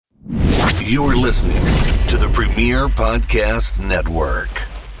You're listening to the Premier Podcast Network.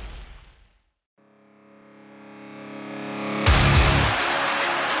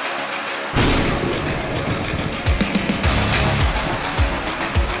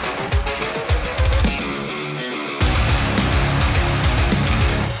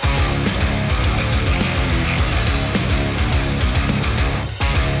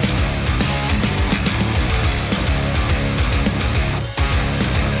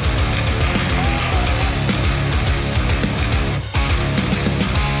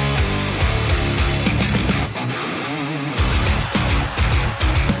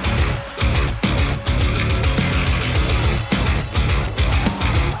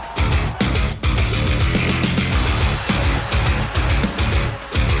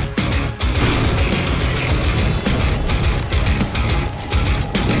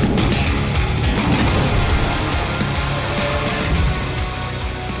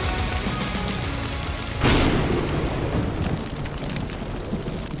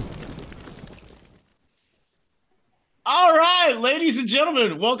 Ladies and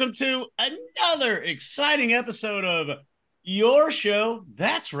gentlemen, welcome to another exciting episode of your show.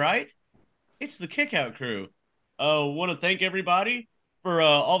 That's right. It's the Kickout Crew. Want to thank everybody for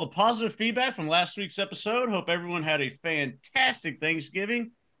all the positive feedback from last week's episode. Hope everyone had a fantastic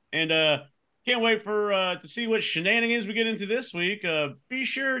Thanksgiving. And can't wait to see what shenanigans we get into this week. Be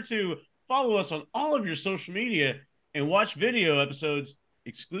sure to follow us on all of your social media and watch video episodes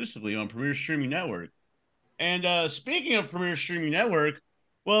exclusively on Premier Streaming Network. And speaking of Premier Streaming Network,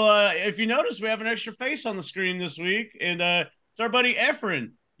 well, if you notice, we have an extra face on the screen this week, and it's our buddy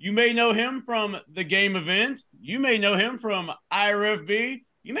Efren. You may know him from the game event. You may know him from IREFB.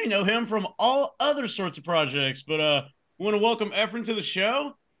 You may know him from all other sorts of projects. But we want to welcome Efren to the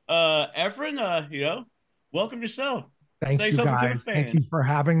show. Efren, welcome yourself. Thank you, guys. Thank you for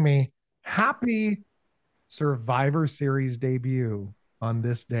having me. Happy Survivor Series debut on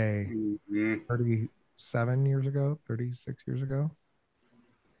this day. 37 years ago, 36 years ago.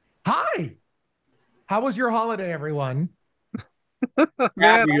 Hi. How was your holiday, everyone?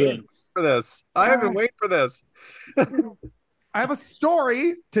 Man, for this. I have been waiting for this. I have a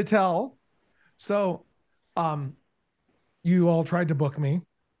story to tell. So, you all tried to book me.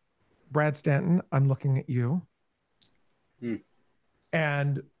 Brad Stanton, I'm looking at you.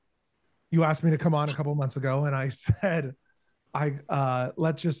 And you asked me to come on a couple months ago, and I said,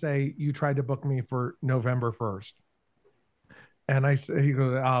 let's just say you tried to book me for November 1st. And I said, you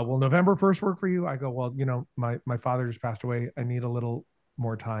go, will November 1st work for you? I go, well, my father just passed away. I need a little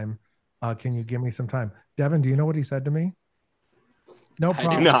more time. Can you give me some time? Devin, do you know what he said to me? No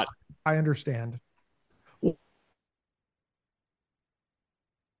problem. I do not. I understand.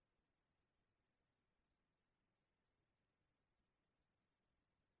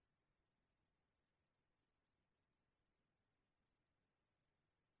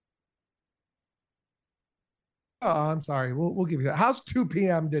 Oh, I'm sorry. We'll give you that. How's 2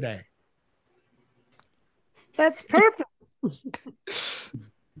 p.m. today? That's perfect.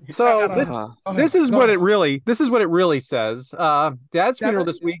 So this is what it really says. Dad's funeral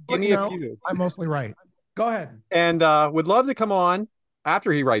this week. Give me a few. I'm mostly right. Go ahead. And would love to come on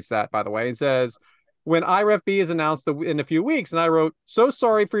after he writes that, by the way, and says, when IREFB is announced in a few weeks, and I wrote, so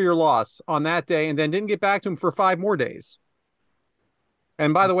sorry for your loss on that day, and then didn't get back to him for 5 more days.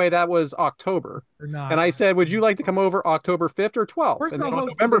 And by the way, that was October. And I said, would you like to come over October 5th or 12th? And then on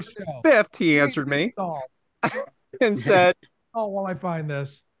November 5th, he answered me and said, oh, while I find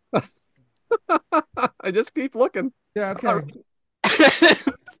this. I just keep looking. Yeah, okay.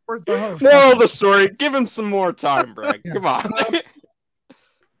 Where's the host? Moral of the story, give him some more time, Brad. Come on.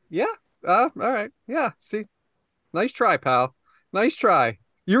 Yeah. All right. Yeah. See, nice try, pal. Nice try.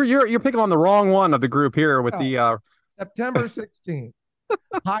 You're picking on the wrong one of the group here with the September 16th.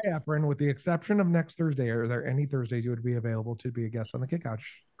 Hi, Efren. With the exception of next Thursday, are there any Thursdays you would be available to be a guest on the Kickout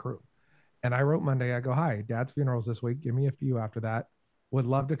Crew? And I wrote Monday. I go, hi, Dad's funeral's this week. Give me a few after that. Would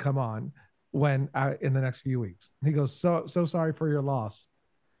love to come on when in the next few weeks. And he goes, so sorry for your loss.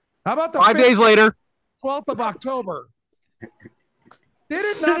 How about the 5 days later, 12th of October? Did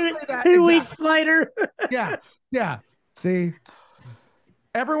it not say that? 2 weeks later. Yeah. See,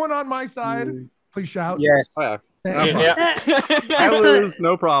 everyone on my side, please shout. Yes. I lose,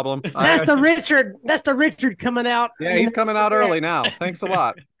 no problem. That's the Richard coming out. Yeah, he's coming out early now. Thanks a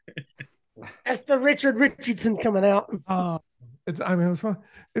lot. That's the Richard Richardson coming out. It was fun.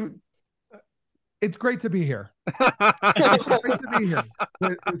 It's great to be here. It's great to be here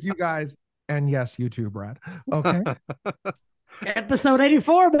with you guys, and yes, you too, Brad. Okay. Episode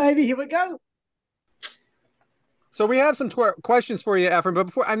 84, baby. Here we go. So we have some questions for you, Efren. But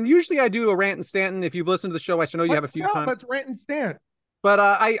before, usually I do a rant and Stanton. If you've listened to the show, I should know you have a few times. Let's rant and Stant. But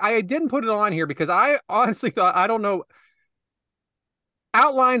I didn't put it on here because I honestly thought, I don't know.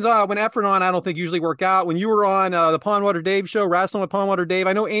 Outlines when Efren on, I don't think usually work out. When you were on the Pondwater Dave show, Wrestling with Pondwater Dave,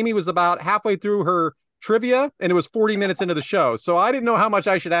 I know Amy was about halfway through her trivia and it was 40 minutes into the show. So I didn't know how much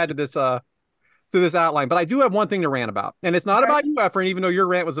I should add to this outline. But I do have one thing to rant about. And it's not about you, Efren, even though your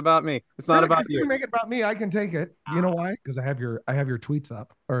rant was about me. It's not about you. You can make it about me. I can take it. You know why? Because I have your tweets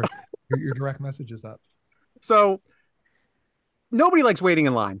up or your direct messages up. So nobody likes waiting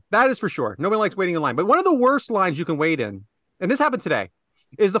in line. That is for sure. Nobody likes waiting in line. But one of the worst lines you can wait in, and this happened today,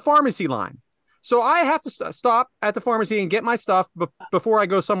 is the pharmacy line. So I have to stop at the pharmacy and get my stuff before I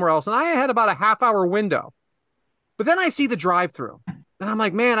go somewhere else. And I had about a half-hour window. But then I see the drive-through. And I'm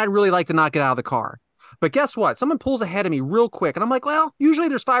like, man, I'd really like to not get out of the car. But guess what? Someone pulls ahead of me real quick. And I'm like, well, usually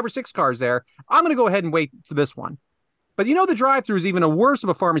there's 5 or 6 cars there. I'm going to go ahead and wait for this one. But the drive-through is even a worse of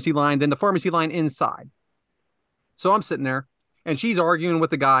a pharmacy line than the pharmacy line inside. So I'm sitting there. And she's arguing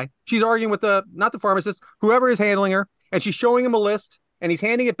with the guy. She's arguing with not the pharmacist, whoever is handling her. And she's showing him a list. And he's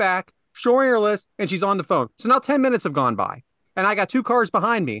handing it back, showing her a list, and she's on the phone. So now 10 minutes have gone by, and I got 2 cars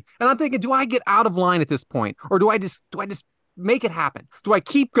behind me. And I'm thinking, do I get out of line at this point, or do I just make it happen? Do I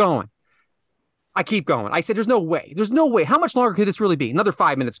keep going? I keep going. I said, there's no way. There's no way. How much longer could this really be? Another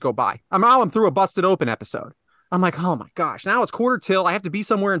 5 minutes go by. I'm through a busted open episode. I'm like, oh my gosh, now it's 1:45. I have to be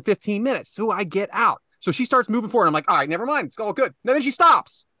somewhere in 15 minutes. So I get out. So she starts moving forward. I'm like, all right, never mind. It's all good. And then she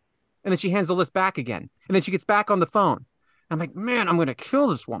stops. And then she hands the list back again. And then she gets back on the phone. I'm like, man, I'm going to kill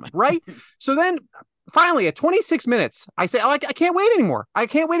this woman, right? So then finally at 26 minutes, I say, I can't wait anymore. I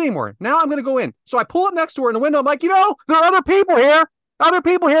can't wait anymore. Now I'm going to go in. So I pull up next to her in the window. I'm like, there are other people here. Other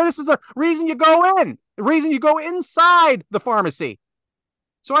people here. This is the reason you go in. The reason you go inside the pharmacy.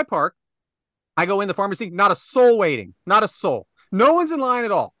 So I park. I go in the pharmacy. Not a soul waiting. Not a soul. No one's in line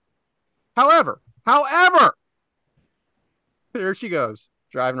at all. However, there she goes,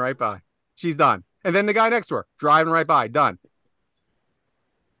 driving right by. She's done. And then the guy next to her, driving right by, done.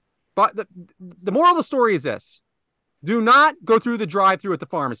 But the moral of the story is this. Do not go through the drive-thru at the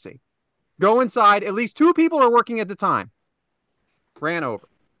pharmacy. Go inside. At least 2 people are working at the time. Ran over.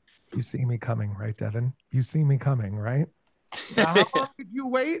 You see me coming, right, Devin? You see me coming, right? Now, how long did you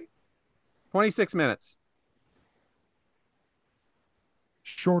wait? 26 minutes.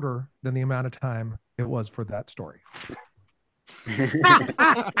 Shorter than the amount of time it was for that story.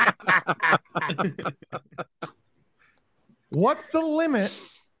 What's the limit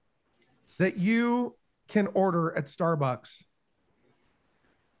that you can order at Starbucks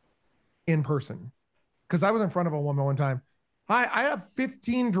in person? Because I was in front of a woman one time. Hi, I have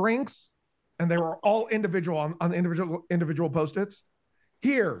 15 drinks, and they were all individual on individual Post-its.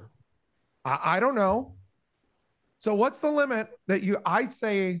 Here, I don't know. So what's the limit that I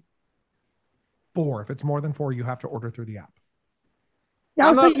say 4. If it's more than 4, you have to order through the app. I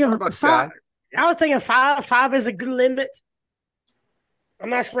was thinking 5. 5 is a good limit. A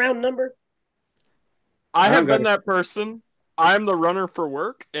nice round number. I have been that person. I'm the runner for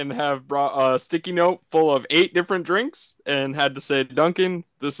work and have brought a sticky note full of 8 different drinks and had to say, Duncan,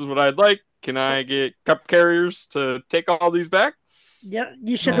 this is what I'd like. Can I get cup carriers to take all these back? Yeah,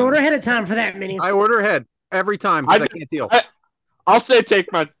 you should order ahead of time for that many. I order ahead every time because I can't deal. I'll say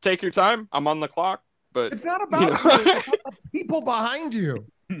take your time. I'm on the clock, but it's not about it's about the people behind you.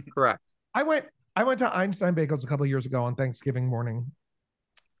 Correct. I went to Einstein Bagels a couple of years ago on Thanksgiving morning,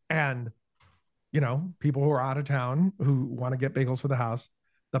 and people who are out of town who want to get bagels for the house.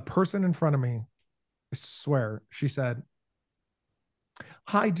 The person in front of me, I swear, she said,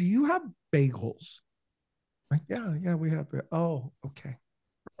 "Hi, do you have bagels?" Like, yeah, we have. Oh, okay.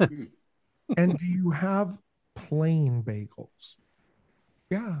 And do you have plain bagels?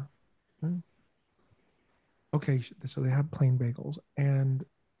 Yeah. Okay, so they have plain bagels. And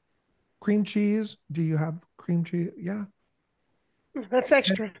cream cheese? Do you have cream cheese? Yeah. That's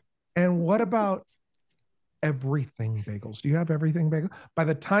extra. And what about everything bagels? Do you have everything bagels? By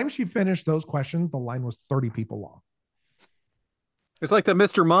the time she finished those questions, the line was 30 people long. It's like the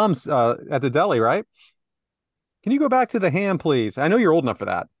Mr. Mom's at the deli, right? Can you go back to the ham, please? I know you're old enough for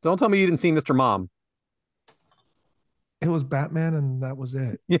that. Don't tell me you didn't see Mr. Mom. It was Batman, and that was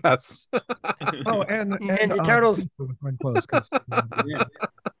it. Yes. Oh, and Ninja Turtles.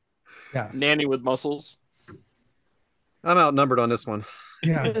 Yeah. Nanny with muscles. I'm outnumbered on this one.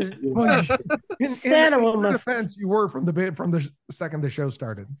 Yeah. Santa will defense, you were from the second the show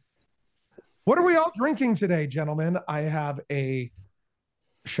started. What are we all drinking today, gentlemen? I have a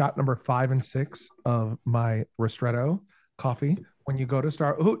shot number 5 and 6 of my Ristretto coffee. When you go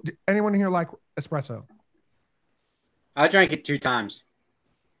to anyone here like espresso? I drank it 2 times.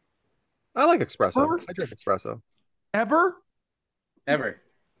 I like espresso. I drink espresso. Ever?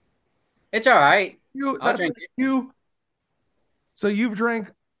 It's all right. I'll drink it. So you've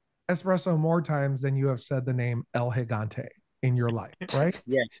drank espresso more times than you have said the name El Gigante in your life, right?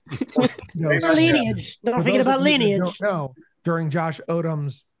 Yeah. Lineage. Don't forget about lineage. No, during Josh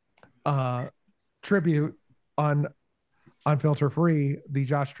Odom's tribute on Filter Free, the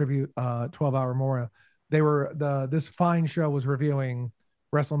Josh tribute 12-hour memorial, this fine show was reviewing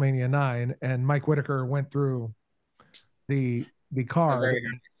WrestleMania 9, and Mike Whitaker went through the card,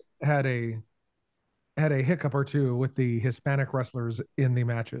 had a hiccup or two with the Hispanic wrestlers in the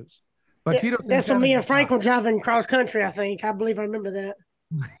matches. But Tito, that's when me and Frank were driving cross country. I believe I remember that.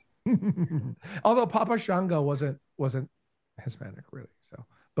 Although Papa Shango wasn't Hispanic really, so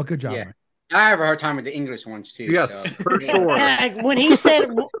but good job. Yeah. Mike. I have a hard time with the English ones too. Yes, so. for sure. When he said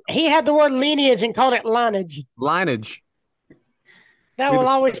he had the word lineage and called it lineage. Lineage. That will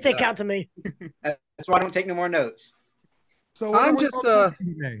always stick out to me. That's why I don't take no more notes. So I'm just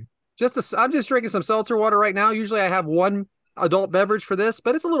drinking some seltzer water right now. Usually I have one adult beverage for this,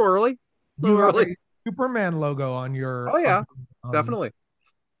 but it's a little early. You have a Superman logo on your. Oh yeah, definitely.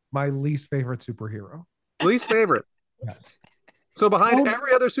 My least favorite superhero. Least favorite. Yes. So behind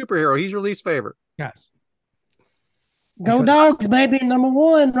every other superhero, he's your least favorite. Yes. Go Dogs, baby,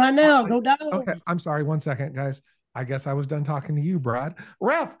 #1 right now. Go Dogs. Okay, I'm sorry. 1 second, guys. I guess I was done talking to you, Brad.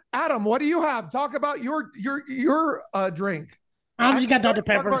 Ref, Adam, what do you have? Talk about your drink. I just got Dr.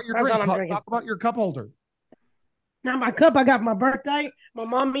 Pepper. That's all I'm drinking. Talk about your cup holder. Now my cup I got for my birthday. My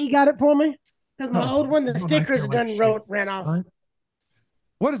mommy got it for me. Because my old one, the stickers ran off.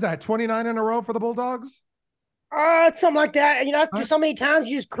 What is that? 29 in a row for the Bulldogs? Something like that. After so many times,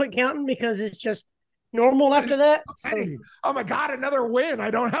 you just quit counting because it's just normal after that. Hey, oh my God, another win. I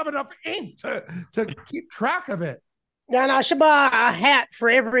don't have enough ink to keep track of it. Now, I should buy a hat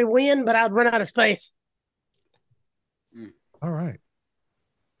for every win, but I'd run out of space. All right.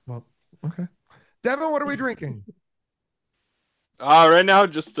 Well, okay. Devin, what are we drinking? Right now,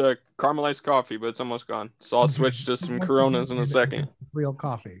 just caramelized coffee, but it's almost gone. So I'll switch to some Coronas in a second. Real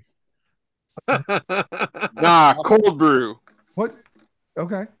coffee. Nah, cold brew. What?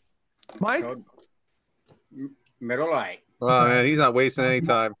 Okay. Mike? Middle light. Oh, man, he's not wasting any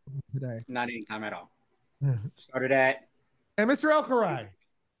time. Today. Not any time at all. Started at. And Mr. Elkarai.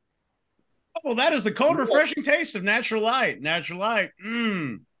 Oh, well, that is the cold, refreshing taste of Natural Light. Natural Light.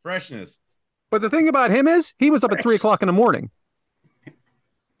 Freshness. But the thing about him is, he was up at 3 o'clock in the morning.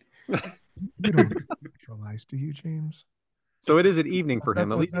 You don't neutralize, do you, James? So it is an evening for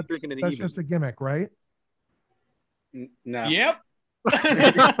him. At least he's drinking in the evening. That's just a gimmick, right? No. Yep.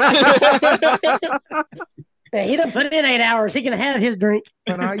 Yeah, he done put in 8 hours. He can have his drink.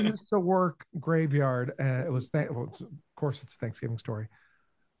 When I used to work graveyard, it was of course it's a Thanksgiving story.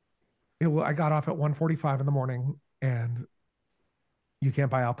 I got off at 1:45 in the morning, and you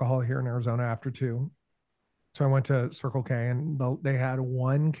can't buy alcohol here in Arizona after 2. So I went to Circle K, and they had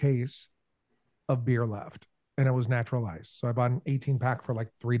 1 case of beer left, and it was natural ice. So I bought an 18-pack for like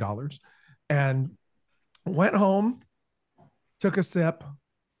 $3 and went home, took a sip,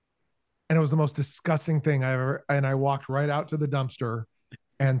 and it was the most disgusting thing I ever. And I walked right out to the dumpster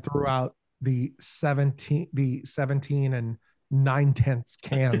and threw out the 17 and 9/10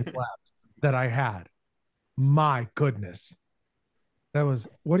 cans left that I had. My goodness. That was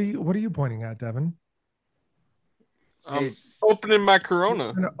what are you pointing at, Devin? Opening my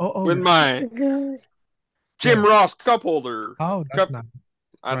Corona with my Jim Ross cup holder. Oh, that's nice.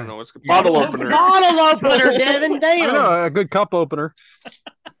 I don't know. It's a bottle opener. Bottle opener, Devin. Damn. I know, a good cup opener.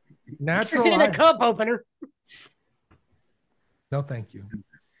 Natural. You're a cup opener. No, thank you.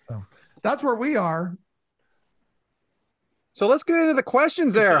 So that's where we are. So let's get into the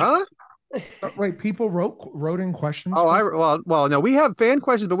questions there, huh? Wait, people wrote in questions. Oh, well, no, we have fan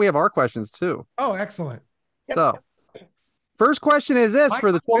questions, but we have our questions too. Oh, excellent. So, first question is this: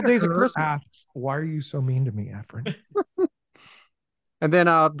 for the 12 days of Christmas. Asks, why are you so mean to me, Efren? And then,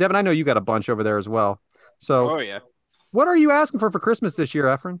 Devin, I know you got a bunch over there as well. So, yeah. What are you asking for Christmas this year,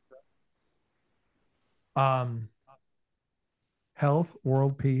 Efren? Health,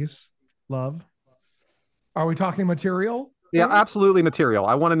 world peace, love. Are we talking material? Yeah, absolutely material.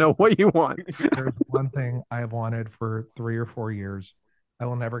 I want to know what you want. There's one thing I have wanted for 3 or 4 years. I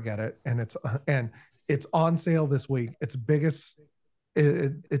will never get it, and it's on sale this week. It's biggest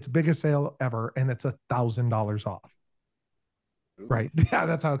sale ever, and it's $1,000 off. Right? Yeah,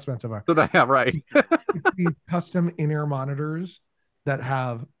 that's how expensive they are. So yeah, right. It's these custom in-ear monitors that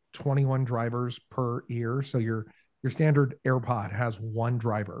have 21 drivers per ear. So your standard AirPod has 1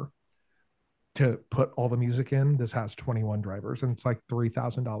 driver. to put all the music in. This has 21 drivers, and it's like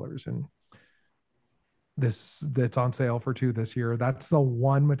 $3,000. And that's on sale for 2 this year. That's the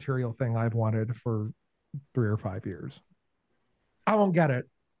one material thing I've wanted for 3 or 5 years. I won't get it.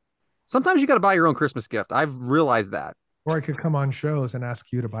 Sometimes you got to buy your own Christmas gift. I've realized that. Or I could come on shows and ask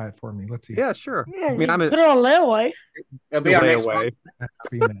you to buy it for me. Let's see. Yeah, sure. Yeah, I mean, put it on layaway. It'll be our next layaway.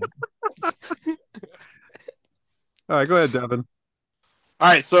 All right, go ahead, Devin. All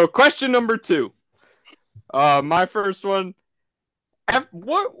right, so question number 2. My first one.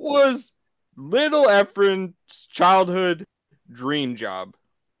 What was little Efren's childhood dream job?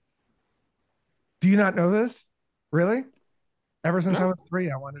 Do you not know this? Really? Ever since No. I was 3,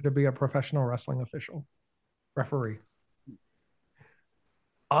 I wanted to be a professional wrestling official, referee.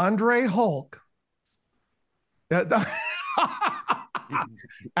 Andre Hulk.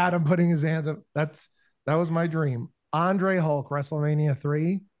 Adam putting his hands up. That was my dream. Andre Hulk, WrestleMania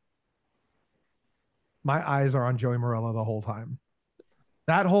 3. My eyes are on Joey Morello the whole time.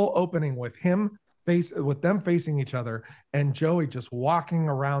 That whole opening with them facing each other and Joey just walking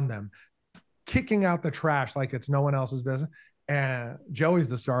around them, kicking out the trash like it's no one else's business. And Joey's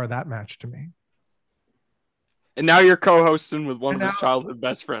the star of that match to me. And now you're co-hosting with one of his childhood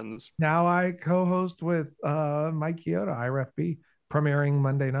best friends. Now I co-host with Mike Chioda, IREFB, premiering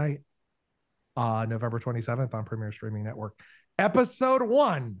Monday night, November 27th on Premier Streaming Network. Episode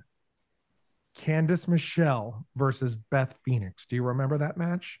 1, Candice Michelle versus Beth Phoenix. Do you remember that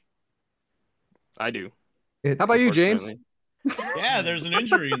match? I do. How about you, James? Yeah, there's an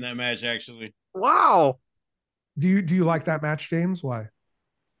injury in that match, actually. Wow. Do you like that match, James? Why?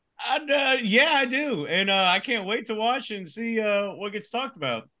 Yeah, I do. And I can't wait to watch and see what gets talked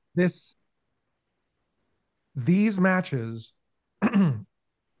about. These matches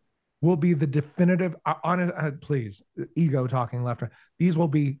will be the definitive, please, ego talking left. These will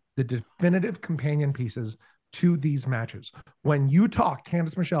be the definitive companion pieces to these matches. When you talk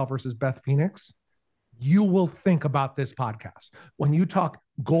Candice Michelle versus Beth Phoenix, you will think about this podcast. When you talk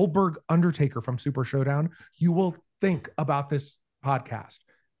Goldberg Undertaker from Super Showdown, you will think about this podcast.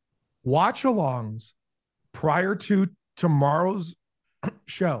 Watch alongs prior to tomorrow's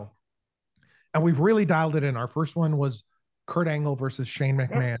show. And we've really dialed it in. Our first one was Kurt Angle versus Shane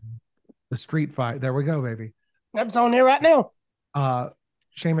McMahon, the street fight. There we go, baby. That's on there right now.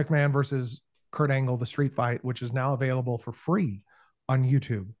 Shane McMahon versus Kurt Angle, the street fight, which is now available for free on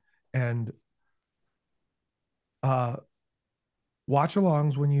YouTube. And watch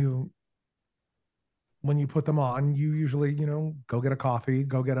alongs when you put them on, you usually, go get a coffee,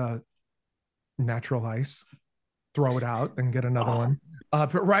 go get a natural ice, throw it out, and get another one.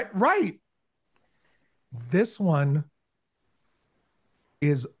 But right. This one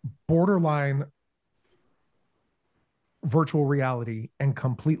is borderline virtual reality and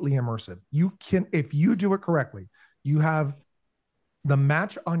completely immersive. You can, if you do it correctly, you have the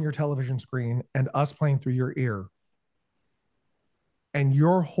match on your television screen and us playing through your ear, and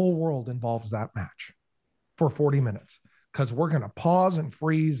your whole world involves that match for 40 minutes, because we're going to pause and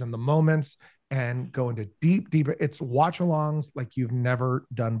freeze in the moments and go into deep. It's watch alongs like you've never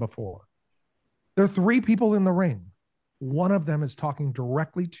done before. There are 3 people in the ring. One of them is talking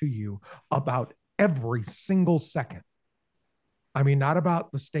directly to you about every single second. I mean, not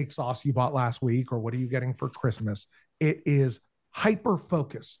about the steak sauce you bought last week or what are you getting for Christmas. It is hyper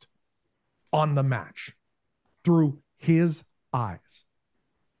focused on the match through his eyes.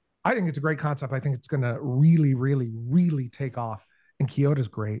 I think it's a great concept. I think it's going to really, really, really take off. And Chioda's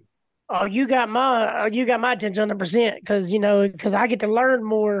great. Oh, you got my attention 100%, because I get to learn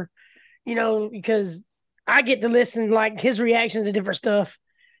more, because I get to listen like his reactions to different stuff.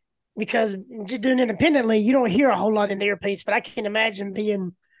 Because just doing it independently, you don't hear a whole lot in the earpiece. But I can imagine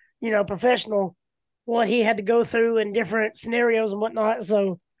being, professional, what he had to go through in different scenarios and whatnot.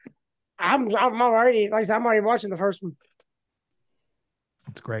 So I'm already watching the first one.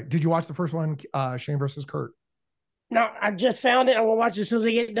 It's great. Did you watch the first one, Shane versus Kurt? No, I just found it. I'm going to watch it as soon as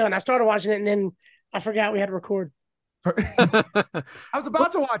we get done. I started watching it, and then I forgot we had to record. I was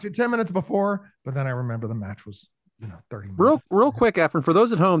about to watch it 10 minutes before, but then I remember the match was, 30 minutes. Real quick, Efren, for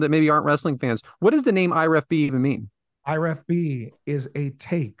those at home that maybe aren't wrestling fans, what does the name IREFB even mean? IREFB is a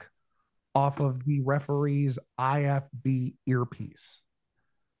take off of the referee's IFB earpiece.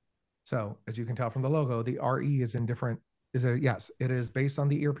 So as you can tell from the logo, the RE is it is based on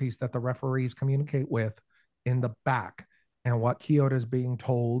the earpiece that the referees communicate with in the back, and what Chioda is being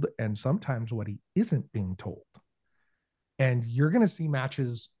told, and sometimes what he isn't being told. And you're going to see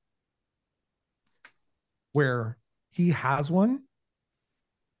matches where he has one,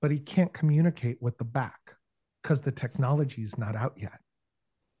 but he can't communicate with the back because the technology is not out yet.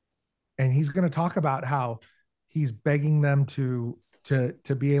 and he's going to talk about how he's begging them to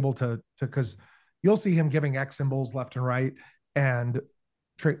be able to because you'll see him giving X symbols left and right,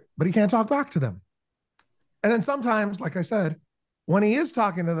 but he can't talk back to them. And then sometimes, like I said, when he is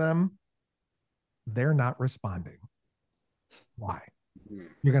talking to them, they're not responding. Why?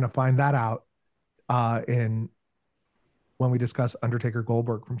 You're going to find that out when we discuss Undertaker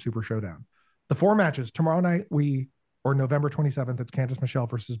Goldberg from Super Showdown. The 4 matches tomorrow night, November 27th, it's Candice Michelle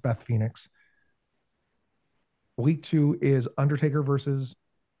versus Beth Phoenix. Week 2 is Undertaker versus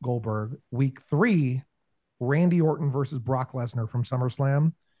Goldberg. Week 3, Randy Orton versus Brock Lesnar from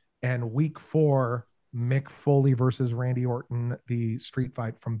SummerSlam. And week 4, Mick Foley versus Randy Orton, the street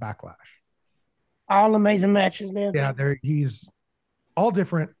fight from Backlash. All amazing matches, man. Yeah, he's all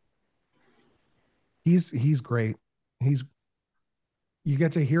different. He's great. You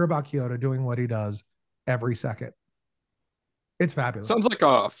get to hear about Chioda doing what he does every second. It's fabulous. Sounds like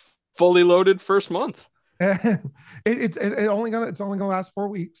a fully loaded first month. It's only gonna last 4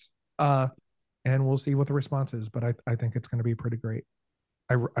 weeks, and we'll see what the response is. But I think it's gonna be pretty great.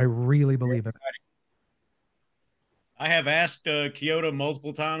 I really believe it. I have asked Chioda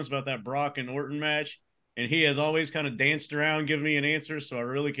multiple times about that Brock and Orton match, and he has always kind of danced around giving me an answer. So I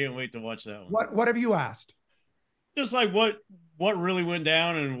really can't wait to watch that one. What have you asked? Just like what really went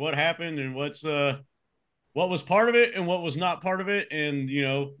down and what happened and what was part of it and what was not part of it, and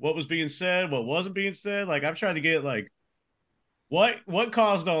what was being said, what wasn't being said. Like I'm trying to get like what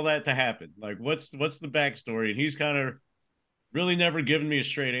caused all that to happen. Like what's the backstory, and he's kind of really never given me a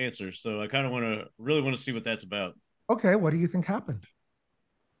straight answer. So I kind of really want to see what that's about. Okay, what do you think happened?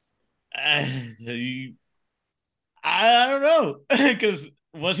 I don't know, because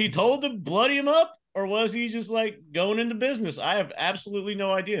was he told to bloody him up, or was he just like going into business? I have absolutely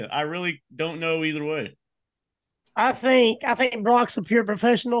no idea. I really don't know either way. I think Brock's a pure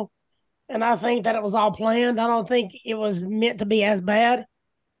professional, and I think that it was all planned. I don't think it was meant to be as bad,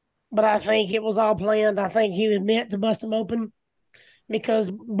 but I think it was all planned. I think he was meant to bust him open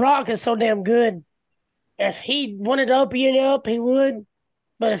because Brock is so damn good. If he wanted to open it up, he would.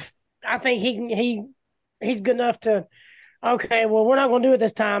 But I think he's good enough to, okay, well, we're not going to do it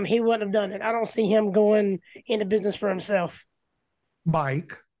this time. He wouldn't have done it. I don't see him going into business for himself.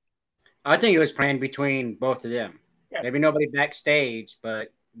 Mike? I think it was planned between both of them. Yeah. Maybe nobody backstage, but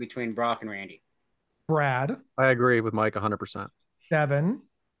between Brock and Randy. Brad? I agree with Mike 100%. Devin?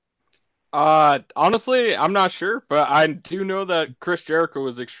 Honestly, I'm not sure, but I do know that Chris Jericho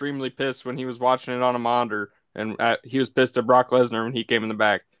was extremely pissed when he was watching it on a monitor, and he was pissed at Brock Lesnar when he came in the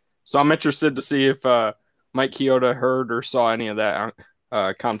back. So I'm interested to see if Mike Chioda heard or saw any of that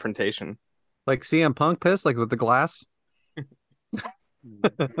confrontation. Like CM Punk pissed, like with the glass?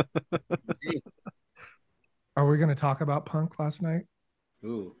 Are we going to talk about Punk last night?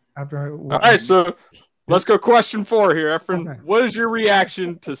 Ooh. All right, so let's go question 4 here, Efren. Okay. What is your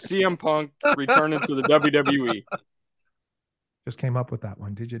reaction to CM Punk returning to the WWE? Just came up with that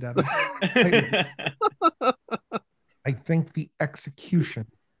one. Did you, Devin? I think the execution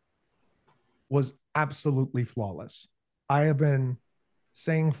was absolutely flawless. I have been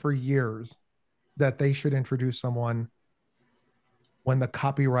saying for years that they should introduce someone when the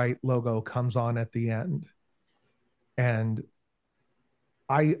copyright logo comes on at the end. And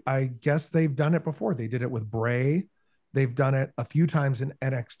I guess they've done it before. They did it with Bray. They've done it a few times in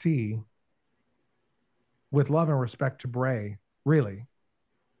NXT. With love and respect to Bray, really,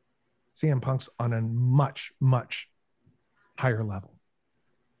 CM Punk's on a much, much higher level.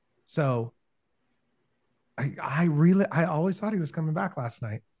 So I always thought he was coming back last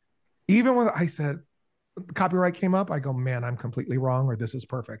night. Even when I said the copyright came up, I go, man, I'm completely wrong, or this is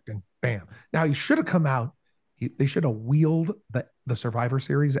perfect. And bam. Now he should have come out. They should have wheeled the Survivor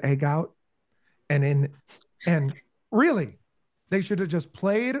Series egg out. And really, they should have just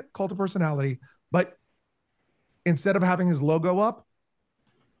played Cult of Personality, but instead of having his logo up,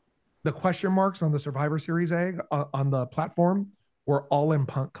 the question marks on the Survivor Series egg on the platform were all in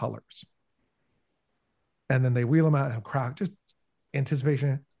Punk colors. And then they wheel him out and have crowd, just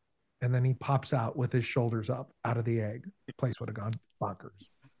anticipation. And then he pops out with his shoulders up out of the egg. The place would have gone bonkers.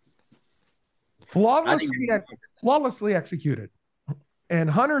 Flawlessly executed. And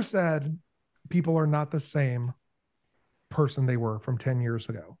Hunter said people are not the same person they were from 10 years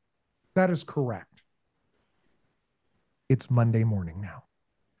ago. That is correct. It's Monday morning now.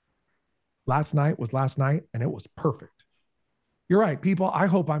 Last night was last night, and it was perfect. You're right, people. I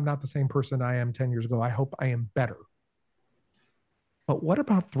hope I'm not the same person I am 10 years ago. I hope I am better. But what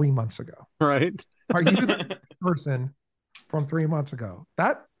about 3 months ago? Right. Are you the person from 3 months ago?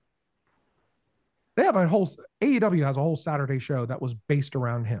 They have AEW has a whole Saturday show that was based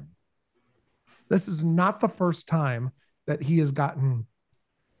around him. This is not the first time that he has gotten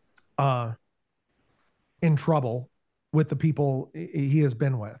in trouble with the people he has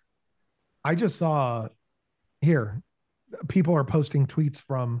been with. I just saw here, people are posting tweets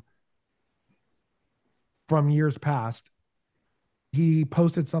from years past. He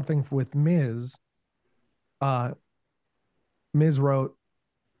posted something with Miz. Miz wrote,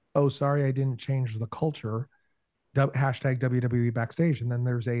 "Oh, sorry, I didn't change the culture. Hashtag WWE backstage." And then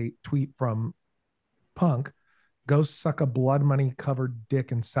there's a tweet from Punk. "Go suck a blood money covered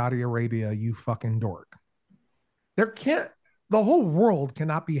dick in Saudi Arabia, you fucking dork." The whole world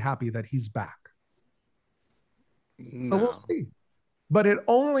cannot be happy that he's back. No. So we'll see. But it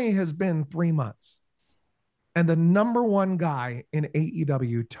only has been 3 months. And the number one guy in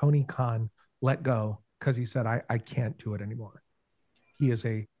AEW, Tony Khan, let go because he said, I can't do it anymore. He is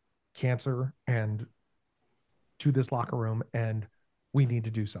a cancer and to this locker room, and we need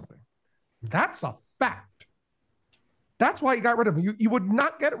to do something. That's a fact. That's why you got rid of him. You would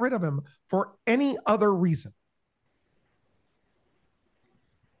not get rid of him for any other reason.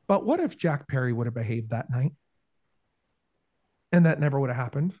 But what if Jack Perry would have behaved that night? And that never would have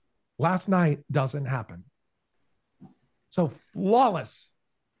happened. Last night doesn't happen. So flawless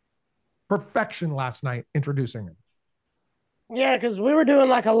perfection last night introducing him. Yeah, because we were doing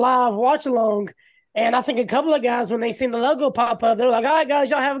like a live watch along, and I think a couple of guys, when they seen the logo pop up, they were like, "All right, guys,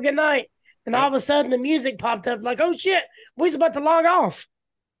 y'all have a good night." And all of a sudden, the music popped up, like, "Oh shit, we was about to log off."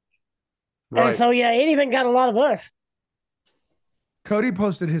 Right. And so yeah, it even got a lot of us. Cody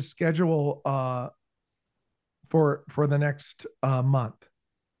posted his schedule for the next month.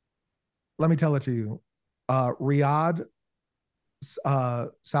 Let me tell it to you. Riyadh,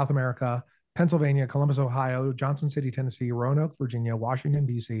 South America, Pennsylvania, Columbus, Ohio, Johnson City, Tennessee, Roanoke, Virginia, Washington,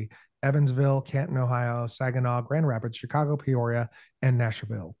 D.C., Evansville, Canton, Ohio, Saginaw, Grand Rapids, Chicago, Peoria, and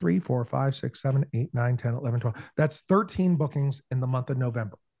Nashville. 3, 4, 5, 6, 7, 8, 9, 10, 11, 12. That's 13 bookings in the month of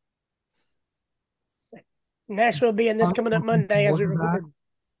November. Nashville being this coming up Monday as we record.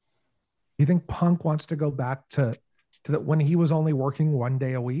 You think Punk wants to go back to when he was only working 1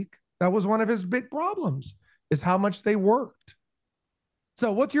 day a week? That was one of his big problems, is how much they worked.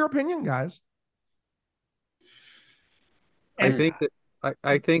 So what's your opinion, guys? I think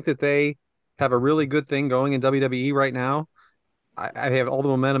that they have a really good thing going in WWE right now. I have all the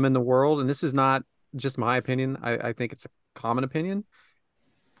momentum in the world, and this is not just my opinion. I think it's a common opinion.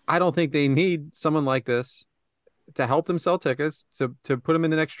 I don't think they need someone like this to help them sell tickets, to put them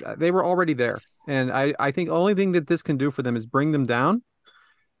in the next. They were already there. And I think the only thing that this can do for them is bring them down.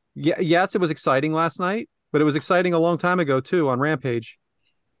 Yeah, yes, it was exciting last night, but it was exciting a long time ago too on Rampage.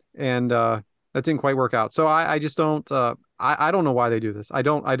 And that didn't quite work out. So I just don't I don't know why they do this. I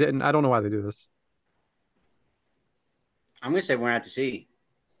don't know why they do this. I'm gonna say we're gonna have to see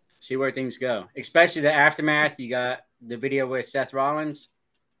where things go. Especially the aftermath. You got the video with Seth Rollins.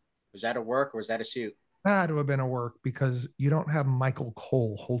 Was that a work or was that a shoot? That had to have been a work because you don't have Michael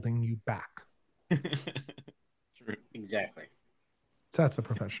Cole holding you back. True. Exactly. So that's a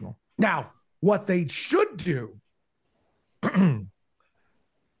professional. Now, what they should do,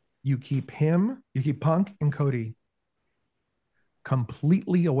 you keep Punk and Cody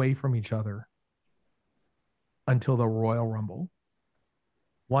completely away from each other until the Royal Rumble.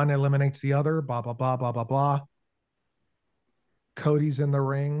 One eliminates the other, blah, blah, blah, blah, blah, blah. Cody's in the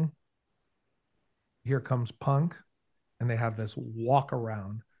ring. Here comes Punk, and they have this walk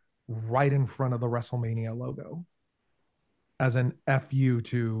around right in front of the WrestleMania logo as an FU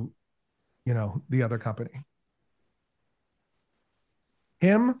to, the other company.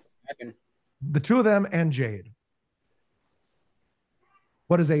 Him, the two of them, and Jade.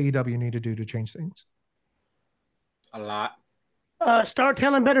 What does AEW need to do to change things? A lot. Start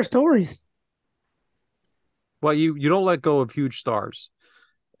telling better stories. Well, you don't let go of huge stars.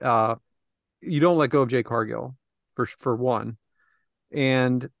 You don't let go of Jay Cargill for one.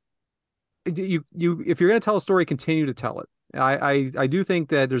 And you if you're going to tell a story, continue to tell it. I do think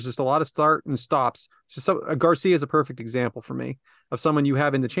that there's just a lot of start and stops. Garcia is a perfect example for me of someone you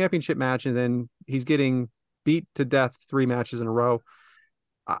have in the championship match, and then he's getting beat to death 3 matches in a row.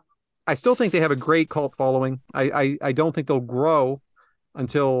 I still think they have a great cult following. I don't think they'll grow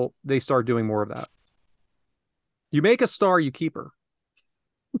until they start doing more of that. You make a star, you keep her.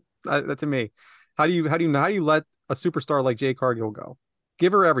 That to me. How do you let a superstar like Jay Cargill go?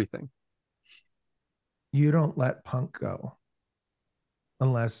 Give her everything. You don't let Punk go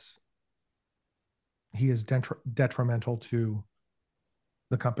unless he is detrimental to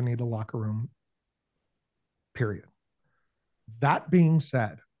the company, the locker room, period. That being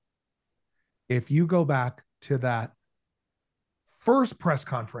said, if you go back to that first press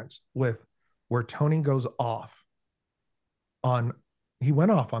conference with where Tony goes off on, he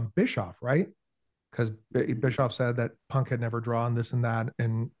went off on Bischoff, right? Because Bischoff said that Punk had never drawn this and that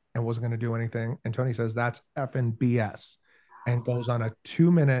and wasn't going to do anything. And Tony says that's effing BS and goes on a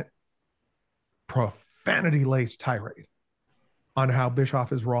 2-minute profanity-laced tirade on how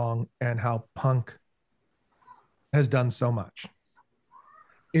Bischoff is wrong and how Punk has done so much.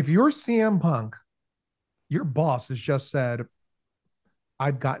 If you're CM Punk, your boss has just said,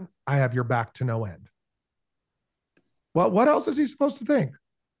 I have your back to no end. Well, what else is he supposed to think?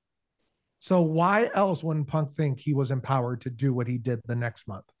 So why else wouldn't Punk think he was empowered to do what he did the next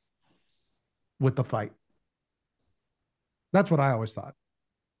month with the fight? That's what I always thought.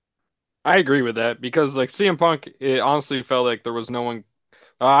 I agree with that because like CM Punk, it honestly felt like there was no one,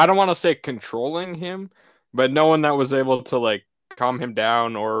 I don't want to say controlling him, but no one that was able to like calm him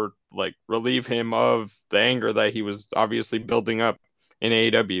down or like relieve him of the anger that he was obviously building up in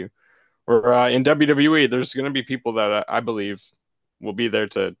AEW. Or in WWE, there's going to be people that I believe will be there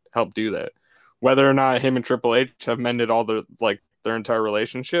to help do that. Whether or not him and Triple H have mended all their entire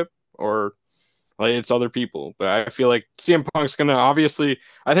relationship, or like it's other people. But I feel like CM Punk's going to obviously,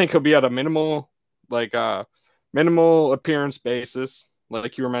 I think he'll be at a minimal appearance basis.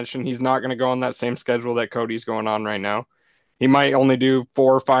 Like you were mentioning, he's not going to go on that same schedule that Cody's going on right now. He might only do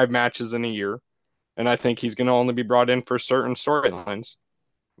 4 or 5 matches in a year, and I think he's going to only be brought in for certain storylines.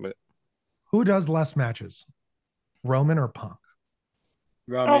 But who does less matches, Roman or Punk?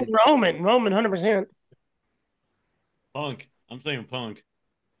 Roman. Oh, Roman, 100%. Punk. I'm saying Punk.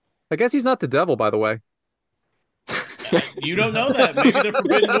 I guess he's not the devil, by the way. You don't know that. Maybe the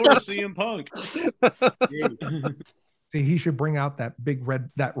Forbidden Door is CM Punk. See, he should bring out that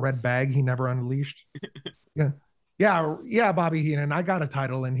red bag he never unleashed. Yeah, Bobby Heenan. I got a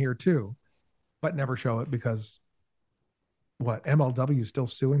title in here too, but never show it because MLW is still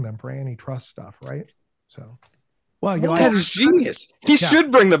suing them for antitrust stuff, right? So, well, that's genius. He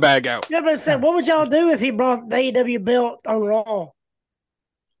should bring the bag out. Yeah, but what would y'all do if he brought the AEW belt on Raw?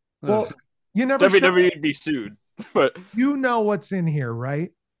 Well, you never. WWE would be sued, but you know what's in here,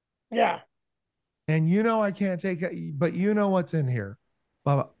 right? Yeah. And you know I can't take it, but you know what's in here.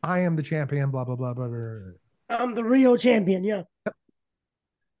 Blah, blah. I am the champion. Blah blah blah blah. Blah. I'm the real champion. Yeah.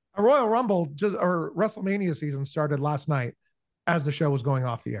 A Royal Rumble or WrestleMania season started last night as the show was going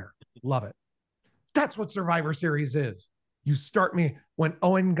off the air. Love it. That's what Survivor Series is. You start me when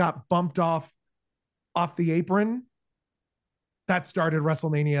Owen got bumped off the apron. That started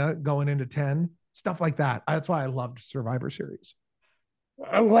WrestleMania going into 10. Stuff like that. That's why I loved Survivor Series.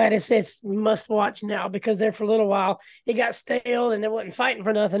 I'm glad it's must watch now because there for a little while it got stale and they wasn't fighting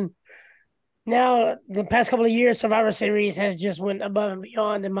for nothing. Now the past couple of years, Survivor Series has just went above and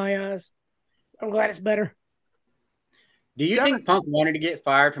beyond in my eyes. I'm glad it's better. Do you think Punk wanted to get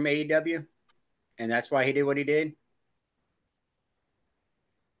fired from AEW, and that's why he did what he did?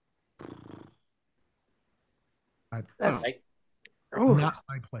 That's not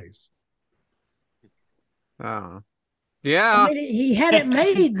my place. Yeah. I mean, he had it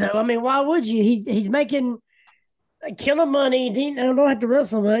made though. I mean, why would you? He's making a kill of money. He don't have to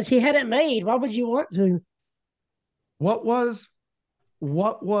wrestle much. He had it made. Why would you want to? What was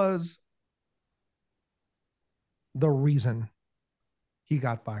the reason he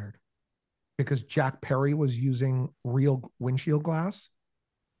got fired? Because Jack Perry was using real windshield glass?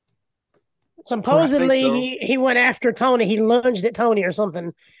 Supposedly, he went after Tony. He lunged at Tony or something.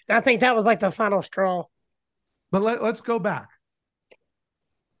 And I think that was like the final straw. But let's go back.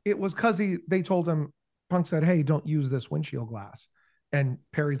 It was because they told him, Punk said, hey, don't use this windshield glass. And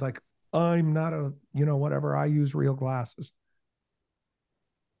Perry's like, I'm not whatever. I use real glasses.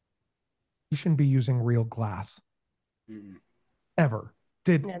 You shouldn't be using real glass. Mm-mm. Ever.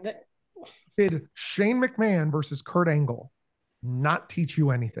 Did Shane McMahon versus Kurt Angle not teach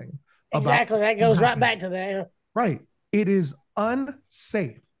you anything? Exactly. That goes right back to that. Right. It is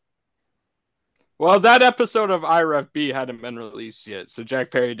unsafe. Well, that episode of IREFB hadn't been released yet, so Jack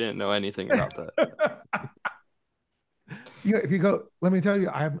Perry didn't know anything about that. If you go, let me tell you,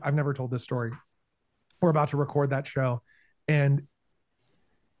 I've never told this story. We're about to record that show, and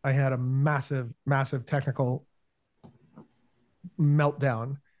I had a massive, massive technical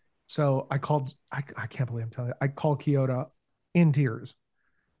meltdown. So I called, I can't believe I'm telling you, I called Chioda in tears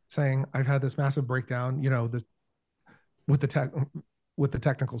saying, I've had this massive breakdown, with the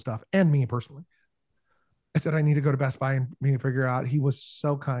technical stuff and me personally. I said, I need to go to Best Buy and figure out. He was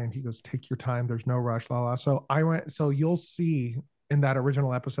so kind. He goes, take your time. There's no rush, la la. So I went, so you'll see in that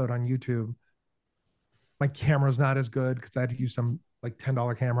original episode on YouTube, my camera's not as good because I had to use some like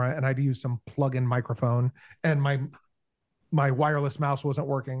 $10 camera and I had to use some plug-in microphone and my my wireless mouse wasn't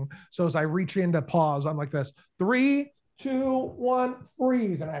working. So as I reach in to pause, I'm like this: 3, 2, 1,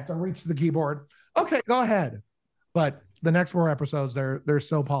 freeze, and I have to reach the keyboard. Okay, go ahead. But the next 4 episodes, they're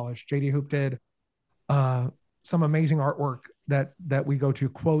so polished. JD Hoop did some amazing artwork that we go to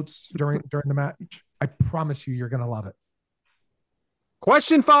quotes during the match. I promise you're gonna love it.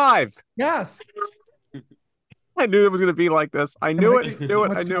 Question 5. Yes. I knew it was going to be like this. I knew it.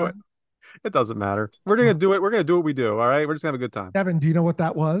 I knew it. It doesn't matter. We're going to do it. We're going to do what we do. All right. We're just going to have a good time. Kevin, do you know what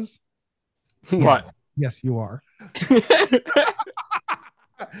that was? What? Yes, you are.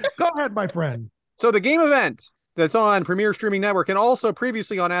 Go ahead, my friend. So the game event that's on Premier Streaming Network and also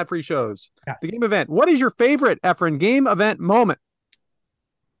previously on ad-free shows. Yes. The game event. What is your favorite, Efren, game event moment?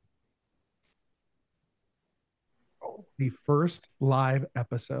 The first live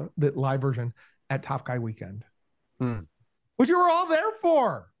episode, the live version at Top Guy Weekend, which you were all there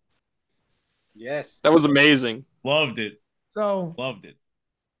for. Yes. That was amazing. Loved it. So Loved it.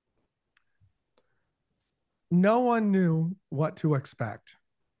 no one knew what to expect.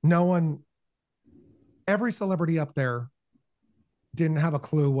 No one, every celebrity up there didn't have a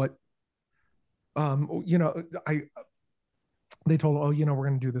clue what, they told, oh, we're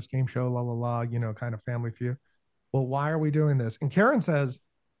going to do this game show, la, la, la, kind of Family Feud. Well, why are we doing this? And Karen says,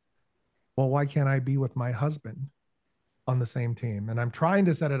 well, why can't I be with my husband on the same team? And I'm trying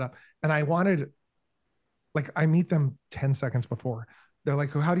to set it up. And I wanted, I meet them 10 seconds before. They're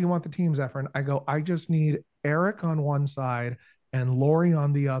like, how do you want the teams, Efren? I go, I just need Eric on one side and Lori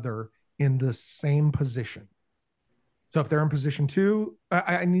on the other in the same position. So if they're in position 2,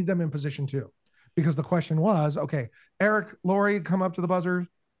 I need them in position 2. Because the question was, okay, Eric, Lori, come up to the buzzer.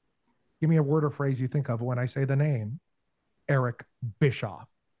 Give me a word or phrase you think of when I say the name Eric Bischoff.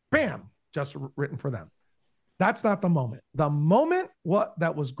 Bam, just written for them. That's not the moment. The moment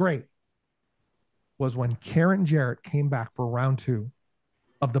that was great was when Karen Jarrett came back for round 2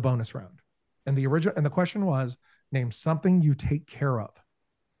 of the bonus round. And the question was, name something you take care of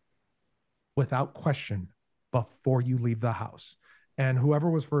without question before you leave the house. And whoever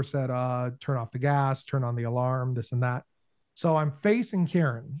was first said, turn off the gas, turn on the alarm, this and that. So I'm facing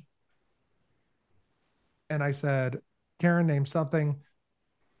Karen. And I said, Karen, name something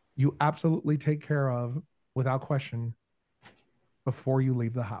you absolutely take care of without question before you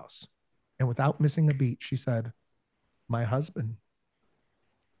leave the house. And without missing a beat, she said, my husband.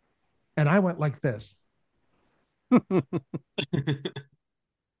 And I went like this.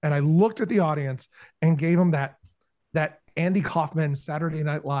 And I looked at the audience and gave them that Andy Kaufman Saturday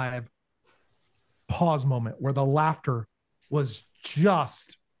Night Live pause moment where the laughter was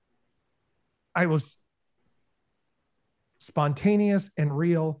just, I was spontaneous and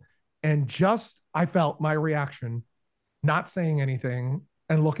real, and just I felt my reaction, not saying anything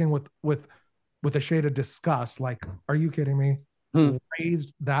and looking with a shade of disgust, like, are you kidding me?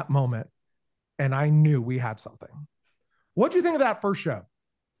 Raised that moment, and I knew we had something. What do you think of that first show?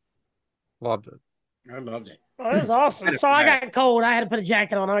 Loved it. I loved it. Oh, it was awesome. So I got cold. I had to put a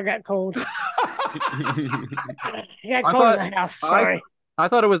jacket on. I got cold. I got cold in the house. Sorry. I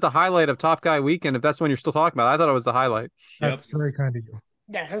thought it was the highlight of Top Guy Weekend, if that's when you're still talking about it. I thought it was the highlight. That's very kind of you.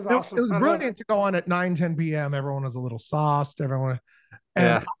 Yeah, it was awesome. It was brilliant to go on at 9-10 p.m. Everyone was a little sauced. And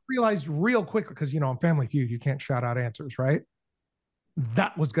I realized real quickly, because, on Family Feud, you can't shout out answers, right?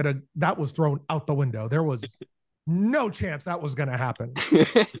 That was thrown out the window. There was no chance that was going to happen.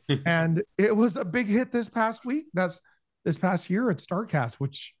 And it was a big hit this past week. This past year at StarCast,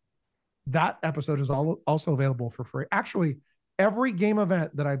 which that episode is also available for free. Actually, every game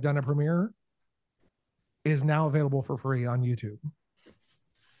event that I've done at Premiere is now available for free on YouTube.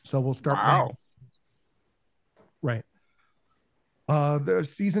 So we'll start. Wow. Right. The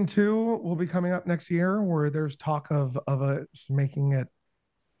season 2 will be coming up next year, where there's talk of making it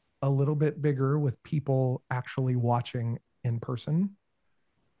a little bit bigger with people actually watching in person.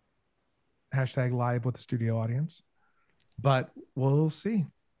 Hashtag live with the studio audience. But we'll see.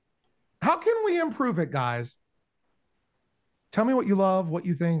 How can we improve it, guys? Tell me what you love, what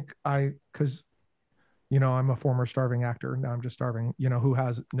you think. Because I'm a former starving actor. Now I'm just starving, who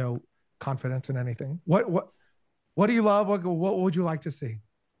has no confidence in anything. What do you love? What would you like to see?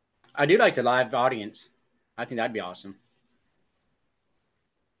 I do like the live audience. I think that'd be awesome.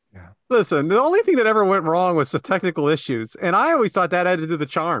 Yeah. Listen, the only thing that ever went wrong was the technical issues. And I always thought that added to the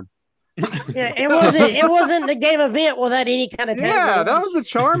charm. Yeah, it wasn't the game event without any kind of that was the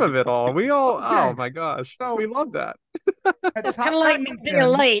charm of it all. We all, oh my gosh, So we love that. It's kind of like me being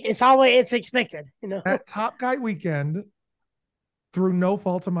late. It's expected, At Top Guy Weekend, through no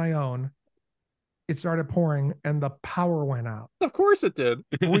fault of my own, it started pouring and the power went out Of course it did.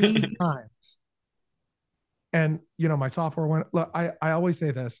 3 times. And my software went. Look, I always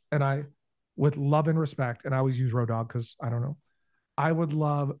say this, and I, with love and respect, and I always use Road Dog because I don't know. I would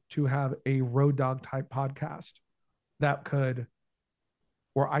love to have a Road Dog type podcast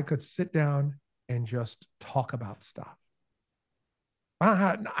where I could sit down and just talk about stuff.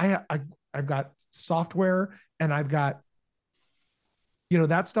 I've got software, and I've got,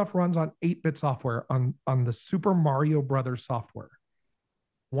 that stuff runs on 8-bit software on the Super Mario Brothers software.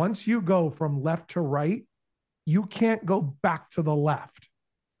 Once you go from left to right, you can't go back to the left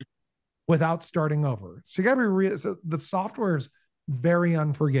without starting over. So you got to be so the software is very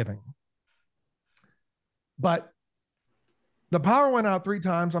unforgiving. But the power went out 3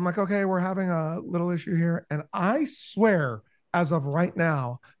 times. I'm like, okay, we're having a little issue here. And I swear, as of right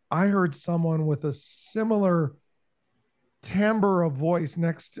now, I heard someone with a similar timbre of voice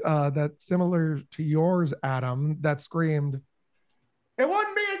that's similar to yours, Adam, that screamed, "It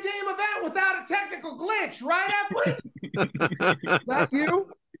wouldn't be a game event without a technical glitch, right, Efren?" Is that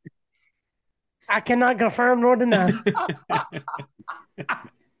you? I cannot confirm nor deny.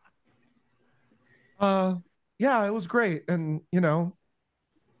 Yeah, it was great. And,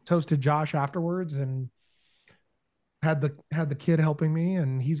 toasted Josh afterwards and had the kid helping me,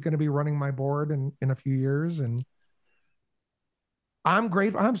 and he's going to be running my board in a few years. And I'm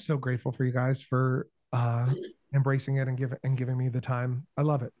grateful. I'm so grateful for you guys for embracing it and giving me the time. I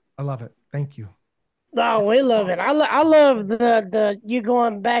love it. I love it. Thank you. Oh, we love it. I love the you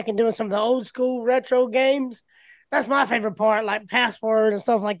going back and doing some of the old school retro games. That's my favorite part, like Password and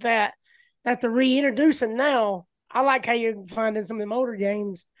stuff like that. That they're reintroducing now. I like how you're finding some of them older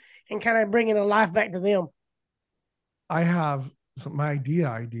games and kind of bringing a life back to them. I have my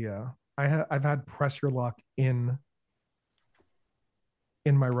idea. I've had Press Your Luck in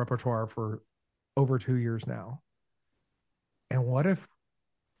my repertoire for over 2 years now. And what if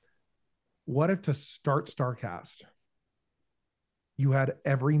to start StarCast, you had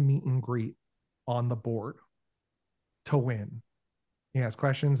every meet and greet on the board to win? You ask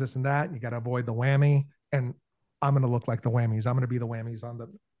questions, this and that. You got to avoid the whammy. And I'm going to look like the whammies. I'm going to be the whammies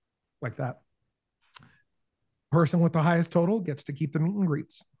like that. Person with the highest total gets to keep the meet and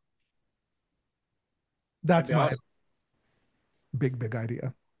greets. That's my awesome. Big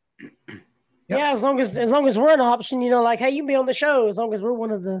idea. Yep. Yeah, as long as we're an option, like, hey, you can be on the show as long as we're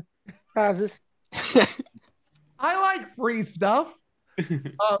one of the prizes. I like free stuff.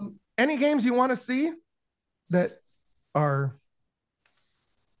 Any games you want to see that are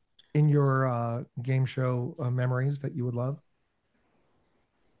in your game show memories that you would love?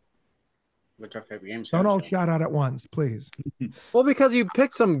 What's our favorite game show? Don't all shout out at once, please. Well, because you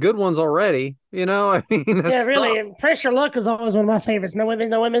picked some good ones already. I mean, yeah, really. Press Your Luck is always one of my favorites. No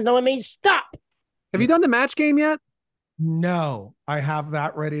women's. Stop. Have you done the match game yet? No, I have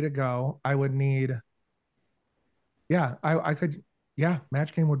that ready to go. I would need. Yeah, I could. Yeah,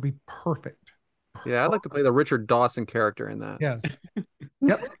 match game would be perfect. Yeah, I'd like to play the Richard Dawson character in that. Yes.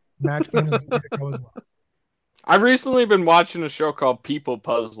 Yep. Match game is ready to go as well. I've recently been watching a show called People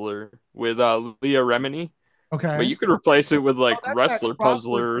Puzzler with Leah Remini. Okay. But you could replace it with Wrestler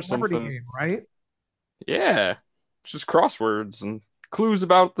Puzzler or something. Game, right? Yeah. It's just crosswords and clues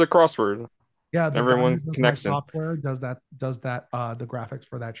about the crossword. Yeah. Everyone connects in. Software does that the graphics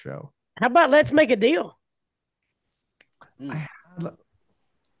for that show. How about Let's Make a Deal?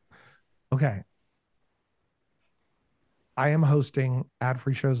 Okay. I am hosting Ad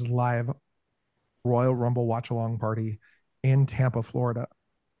Free Show's live Royal Rumble watch along party in Tampa, Florida.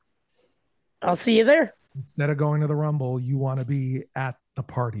 I'll see you there. Instead of going to the Rumble, you want to be at the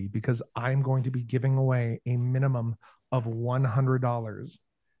party because I'm going to be giving away a minimum of $100.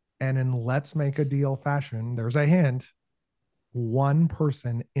 And in Let's Make a Deal fashion, there's a hint. One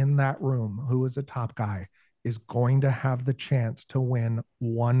person in that room who is a top guy is going to have the chance to win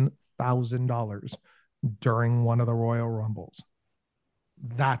 $1,000 during one of the Royal Rumbles.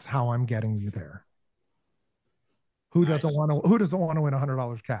 That's how I'm getting you there. Who doesn't want to win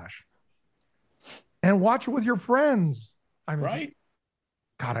 $100 cash? And watch it with your friends. Right.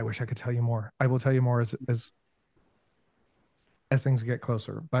 God, I wish I could tell you more. I will tell you more as things get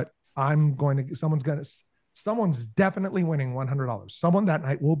closer. But someone's definitely winning $100. Someone that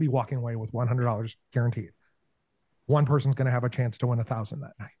night will be walking away with $100 guaranteed. One person's going to have a chance to win $1,000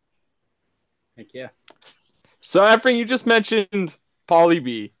 that night. Heck yeah. So, Efren, you just mentioned Polly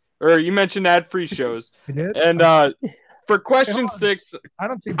B, or you mentioned ad-free shows. I did. And for question 6,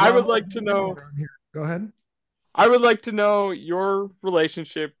 I would like to know. Go ahead. I would like to know your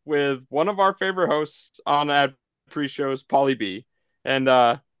relationship with one of our favorite hosts on ad-free shows, Polly B. And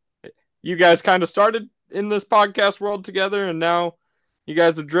you guys kind of started in this podcast world together, and now you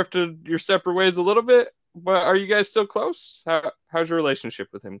guys have drifted your separate ways a little bit. But are you guys still close? How's your relationship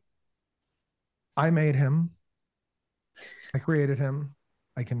with him? I made him. I created him.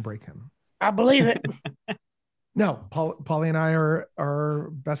 I can break him. I believe it. No, Polly and I are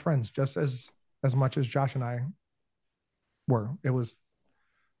best friends, just as much as Josh and I were. It was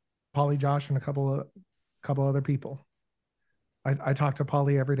Polly, Josh, and a couple other people. I talk to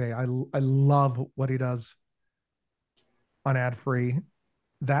Polly every day. I love what he does on ad free.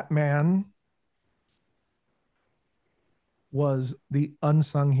 That man was the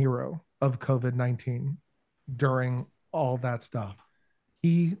unsung hero of COVID-19 during all that stuff.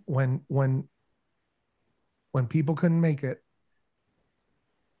 He when people couldn't make it,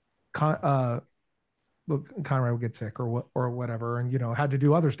 Conrad would get sick or whatever, and had to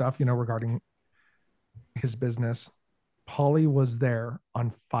do other stuff, regarding his business. Paulie was there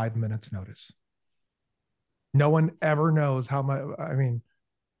on 5 minutes notice. No one ever knows how much. I mean,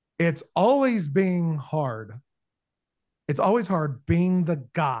 it's always hard. It's always hard being the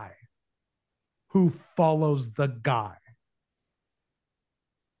guy who follows the guy.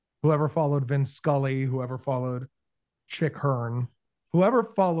 Whoever followed Vince Scully, whoever followed Chick Hearn, whoever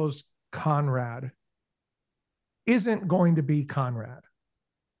follows Conrad isn't going to be Conrad.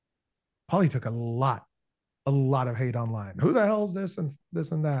 Paulie took a lot of hate online. Who the hell is this and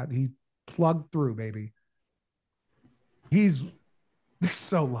this and that? He plugged through, baby. They're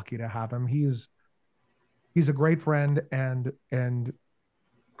so lucky to have him. He's a great friend and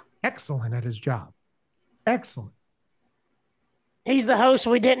excellent at his job. Excellent. He's the host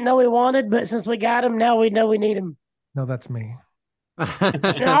we didn't know we wanted, but since we got him, now we know we need him. No, that's me.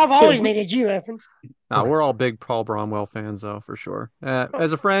 I've always needed you, Efren. No, we're all big Paul Bromwell fans, though, for sure.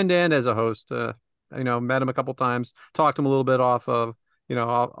 As a friend and as a host, met him a couple times, talked to him a little bit off of,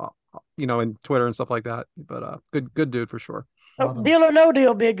 in Twitter and stuff like that. But good dude for sure. Deal or No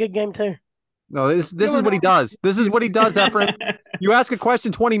Deal be a good game too. No, this is what he does. This is what he does, Efren. You ask a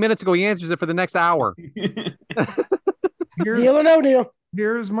question 20 minutes ago, he answers it for the next hour. Deal or No Deal.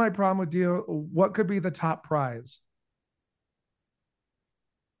 Here's my problem with Deal. What could be the top prize?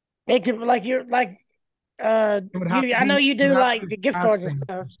 It could I know you do like the gift cards and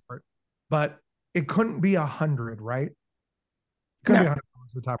stuff, but it couldn't be 100, right? It couldn't be 100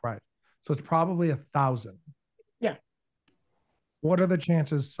 was the top prize, so it's probably 1,000. Yeah. What are the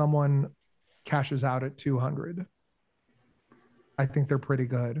chances someone cashes out at 200? I think they're pretty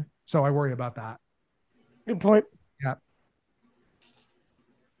good, so I worry about that. Good point. Yeah.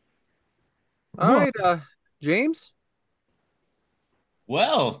 All right, James.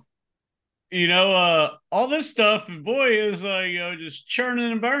 Well, all this stuff, boy, is just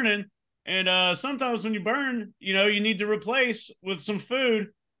churning and burning. And sometimes when you burn, you need to replace with some food.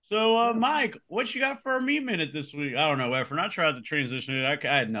 So, Mike, what you got for our meat minute this week? I don't know, Efren. I tried to transition it. I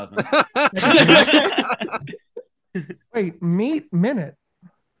had nothing. Wait, meat minute.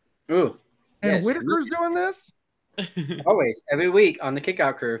 Ooh. And yes. Whitaker's doing this? Always, every week on the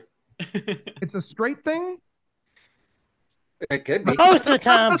Kickout Crew. It's a straight thing? It could be. Most of the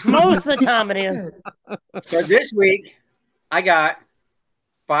time. Most of the time it is. So this week, I got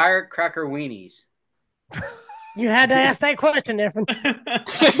firecracker weenies. You had to ask that question, Efren.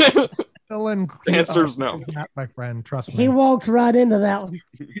 Answer's no. My friend, trust me. He walked right into that one.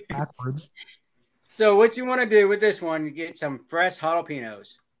 Backwards. So what you want to do with this one, you get some fresh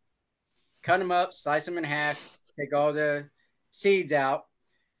jalapenos. Cut them up, slice them in half, take all the seeds out.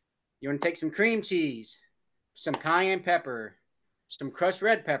 You want to take some cream cheese, some cayenne pepper, some crushed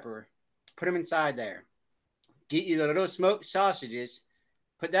red pepper, put them inside there. Get you the little smoked sausages,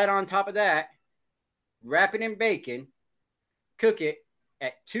 put that on top of that, wrap it in bacon, cook it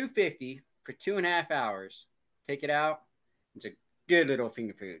at 250 for 2.5 hours. Take it out. It's a good little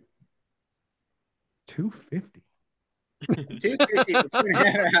finger food. 250. 250 for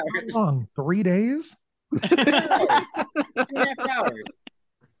 2.5 hours. How long? 3 days? 2.5 hours.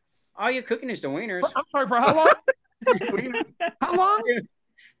 All you're cooking is the wieners. I'm sorry, for how long? How long?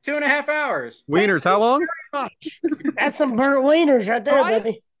 2.5 hours. Wieners, how long? That's some burnt wieners right there, Right?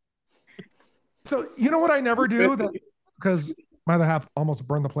 buddy. So you know what I never do, because my other half almost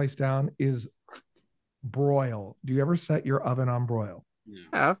burned the place down, is broil. Do you ever set your oven on broil?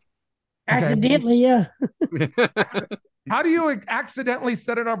 Have. Accidentally, yeah. How do you accidentally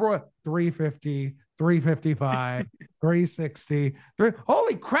set it on broil? 350, 355, 360.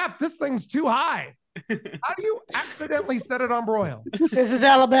 Holy crap, this thing's too high. How do you accidentally set it on broil? This is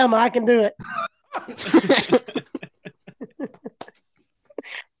Alabama. I can do it.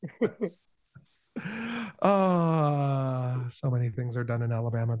 So many things are done in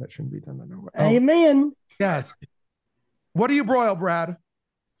Alabama that shouldn't be done in Alabama. Amen. Yes. What do you broil, Brad?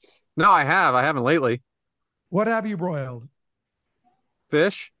 No, I haven't lately. What have you broiled?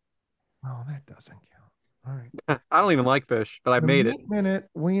 Fish. Oh, that doesn't count. All right. I don't even like fish, but I The made it. Meat Minute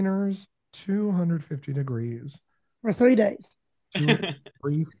wieners, 250 degrees. For 3 days. 3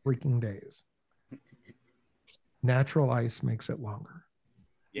 freaking days. Natural ice makes it longer.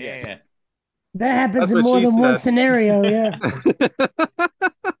 Yeah. That happens That's in what more she than one said. scenario. Yeah.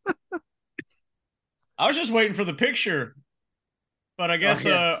 I was just waiting for the picture, but I guess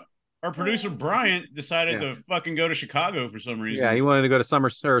our producer Bryant decided to fucking go to Chicago for some reason. Yeah, he wanted to go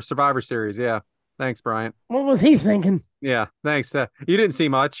to Survivor Series. Yeah. Thanks, Bryant. What was he thinking? Yeah, thanks. You didn't see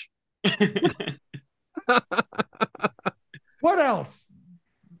much. What else?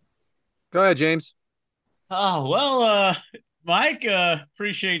 Go ahead, James. Oh, well, Mike,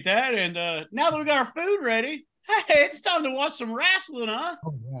 appreciate that. And now that we got our food ready, hey, it's time to watch some wrestling, huh?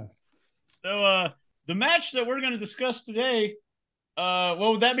 Oh, yes. So the match that we're going to discuss today,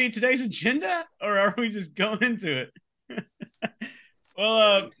 well, would that be today's agenda, or are we just going into it?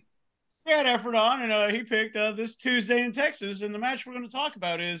 Well, we had Efren on, and he picked this Tuesday in Texas, and the match we're going to talk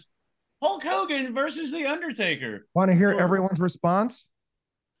about is Hulk Hogan versus The Undertaker. Want to hear everyone's response?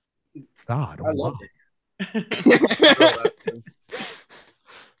 God, I love it.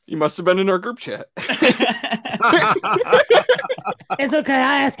 You must have been in our group chat. It's okay.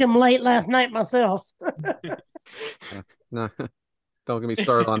 I asked him late last night myself. No, don't get me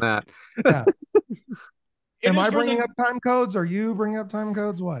started on that. Yeah. Am I bringing up time codes? Are you bringing up time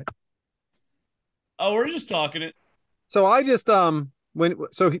codes? What? Oh, we're just talking it. So I just all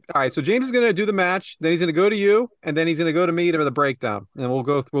right. So James is going to do the match, then he's going to go to you, and then he's going to go to me to the breakdown, and we'll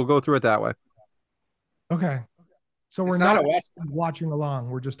go through it that way. Okay. So we're not watching along.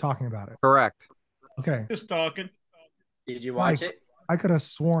 We're just talking about it. Correct. Okay. Just talking. Did you watch it? I could have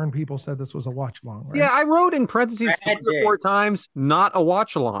sworn people said this was a watch along, right? Yeah, I wrote in parentheses 3 or 4 times, not a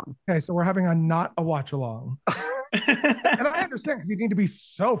watch along. Okay, so we're having not a watch along. And I understand because you need to be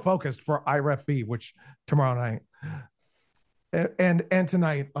so focused for IREFB, which tomorrow night and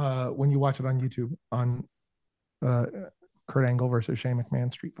tonight when you watch it on YouTube on Kurt Angle versus Shane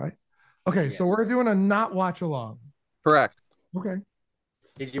McMahon street fight. Okay, yes. So we're doing a not watch along. Correct. Okay.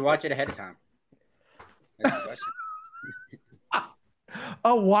 Did you watch it ahead of time? That's the question.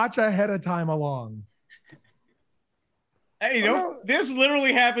 A watch ahead of time along. Hey, this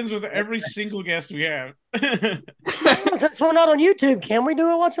literally happens with every single guest we have. Since we're not on YouTube, can we do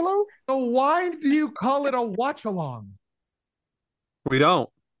a watch along? So why do you call it a watch along? We don't.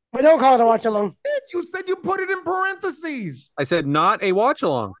 We don't call it a watch along. You said you put it in parentheses. I said not a watch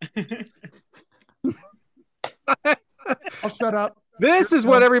along. I'll shut up. This is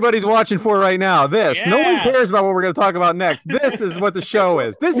what everybody's watching for right now. This. Yeah. No one cares about what we're going to talk about next. This is what the show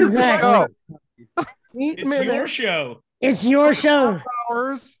is. This is the show. It's your show. It's your show.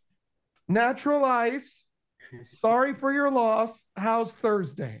 Hours, natural ice. Sorry for your loss. How's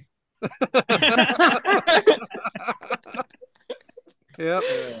Thursday? Yep.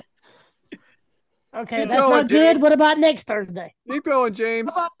 Okay, that's not good. What about next Thursday? Keep going,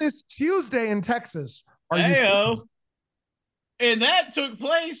 James. How about this Tuesday in Texas? Heyo. And that took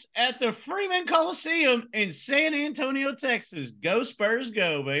place at the Freeman Coliseum in San Antonio, Texas. Go Spurs,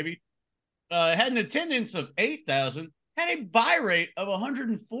 go, baby. Had an attendance of 8,000, had a buy rate of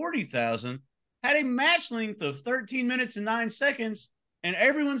 140,000, had a match length of 13 minutes and 9 seconds, and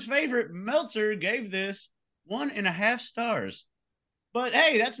everyone's favorite, Meltzer, gave this 1.5 stars. But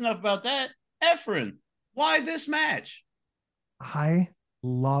hey, that's enough about that. Efren, why this match? I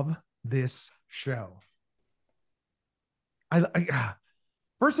love this show.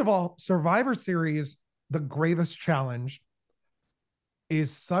 First of all, Survivor Series, the Greatest Challenge,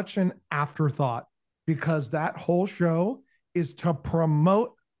 is such an afterthought because that whole show is to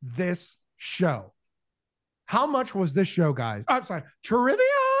promote this show. How much was this show, guys? I'm sorry, trivia.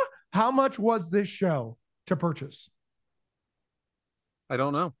 How much was this show to purchase? I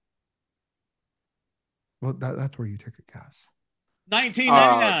don't know. Well, that's where you take a guess.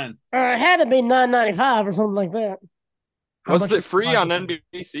 $19.99. It had to be $9.95 or something like that. Was it free on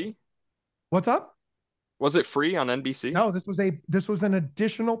NBC? What's up? Was it free on NBC? No, this was an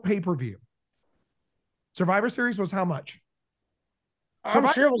additional pay-per-view. Survivor Series was how much?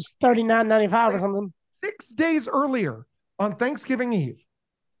 I'm sure it was $39.95 or something. 6 days earlier on Thanksgiving Eve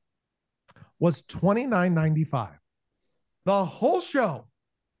was $29.95. The whole show,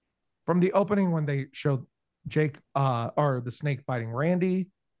 from the opening when they showed Jake or the snake biting Randy,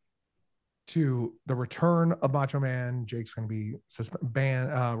 to the return of Macho Man, Jake's going to be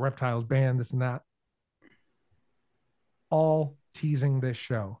banned, Reptiles banned, this and that. All teasing this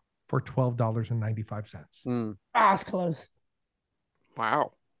show for $12.95. That's close.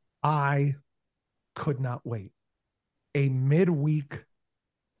 Wow. I could not wait. A midweek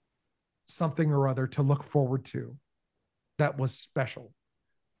something or other to look forward to that was special.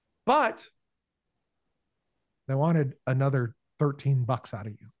 But they wanted another $13 out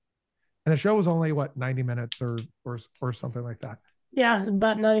of you. And the show was only 90 minutes or something like that. Yeah,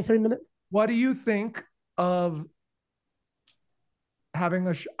 about 93 minutes. What do you think of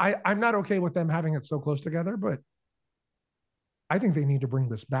having I'm not okay with them having it so close together, but I think they need to bring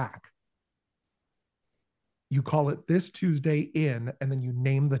this back. You call it this Tuesday in, and then you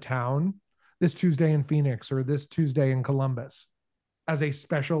name the town, this Tuesday in Phoenix or this Tuesday in Columbus, as a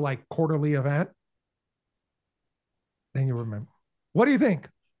special quarterly event. Then you remember. What do you think?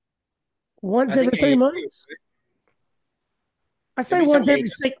 Once every 3 months? I say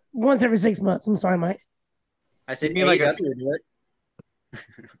once every 6 months. I'm sorry, Mike. I said AEW would do it.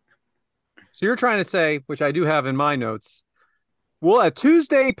 So you're trying to say, which I do have in my notes, will a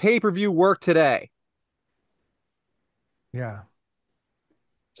Tuesday pay-per-view work today? Yeah.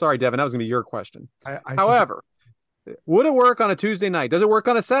 Sorry, Devin, that was going to be your question. However, would it work on a Tuesday night? Does it work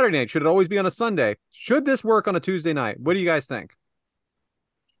on a Saturday night? Should it always be on a Sunday? Should this work on a Tuesday night? What do you guys think?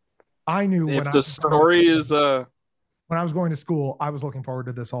 I knew if the story is when I was going to school, I was looking forward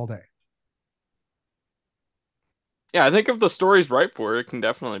to this all day. Yeah, I think if the story's right for it, it can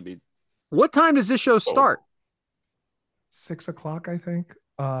definitely be. What time does this show start? 6 o'clock, I think,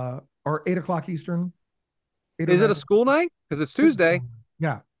 or 8 o'clock Eastern. Is it a school night? Because it's Tuesday.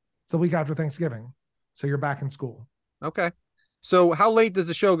 Yeah, it's the week after Thanksgiving, so you're back in school. Okay, so how late does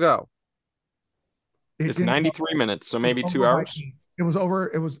the show go? It's 93 minutes, so maybe 2 hours. It was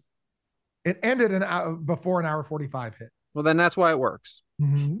over. It ended before an hour 45 hit. Well, then that's why it works.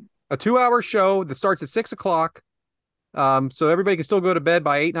 Mm-hmm. A 2-hour show that starts at 6 o'clock. So everybody can still go to bed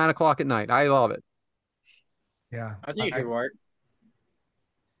by 8, 9 o'clock at night. I love it. Yeah. I think it could work.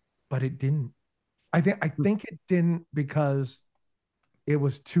 But it didn't. I think it didn't because it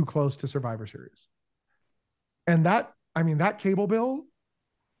was too close to Survivor Series. And that cable bill,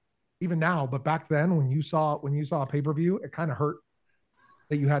 even now, but back then when you saw a pay-per-view, it kind of hurt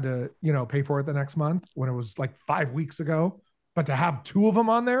that you had to, pay for it the next month when it was 5 weeks ago. But to have 2 of them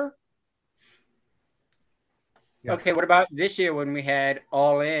on there. Yeah. Okay, what about this year when we had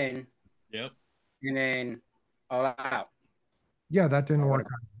All In? Yep. And then All Out. Yeah, that didn't work.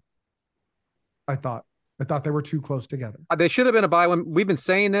 I thought they were too close together. They should have been a buy one. We've been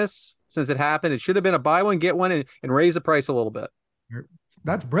saying this since it happened. It should have been a buy one, get one, and raise the price a little bit.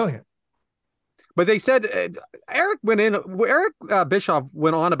 That's brilliant. But they said Eric Bischoff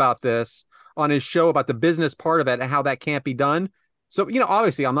went on about this on his show about the business part of it and how that can't be done. So,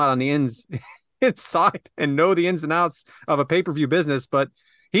 obviously I'm not on the inside and know the ins and outs of a pay-per-view business, but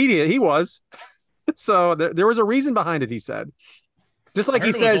he was. So there was a reason behind it, he said. Just like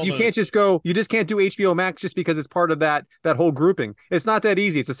he says, you just can't do HBO Max just because it's part of that whole grouping. It's not that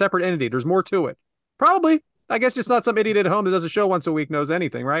easy. It's a separate entity. There's more to it. Probably. I guess just not some idiot at home that does a show once a week knows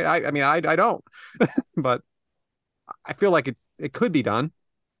anything, right? I don't. But I feel like it could be done.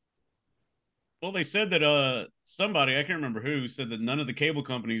 Well, they said that somebody, I can't remember who, said that none of the cable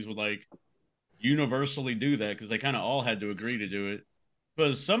companies would universally do that because they kind of all had to agree to do it.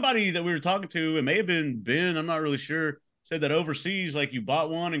 Because somebody that we were talking to, it may have been Ben, I'm not really sure, said that overseas, you bought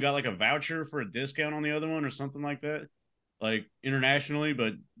one and got a voucher for a discount on the other one or something like that, internationally,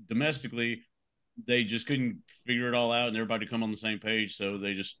 but domestically, they just couldn't figure it all out and everybody come on the same page. So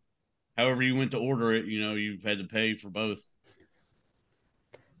they just, however you went to order it, you've had to pay for both.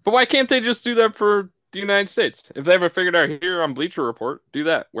 But why can't they just do that for the United States? If they have it figured out here on Bleacher Report, do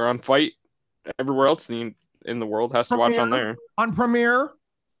that. Where on Fight, everywhere else in the world has to watch on there. On Premiere?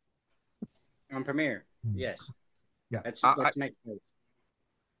 On Premiere, yes. Yeah. That's next page.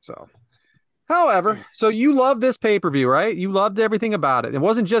 So, however, so you love this pay-per-view, right? You loved everything about it. It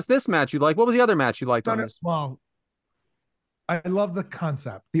wasn't just this match you liked. What was the other match you liked on this? Well, I love the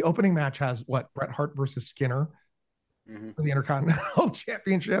concept. The opening match has Bret Hart versus Skinner for the Intercontinental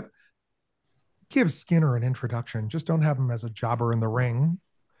Championship. Give Skinner an introduction. Just don't have him as a jobber in the ring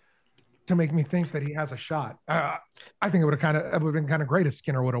to make me think that he has a shot. I think it would have been kind of great if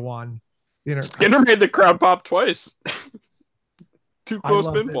Skinner would have won. Skinner made the crowd pop twice. 2 close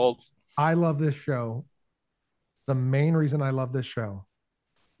pinfalls. I love this show. The main reason I love this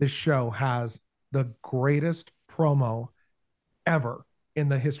show has the greatest promo ever in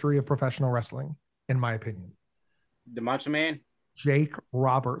the history of professional wrestling, in my opinion. The Macho Man? Jake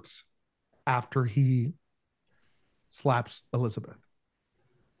Roberts, after he slaps Elizabeth.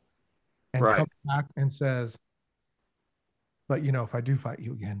 And comes back and says, but if I do fight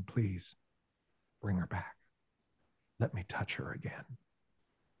you again, please bring her back. Let me touch her again.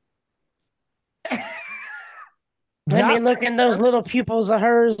 Let me look in those little pupils of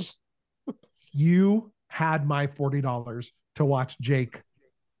hers. You had my $40 to watch Jake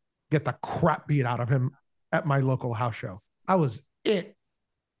get the crap beat out of him at my local house show. I was it.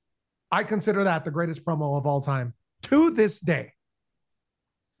 I consider that the greatest promo of all time to this day.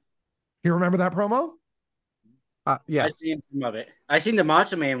 You remember that promo? I Yes. seen some of it. I seen the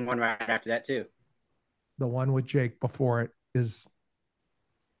Macho Man one right after that too. The one with Jake before it is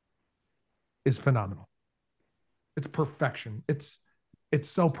phenomenal. It's perfection. It's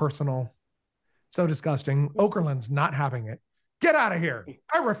so personal, so disgusting. Okerlund's not having it. Get out of here.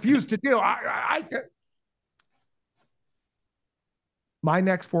 I refuse to deal. My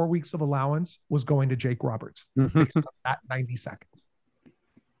next 4 weeks of allowance was going to Jake Roberts at 90 seconds.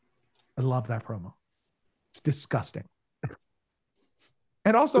 I love that promo. It's disgusting.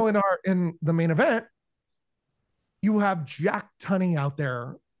 And also in the main event, you have Jack Tunney out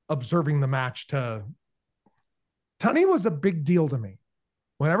there observing the match. Tunney was a big deal to me.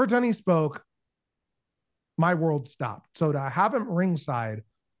 Whenever Tunney spoke, my world stopped. So to have him ringside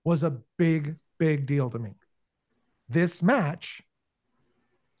was a big, big deal to me. This match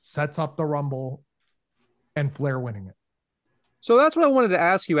sets up the Rumble and Flair winning it. So that's what I wanted to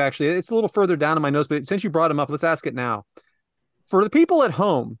ask you, actually. It's a little further down in my notes, but since you brought him up, let's ask it now. For the people at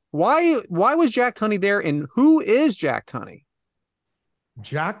home, why was Jack Tunney there, and who is Jack Tunney?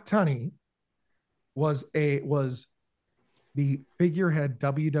 Jack Tunney was the figurehead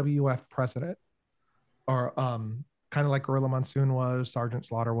WWF president, or kind of like Gorilla Monsoon was, Sergeant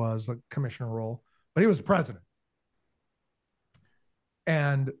Slaughter was, the commissioner role, but he was president.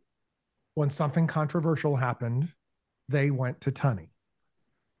 And when something controversial happened, they went to Tunney.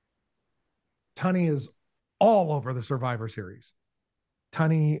 Tunney is all over the Survivor Series.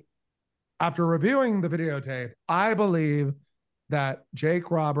 Tunney, after reviewing the videotape, I believe that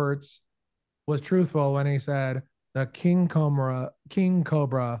Jake Roberts was truthful when he said the King Cobra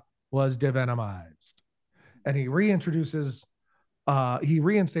was devenomized. And he reinstates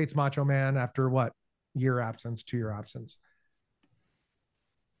Macho Man after what? 2-year absence.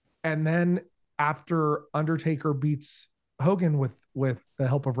 And then after Undertaker beats Hogan with the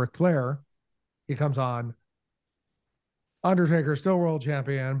help of Ric Flair, he comes on. Undertaker still world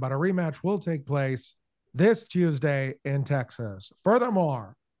champion, but a rematch will take place this Tuesday in Texas.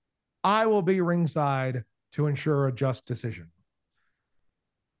 Furthermore, I will be ringside to ensure a just decision.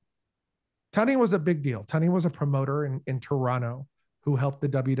 Tunney was a big deal. Tunney was a promoter in Toronto who helped the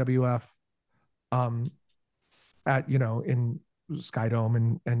WWF in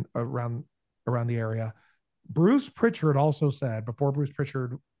Skydome and around the area. Bruce Pritchard also said, before Bruce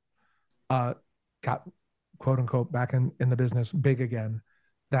Pritchard got quote unquote back in the business big again,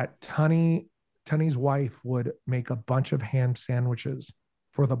 that Tunney's wife would make a bunch of ham sandwiches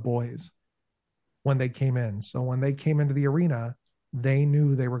for the boys when they came in. So when they came into the arena, they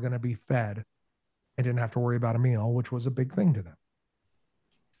knew they were going to be fed and didn't have to worry about a meal, which was a big thing to them.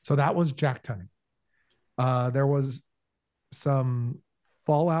 So that was Jack Tunney. There was some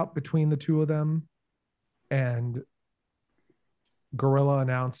fallout between the two of them, and Gorilla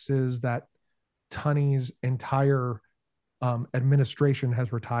announces that Tunney's entire administration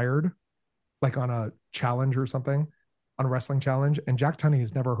has retired, like on a challenge or something, on a wrestling challenge, and Jack Tunney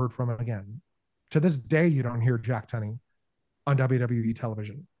has never heard from him again. To this day, you don't hear Jack Tunney on WWE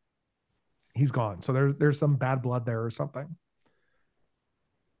television. He's gone. So there's some bad blood there or something.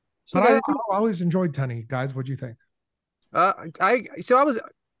 But I always enjoyed Tunney. Guys, what'd you think? I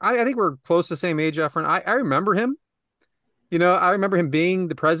think we're close to the same age, Efren. I remember him. I remember him being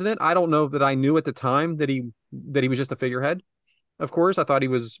the president. I don't know that I knew at the time that he was just a figurehead. Of course, I thought he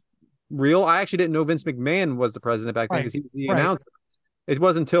was real. I actually didn't know Vince McMahon was the president back then because he was the announcer. It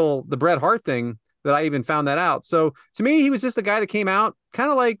wasn't until the Bret Hart thing that I even found that out. So to me, he was just the guy that came out, kind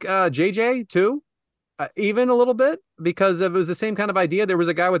of like JJ too, even a little bit, because it was the same kind of idea. There was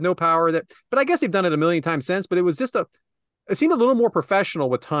a guy with no power but I guess they've done it a million times since, but it was just it seemed a little more professional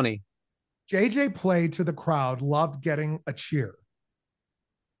with Tunney. JJ played to the crowd, loved getting a cheer.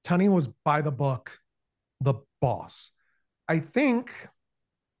 Tunney was by the book, the boss. I think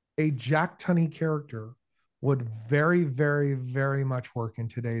a Jack Tunney character would very, very, very much work in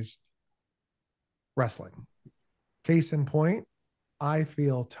today's wrestling. Case in point, I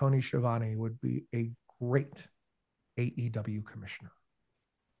feel Tony Schiavone would be a great AEW commissioner.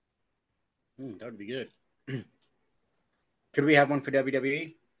 That would be good. Could we have one for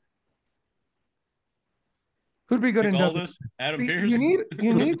WWE? Who'd be good in WWE? Adam Pearce.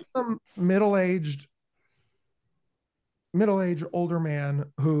 You need some middle-aged older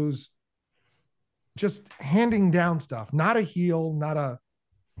man who's just handing down stuff, not a heel, not a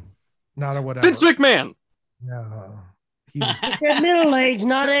not a whatever. Vince McMahon. No. He's middle age,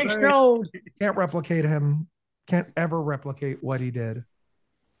 not extra old. Can't replicate him. Can't ever replicate what he did.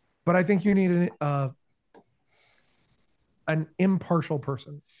 But I think you need an impartial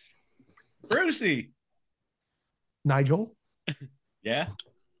person. Brucey. Nigel. Yeah.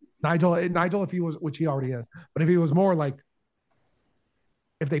 Nigel, if he was, which he already is, but if he was more like,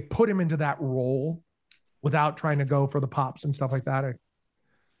 if they put him into that role without trying to go for the pops and stuff like that,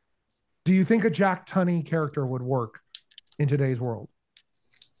 do you think a Jack Tunney character would work in today's world?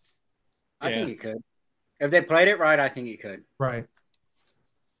 I think he could. If they played it right, I think he could. Right.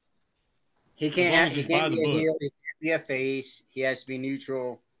 He can't be a heel. He can't be a face. He has to be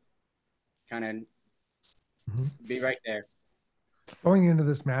neutral. Kind of be right there. Going into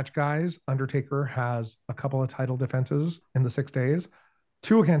this match, guys, Undertaker has a couple of title defenses in the 6 days,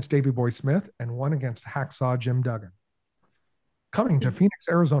 2 against Davey Boy Smith and 1 against Hacksaw Jim Duggan. Coming to Phoenix,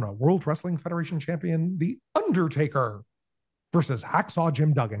 Arizona, World Wrestling Federation champion, The Undertaker versus Hacksaw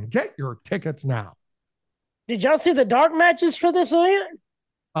Jim Duggan. Get your tickets now. Did y'all see the dark matches for this event?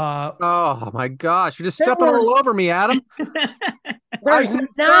 Oh my gosh, you're just stepping all over me, Adam. There's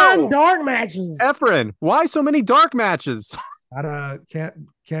 9 dark matches. Efren, why so many dark matches?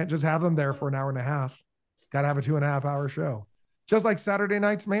 Can't just have them there for an hour and a half. Got to have a 2.5 hour show. Just like Saturday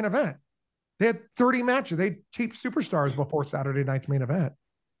night's main event. They had 30 matches. They taped superstars before Saturday night's main event.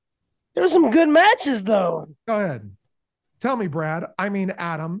 There were some good matches, though. Go ahead. Tell me, Brad. I mean,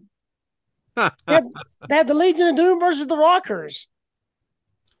 Adam. They had the Legion of Doom versus the Rockers.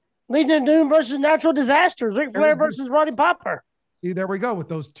 Legion of Doom versus Natural Disasters. Ric Flair versus Roddy Piper. See, there we go with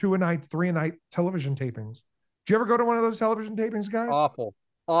those 2 a night, 3 a night television tapings. Did you ever go to one of those television tapings, guys? Awful.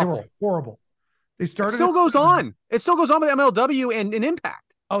 They were horrible. They started. It still goes on. It still goes on with MLW and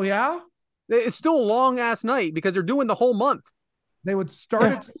Impact. Oh, yeah? It's still a long ass night because they're doing the whole month. They would start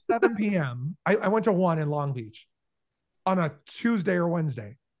at 7 p.m. I went to one in Long Beach on a Tuesday or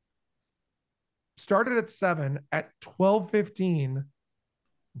Wednesday. Started at 7. At 12:15,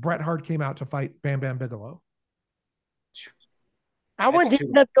 Bret Hart came out to fight Bam Bam Bigelow. I went to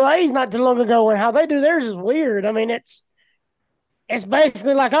NWA's not too long ago, and how they do theirs is weird. I mean, it's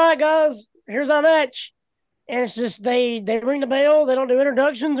basically like, all right, guys, here's our match. And it's just they ring the bell. They don't do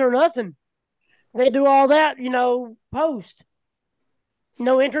introductions or nothing. They do all that, post.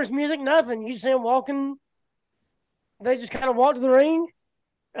 No entrance music, nothing. You see them walking. They just kind of walk to the ring.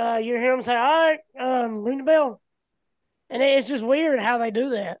 You hear them say, all right, ring the bell. And it's just weird how they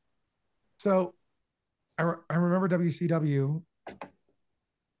do that. So I remember WCW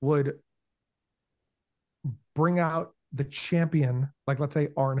would bring out the champion, like let's say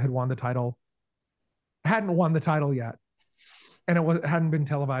Arn had won the title, hadn't won the title yet, and it hadn't been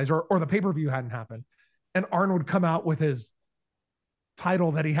televised, or the pay-per-view hadn't happened, and Arn would come out with his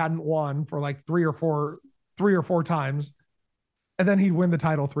title that he hadn't won for like three or four times, and then he'd win the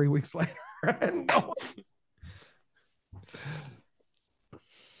title 3 weeks later. And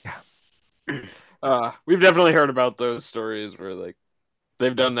we've definitely heard about those stories where like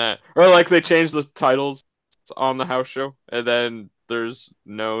they've done that, or like they changed the titles on the house show and then there's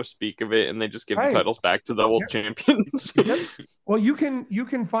no speak of it and they just give the titles back to the old champions. Well, you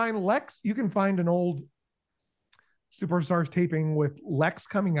can find Lex. You can find an old Superstars taping with Lex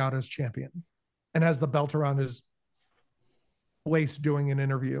coming out as champion and has the belt around his waist doing an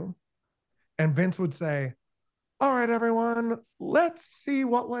interview, and Vince would say, all right, everyone, let's see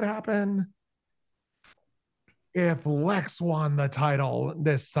what would happen if Lex won the title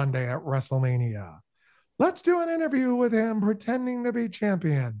this Sunday at WrestleMania. Let's do an interview with him pretending to be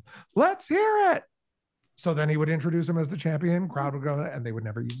champion. Let's hear it. So then he would introduce him as the champion. Crowd would go, and they would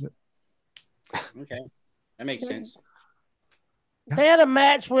never use it. Okay. That makes sense. They had a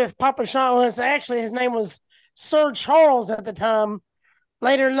match with Papa Shango. Actually, his name was Sir Charles at the time,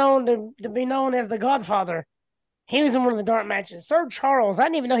 later known to be known as the Godfather. He was in one of the dark matches. Sir Charles. I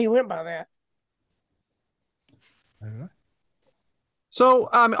didn't even know he went by that. So,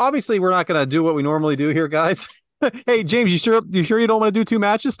 obviously, we're not going to do what we normally do here, guys. Hey, James, you sure you don't want to do 2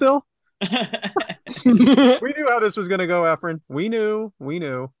 matches still? We knew how this was going to go, Efren. We knew.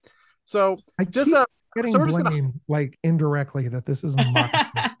 So, I just getting blamed like indirectly that this is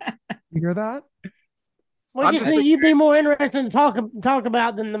my. You hear that? Well, just think you'd be more interested to talk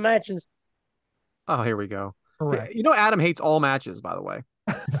about than the matches. Oh, here we go. Correct. Adam hates all matches, by the way.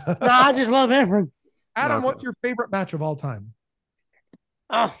 No, I just love Efren. Adam, Okay. What's your favorite match of all time?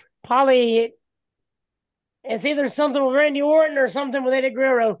 Oh, probably it's either something with Randy Orton or something with Eddie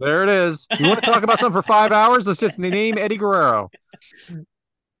Guerrero. There it is. You want to talk about something for 5 hours? Let's just name Eddie Guerrero.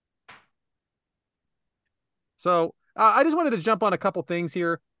 So I just wanted to jump on a couple things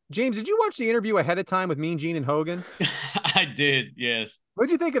here. James, did you watch the interview ahead of time with Mean Gene and Hogan? I did, yes.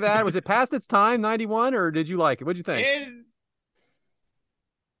 What'd you think of that? Was it past its time, 91, or did you like it? What'd you think?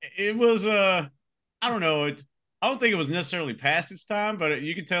 It was I don't know. I don't think it was necessarily past its time, but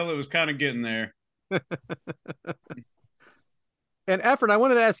you could tell it was kind of getting there. And Efren, I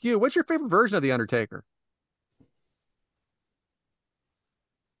wanted to ask you, what's your favorite version of the Undertaker?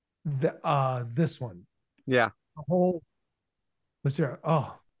 This one. Yeah. The whole. Let's hear.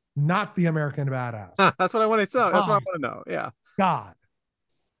 Oh, not the American Badass. That's what I want to know. That's what I want to know. Yeah. God,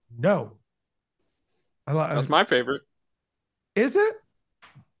 no. That's my favorite. Is it?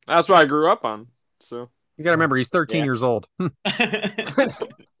 That's what I grew up on. So you got to remember, he's 13 years old.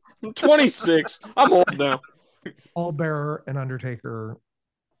 26. I'm old now. Pallbearer and Undertaker,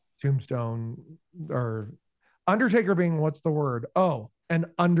 Tombstone, or Undertaker being what's the word? Oh, an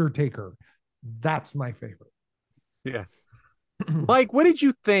Undertaker. That's my favorite. Yeah. Mike, what did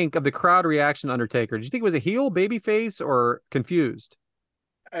you think of the crowd reaction to Undertaker? Did you think it was a heel, babyface, or confused?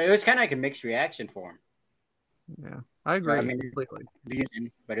 It was kind of like a mixed reaction for him. Yeah, I agree completely.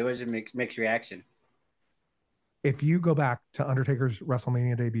 But it was a mixed reaction. If you go back to Undertaker's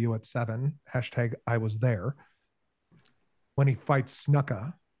WrestleMania debut at 7, #I was there, when he fights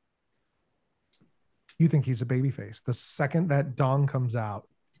Snuka, you think he's a babyface. The second that Dong comes out,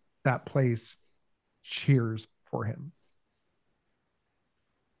 that place cheers for him.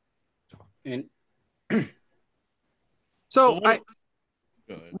 And so what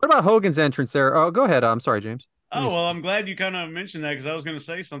about Hogan's entrance there? Oh, go ahead. I'm sorry, James. Oh, well, I'm glad you kind of mentioned that because I was going to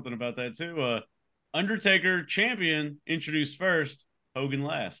say something about that too. Undertaker champion introduced first, Hogan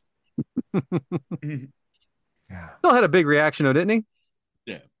last. Yeah. Still had a big reaction, though, didn't he?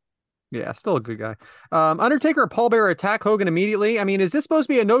 Yeah. Yeah, still a good guy. Undertaker, pallbearer attack Hogan immediately. I mean, is this supposed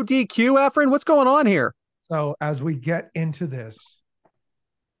to be a no DQ, Efren? What's going on here? So as we get into this,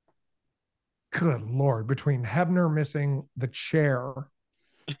 good Lord, between Hebner missing the chair,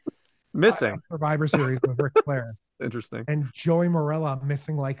 Survivor Series with Ric Flair, interesting, and Joey Morella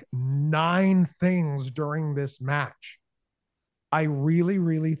missing like 9 things during this match, I really,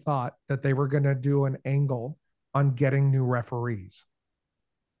 really thought that they were going to do an angle on getting new referees,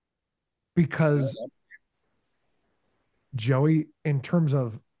 because Joey, in terms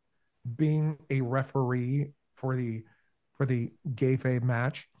of being a referee for the kayfabe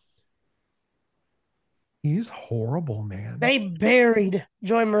match, he's horrible, man. They buried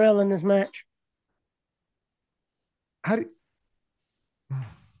Joey Morrell in this match.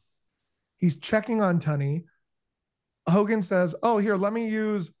 He's checking on Tunney. Hogan says, "Oh, here, let me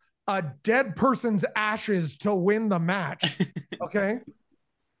use a dead person's ashes to win the match." Okay.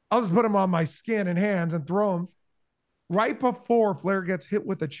 I'll just put him on my skin and hands and throw him. Right before Flair gets hit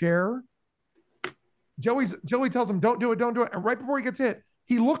with a chair, Joey tells him, don't do it. And right before he gets hit,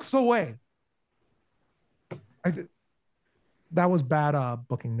 he looks away. That was bad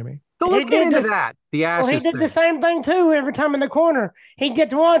booking to me. So let's get into that. The ashes. Well, he did the same thing too every time in the corner. He'd get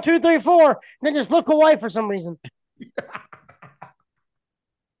to 1, 2, 3, 4, and then just look away for some reason.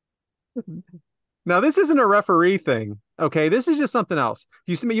 Now, this isn't a referee thing. Okay, this is just something else.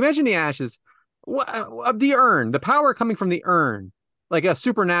 You mentioned the ashes. The urn, the power coming from the urn, like a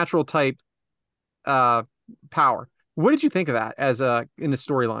supernatural type power. What did you think of that as in the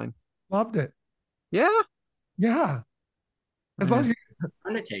storyline? Loved it. Yeah? Yeah. As long as you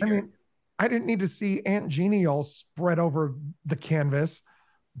Undertaker. I mean, I didn't need to see Aunt Jeannie all spread over the canvas,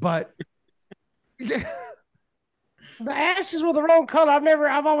 but the ashes were the wrong color.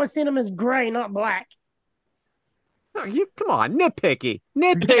 I've always seen them as gray, not black. Oh, come on, nitpicky,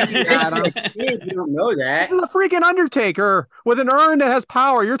 Adam. You don't know that. This is a freaking Undertaker with an urn that has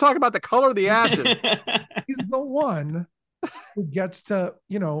power. You're talking about the color of the ashes. He's the one who gets to,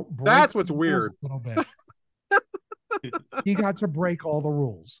 that's what's weird. A little bit. He got to break all the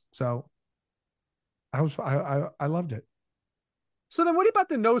rules, so I loved it. So then, what about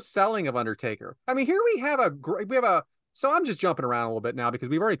the no selling of Undertaker? I mean, here we have a. So I'm just jumping around a little bit now because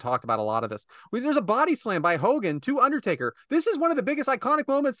we've already talked about a lot of this. There's a body slam by Hogan to Undertaker. This is one of the biggest iconic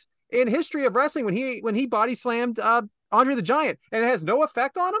moments in history of wrestling when he body slammed Andre the Giant, and it has no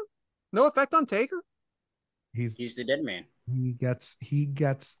effect on him, no effect on Taker. He's the dead man. He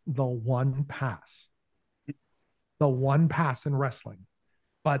gets the one pass. The one pass in wrestling,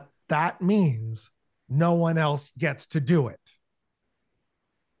 but that means no one else gets to do it.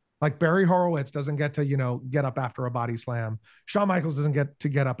 Like Barry Horowitz doesn't get to, get up after a body slam. Shawn Michaels doesn't get to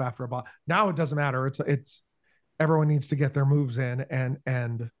get up after a body. Now it doesn't matter. It's everyone needs to get their moves in,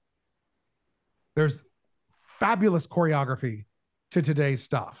 and there's fabulous choreography to today's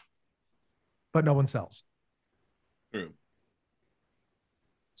stuff, but no one sells. True.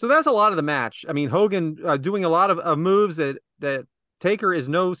 So that's a lot of the match. I mean, Hogan doing a lot of moves that Taker is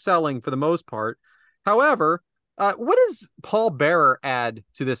no selling for the most part. However, what does Paul Bearer add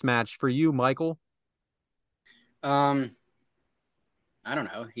to this match for you, Michael? I don't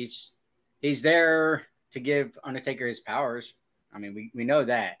know. He's there to give Undertaker his powers. I mean, we know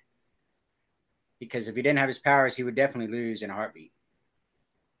that. Because if he didn't have his powers, he would definitely lose in a heartbeat.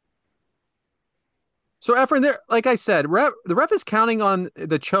 So, Efren, there, like I said, the ref is counting on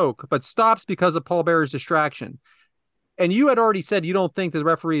the choke, but stops because of Paul Bearer's distraction. And you had already said you don't think that the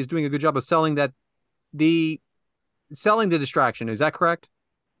referee is doing a good job of selling the distraction. Is that correct?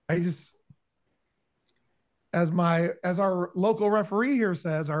 As our local referee here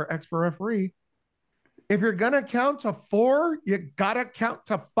says, our expert referee, if you're gonna count to 4, you gotta count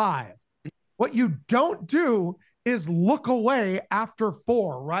to 5. What you don't do is look away after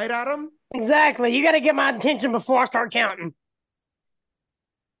 4, right, Adam? Exactly. You got to get my attention before I start counting.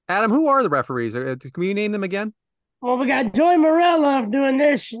 Adam, who are the referees? Can we name them again? Well, we got Joey Morella doing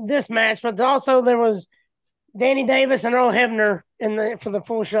this match, but also there was Danny Davis and Earl Hebner for the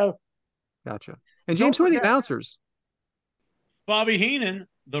full show. Gotcha. And James, who are the announcers? Bobby Heenan,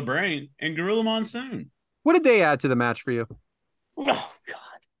 the Brain, and Gorilla Monsoon. What did they add to the match for you? Oh,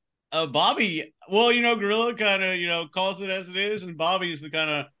 God. Bobby, well, Gorilla kind of, calls it as it is, and Bobby's the kind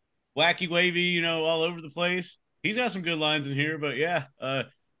of wacky, wavy, all over the place. He's got some good lines in here, but yeah, I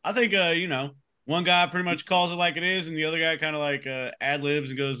think, one guy pretty much calls it like it is, and the other guy kind of like ad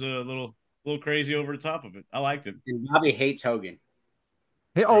libs and goes a little crazy over the top of it. I liked it. And Bobby hates Hogan.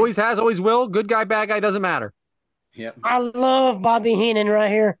 He always has, always will. Good guy, bad guy, doesn't matter. Yep. I love Bobby Heenan right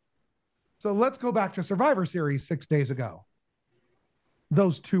here. So let's go back to Survivor Series 6 days ago.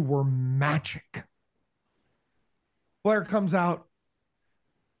 Those two were magic. Flair comes out.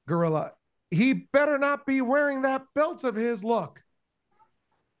 Gorilla. He better not be wearing that belt of his. Look.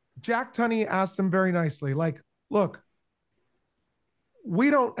 Jack Tunney asked him very nicely, like, look, we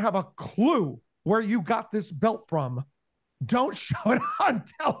don't have a clue where you got this belt from. Don't show it on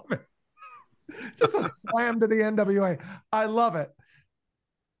television. Just a slam to the NWA. I love it.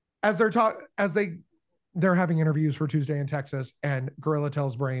 As they're having interviews for Tuesday in Texas, and Gorilla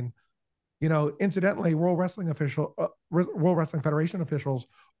tells Brain, incidentally, World Wrestling Federation officials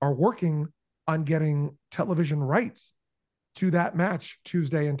are working on getting television rights to that match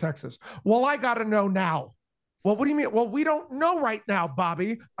Tuesday in Texas. Well, I got to know now. Well, what do you mean? Well, we don't know right now,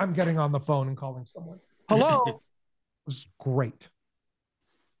 Bobby. I'm getting on the phone and calling someone. Hello. It was great.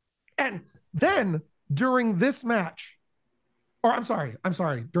 And then during this match, during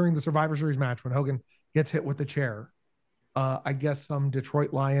the Survivor Series match, when Hogan gets hit with the chair, I guess some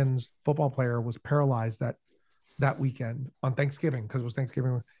Detroit Lions football player was paralyzed that weekend on Thanksgiving, because it was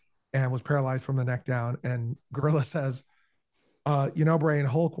Thanksgiving, and was paralyzed from the neck down. And Gorilla says, Brain,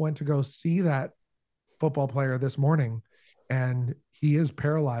 Hulk went to go see that football player this morning, and he is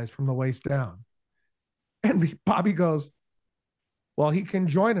paralyzed from the waist down. And Bobby goes, well, he can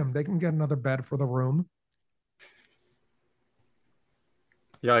join him. They can get another bed for the room.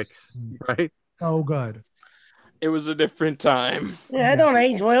 Yikes. Right? So good. It was a different time. Yeah, it don't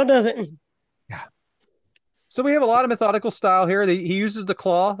age well, does it? Yeah. So we have a lot of methodical style here. He uses the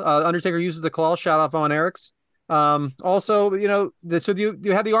claw. Undertaker uses the claw. Shout out Von Erichs. Also, so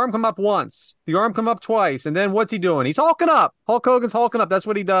you have the arm come up once, the arm come up twice, and then what's he doing? He's hulking up. Hulk Hogan's hulking up. That's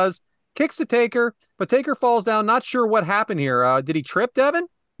what he does. Kicks to Taker, but Taker falls down. Not sure what happened here. Did he trip, Devin?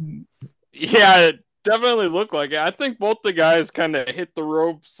 Yeah, it definitely looked like it. I think both the guys kind of hit the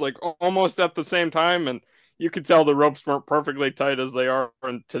ropes like almost at the same time, and you could tell the ropes weren't perfectly tight as they are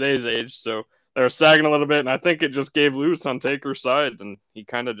in today's age, so they were sagging a little bit, and I think it just gave loose on Taker's side, and he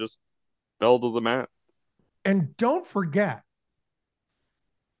kind of just fell to the mat. And don't forget,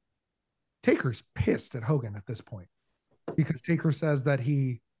 Taker's pissed at Hogan at this point, because Taker says that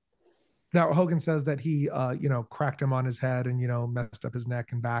Hogan says that he, cracked him on his head and, messed up his neck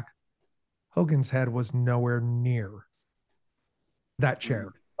and back. Hogan's head was nowhere near that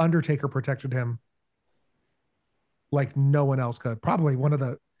chair. Undertaker protected him like no one else could. Probably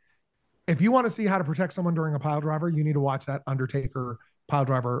if you want to see how to protect someone during a pile driver, you need to watch that Undertaker pile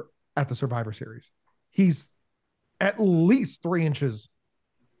driver at the Survivor Series. He's at least 3 inches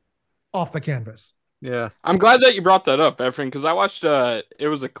off the canvas. Yeah. I'm glad that you brought that up, Efren, because I watched it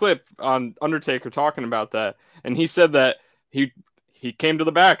was a clip on Undertaker talking about that, and he said that he came to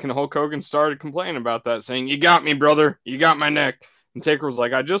the back and Hulk Hogan started complaining about that, saying, "You got me, brother. You got my neck." And Taker was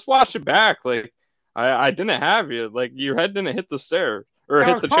like, "I just watched it back. Like, I didn't have you. Like, your head didn't hit the stair or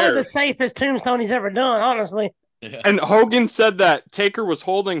hit the chair." Probably the safest tombstone he's ever done, honestly. Yeah. And Hogan said that Taker was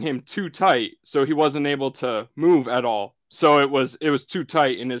holding him too tight, so he wasn't able to move at all. So it was too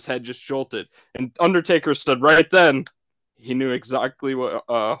tight, and his head just jolted. And Undertaker stood right then. He knew exactly what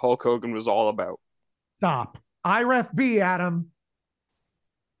Hulk Hogan was all about. Stop. IREFB, Adam.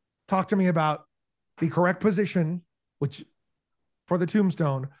 Talk to me about the correct position, which for the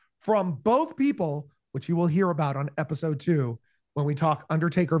tombstone from both people, which you will hear about on episode 2 when we talk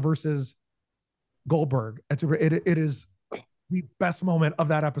Undertaker versus Goldberg. It is the best moment of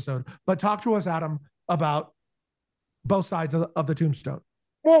that episode. But talk to us, Adam, about both sides of the tombstone.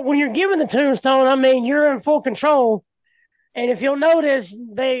 Well, when you're given the tombstone, I mean, you're in full control. And if you'll notice,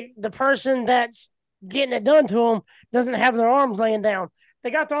 the person that's getting it done to them doesn't have their arms laying down. They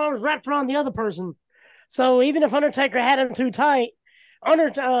got their arms wrapped around the other person. So even if Undertaker had him too tight,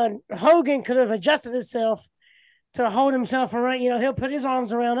 Hogan could have adjusted himself to hold himself around. He'll put his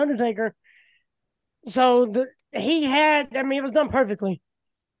arms around Undertaker. So it was done perfectly.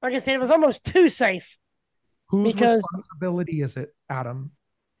 Like I said, it was almost too safe. Whose responsibility is it, Adam?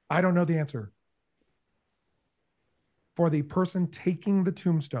 I don't know the answer. For the person taking the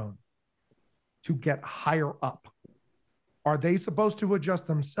tombstone to get higher up. Are they supposed to adjust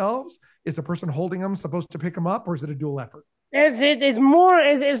themselves? Is the person holding them supposed to pick them up, or is it a dual effort? It's more.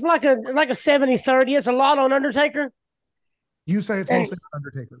 It's like a 70-30. It's a lot on Undertaker. You say it's mostly on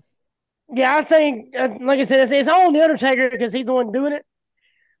Undertaker. Yeah, I think, like I said, it's all on the Undertaker because he's the one doing it.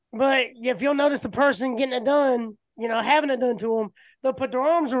 But if you'll notice the person getting it done, having it done to them, they'll put their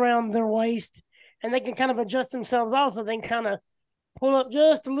arms around their waist and they can kind of adjust themselves also. They can kind of pull up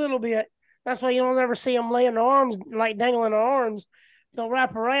just a little bit. That's why you don't ever see them laying their arms, like dangling their arms. They'll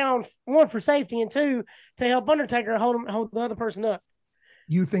wrap around, one, for safety, and two, to help Undertaker hold the other person up.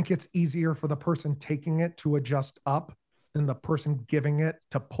 You think it's easier for the person taking it to adjust up than the person giving it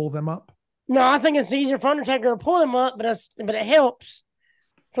to pull them up? No, I think it's easier for Undertaker to pull him up, but it helps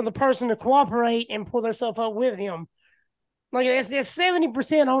for the person to cooperate and pull themselves up with him. Like it's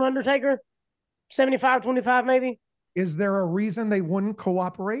 70% on Undertaker, 75-25 maybe. Is there a reason they wouldn't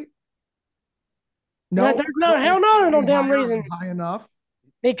cooperate? No, there's no damn reason. High enough,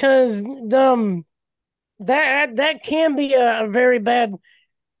 because that can be a very bad.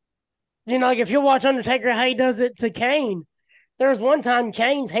 Like if you watch Undertaker, how he does it to Kane. There was one time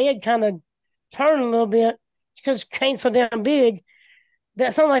Kane's head kind of turned a little bit because Kane's so damn big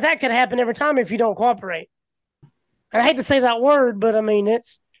that something like that could happen every time if you don't cooperate. I hate to say that word, but I mean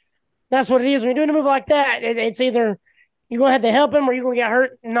that's what it is when you're doing a move like that. It's either you're gonna have to help him or you're gonna get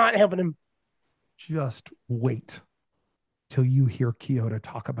hurt not helping him. Just wait till you hear Chioda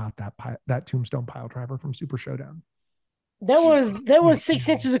talk about that tombstone pile driver from Super Showdown. There was 6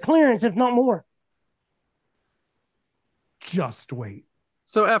 inches of clearance, if not more. Just wait.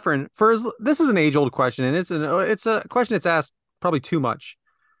 So Efren, this is an age-old question, and it's a question that's asked probably too much,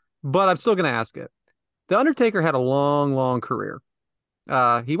 but I'm still going to ask it. The Undertaker had a long, long career.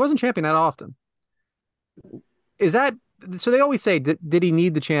 He wasn't champion that often. Is that so? They always say, did he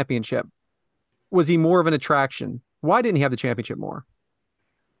need the championship? Was he more of an attraction? Why didn't he have the championship more?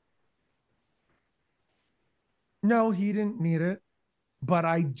 No, he didn't need it, but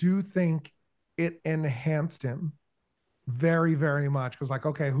I do think it enhanced him very, very much. Because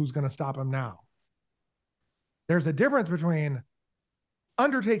okay, who's going to stop him now? There's a difference between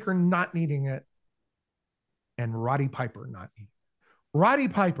Undertaker not needing it and Roddy Piper not needing it. Roddy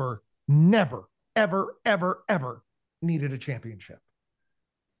Piper never, ever, ever, ever needed a championship.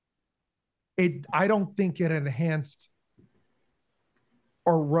 I don't think it enhanced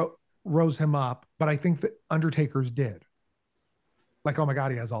or rose him up, but I think that Undertaker's did. Like, oh my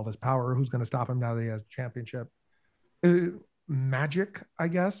God, he has all this power. Who's going to stop him now that he has a championship? Magic, I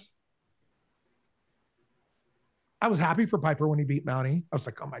guess. I was happy for Piper when he beat Mountie. I was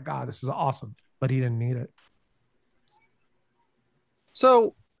like, oh my God, this is awesome. But he didn't need it.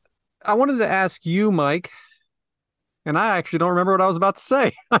 So I wanted to ask you, Mike, and I actually don't remember what I was about to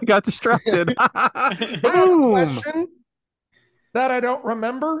say. I got distracted. Boom. Question that I don't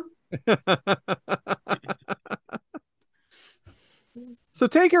remember. So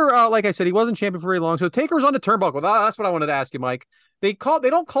Taker, like I said, he wasn't champion for very long. So Taker was on the turnbuckle. That's what I wanted to ask you, Mike. They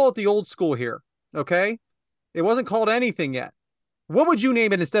don't call it the old school here. Okay. It wasn't called anything yet. What would you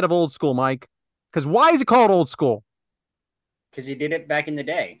name it instead of old school, Mike? Because why is it called old school? Because he did it back in the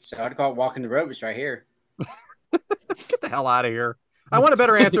day. So I'd call it walking the ropes right here. Get the hell out of here. I want a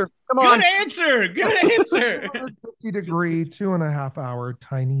better answer. Come on. Good answer. Good answer. 50-degree, 2.5 hour,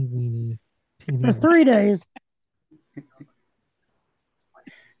 tiny, weeny, teeny. For 3 days.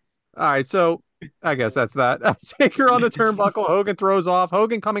 All right, so I guess that's that. Taker on the turnbuckle. Hogan throws off.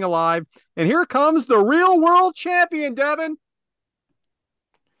 Hogan coming alive. And here comes the real world champion, Devin.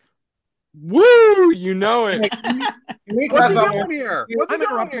 Woo! You know it. What's he doing here? What's he I'm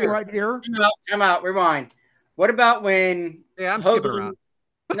doing interrupting here? right here. Time out. Rewind. What about when Yeah, I'm Hogan, skipping around.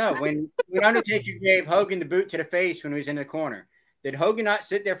 No, when Undertaker gave Hogan the boot to the face when he was in the corner, did Hogan not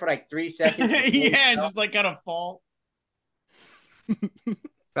sit there for like 3 seconds? Yeah, just like kind of fall.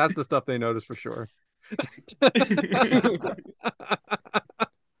 That's the stuff they notice for sure.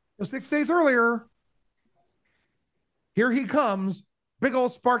 So 6 days earlier, here he comes, big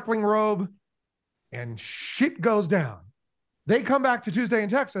old sparkling robe, and shit goes down. They come back to Tuesday in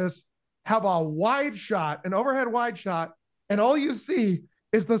Texas, have a wide shot, an overhead wide shot, and all you see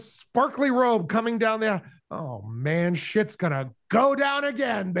is the sparkly robe coming down there. Oh man, shit's gonna go down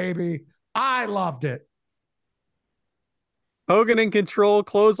again, baby. I loved it. Hogan in control,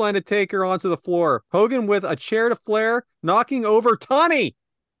 clothesline to Taker onto the floor. Hogan with a chair to Flair, knocking over Tunney.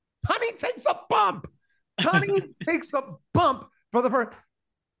 Tunney takes a bump. Tunney takes a bump for the first.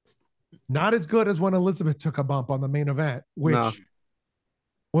 Not as good as when Elizabeth took a bump on the main event,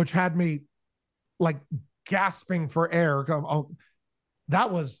 which had me like gasping for air. Oh,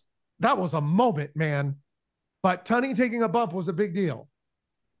 that was a moment, man. But Tunney taking a bump was a big deal.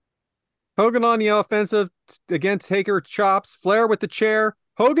 Hogan on the offensive against Taker chops. Flair with the chair.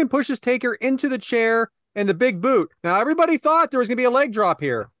 Hogan pushes Taker into the chair and the big boot. Now, everybody thought there was going to be a leg drop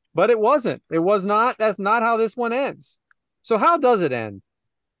here, but it wasn't. It was not. That's not how this one ends. So how does it end?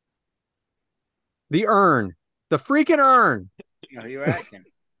 The urn. The freaking urn. You know, you were asking.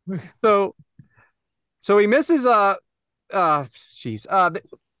 So he misses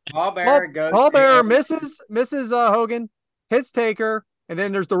Pallbearer misses Hogan, hits Taker, and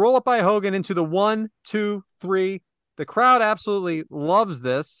then there's the roll up by Hogan into the 1, 2, 3. The crowd absolutely loves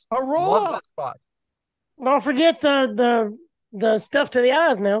this. A roll loves up. this spot. Don't forget the stuff to the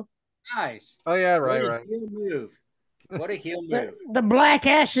eyes now. Nice. Oh yeah, right. Heel move. What a heel move. The black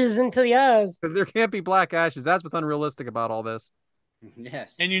ashes into the eyes. Because there can't be black ashes. That's what's unrealistic about all this.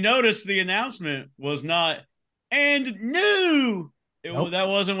 Yes. And you notice the announcement was not "and new." That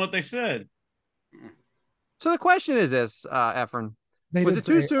wasn't what they said. So the question is this, Efren. Was it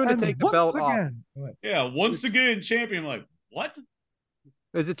too soon to take the belt off? Yeah, once again, champion. Like, what?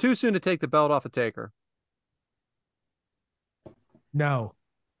 Is it too soon to take the belt off of Taker? No.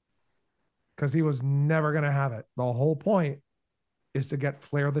 Because he was never going to have it. The whole point is to get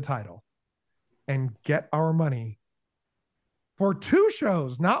Flair the title and get our money for 2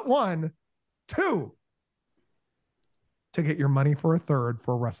 shows, not 1, 2, to get your money for a 3rd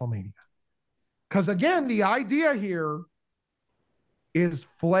for WrestleMania. Because again, the idea here is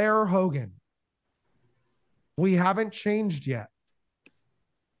Flair Hogan. We haven't changed yet.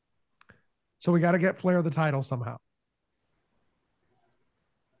 So we got to get Flair the title somehow.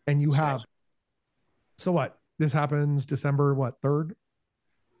 And you have, so what? This happens December, 3rd?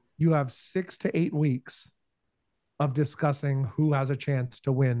 You have 6 to 8 weeks of discussing who has a chance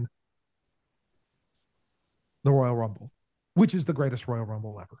to win the Royal Rumble, which is the greatest Royal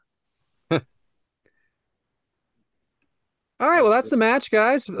Rumble ever. All right, well, that's the match,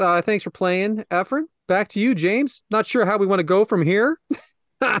 guys. Thanks for playing, Efren. Back to you, James. Not sure how we want to go from here.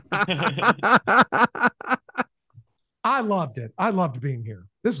 I loved it. I loved being here.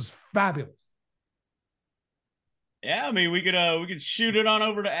 This was fabulous. Yeah, I mean, we could shoot it on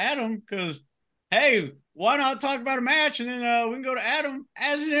over to Adam because, hey, why not talk about a match and then we can go to Adam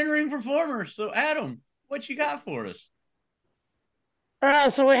as an in-ring performer. So, Adam, what you got for us? All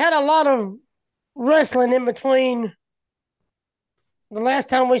right, so we had a lot of wrestling in between. The last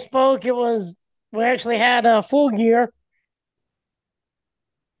time we spoke, we actually had Full Gear.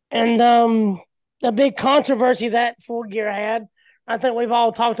 And the big controversy that Full Gear had, I think we've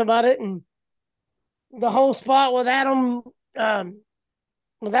all talked about it. And the whole spot with Adam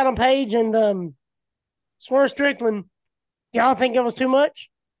Page and Swerve Strickland, y'all think it was too much?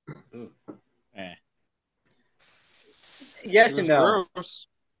 Yes and no. Gross.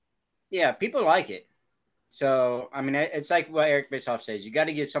 Yeah, people like it. So, I mean, it's like what Eric Bischoff says. You got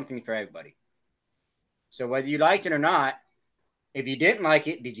to give something for everybody. So whether you liked it or not, if you didn't like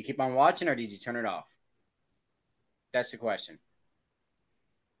it, did you keep on watching or did you turn it off? That's the question.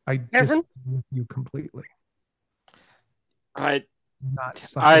 I disagree with you completely. I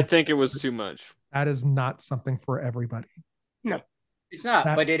think it was too much. That is not something for everybody. No, it's not.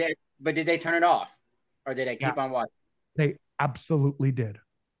 But did they turn it off, or did they keep on watching? They absolutely did.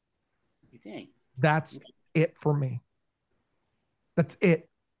 You think? That's it for me. That's it.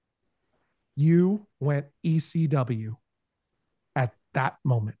 You went ECW at that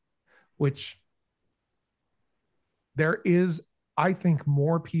moment, which there is, I think,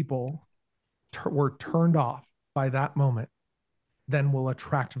 more people were turned off by that moment than will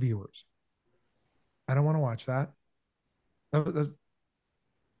attract viewers. I don't want to watch that.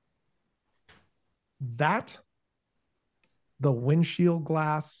 That, the windshield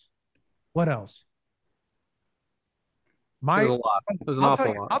glass. What else? There's a lot. There's an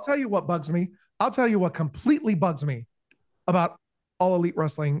awful lot. I'll tell you what bugs me. I'll tell you what completely bugs me about All Elite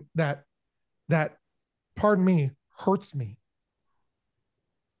Wrestling that, pardon me, hurts me.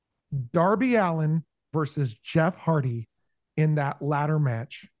 Darby Allin versus Jeff Hardy in that ladder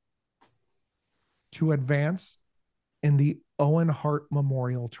match to advance in the Owen Hart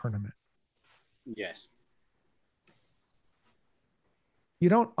Memorial Tournament. Yes. You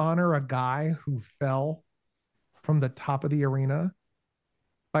don't honor a guy who fell from the top of the arena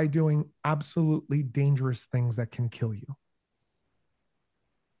by doing absolutely dangerous things that can kill you.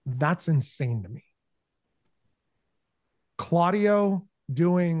 That's insane to me. Claudio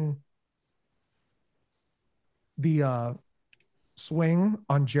doing the swing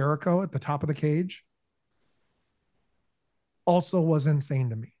on Jericho at the top of the cage also was insane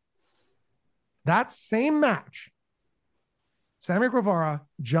to me. That same match, Sammy Guevara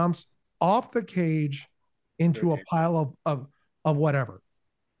jumps off the cage into a pile of whatever.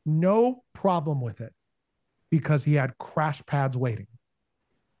 No problem with it because he had crash pads waiting.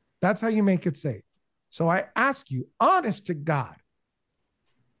 That's how you make it safe. So I ask you, honest to God,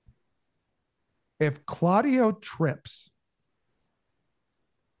 if Claudio trips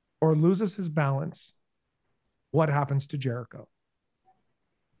or loses his balance, what happens to Jericho?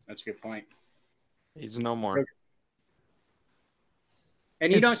 That's a good point. He's no more.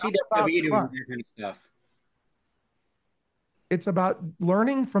 And you don't see WWE doing that kind of stuff. It's about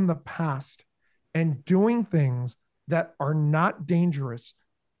learning from the past and doing things that are not dangerous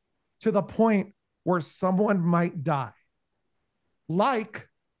to the point where someone might die. Like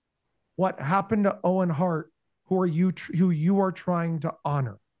what happened to Owen Hart, who you are trying to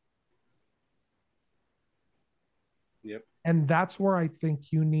honor. Yep. And that's where I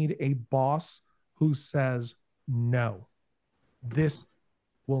think you need a boss who says, no, this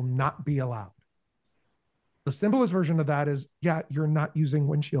will not be allowed. The simplest version of that is, yeah, you're not using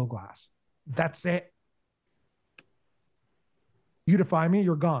windshield glass. That's it. You defy me,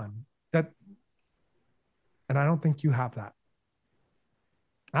 you're gone. And I don't think you have that.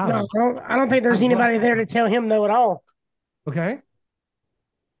 I don't think there's anybody there to tell him no at all. Okay.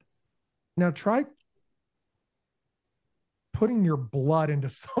 Now try putting your blood into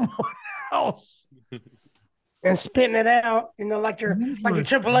someone else and spitting it out, like you're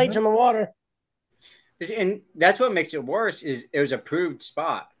Triple H in the water. And that's what makes it worse is it was an approved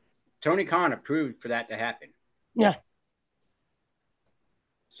spot. Tony Khan approved for that to happen. Yeah.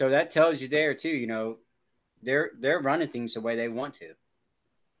 So that tells you there too, they're running things the way they want to.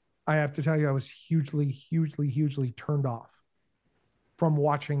 I have to tell you, I was hugely, hugely, hugely turned off from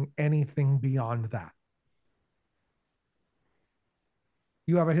watching anything beyond that.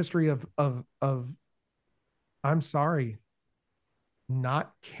 You have a history of I'm sorry,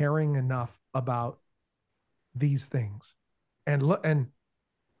 not caring enough about these things. And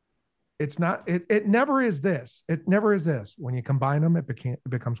it's not, it never is this. It never is this. When you combine them, it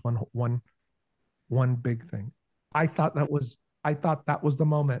becomes one big thing. I thought that was the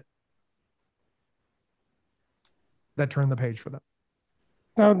moment that turned the page for them.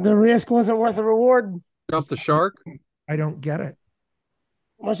 So the risk wasn't worth the reward. Jump the shark? I don't get it.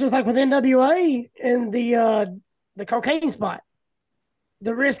 Well, it's just like with NWA and the cocaine spot.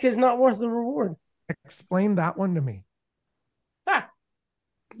 The risk is not worth the reward. Explain that one to me.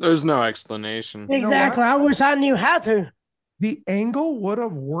 There's no explanation. Exactly. I wish I knew how to. The angle would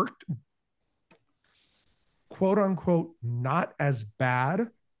have worked, quote unquote, not as bad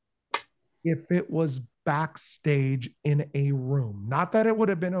if it was backstage in a room. Not that it would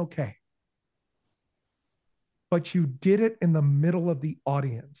have been okay. But you did it in the middle of the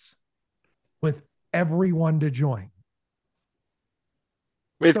audience with everyone to join.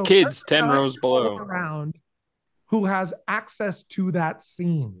 With kids 10 rows below. Around who has access to that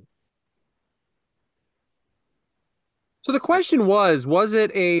scene. So the question was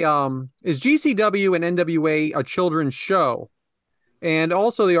it is GCW and NWA a children's show? And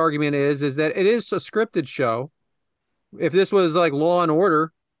also the argument is that it is a scripted show. If this was like Law and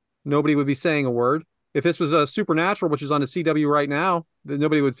Order, nobody would be saying a word. If this was a Supernatural, which is on the CW right now, then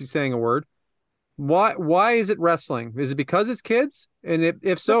nobody would be saying a word. Why is it wrestling? Is it because it's kids? And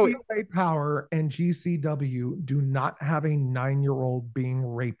if so, Power and GCW do not have a 9-year-old being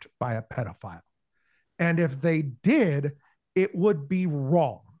raped by a pedophile. And if they did, it would be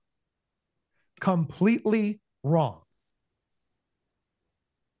wrong. Completely wrong.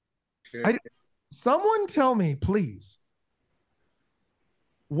 Sure. Someone tell me, please,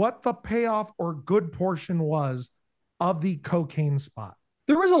 what the payoff or good portion was of the cocaine spot.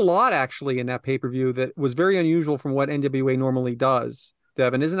 There was a lot actually in that pay-per-view that was very unusual from what NWA normally does.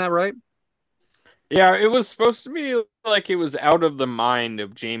 Devin, isn't that right? Yeah, it was supposed to be like it was out of the mind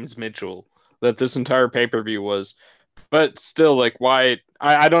of James Mitchell that this entire pay-per-view was. But still, like, why?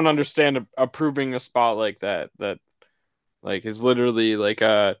 I don't understand approving a spot like that. That like is literally like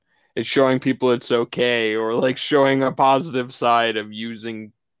it's showing people it's okay, or like showing a positive side of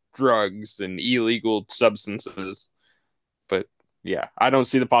using drugs and illegal substances. But yeah, I don't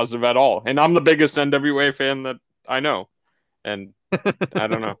see the positive at all. And I'm the biggest NWA fan that I know. And I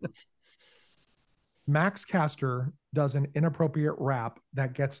don't know. Max Caster does an inappropriate rap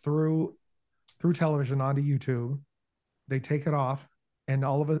that gets through television onto YouTube. They take it off, and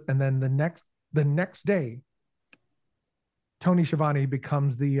all of it, and then the next day, Tony Schiavone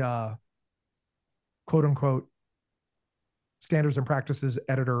becomes the quote unquote standards and practices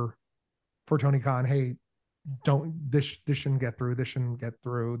editor for Tony Khan. Hey, this shouldn't get through. This shouldn't get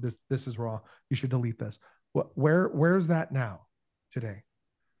through. This is wrong. You should delete this. Where's that now today?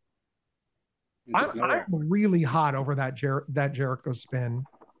 I'm really hot over that Jericho spin,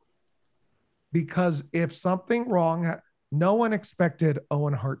 because if something wrong, no one expected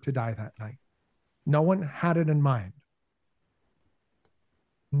Owen Hart to die that night. No one had it in mind.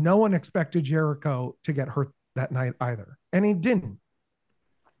 No one expected Jericho to get hurt that night either. And he didn't.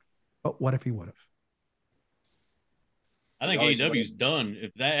 But what if he would have? I think AEW's done.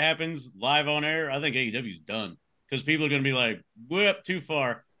 If that happens live on air, I think AEW's done. Because people are going to be like, whip, too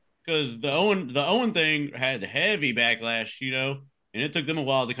far. Because the Owen thing had heavy backlash, and it took them a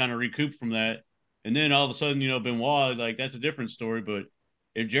while to kind of recoup from that. And then all of a sudden, Benoit, like, that's a different story. But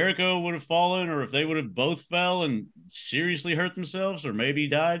if Jericho would have fallen, or if they would have both fell and seriously hurt themselves, or maybe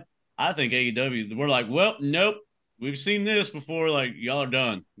died, I think AEW, we're like, well, nope, we've seen this before. Like, y'all are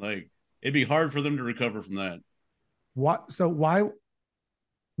done. Like, it'd be hard for them to recover from that. So why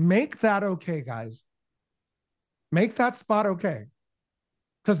make that okay, guys? Make that spot okay.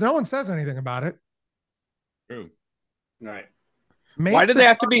 Because no one says anything about it. True. Right. Why do they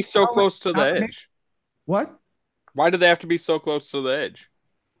have to be so close to the edge? What? Why do they have to be so close to the edge?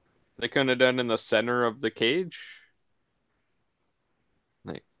 They couldn't have done in the center of the cage.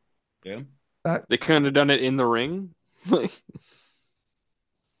 Like, yeah. They couldn't have done it in the ring.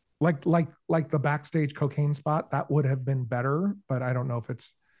 like the backstage cocaine spot, that would have been better, but I don't know if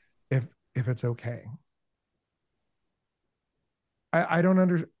it's okay. I don't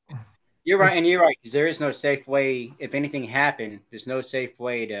understand. You're right, and you're right, because there is no safe way. If anything happened, there's no safe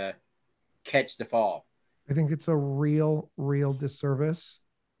way to catch the fall. I think it's a real disservice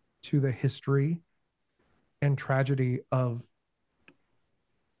to the history and tragedy of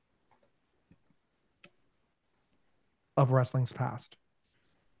wrestling's past.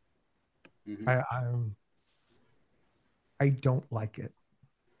 Mm-hmm. I don't like it.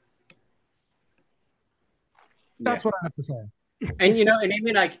 That's what I have to say. And and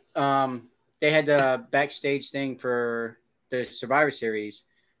even like they had the backstage thing for the Survivor Series,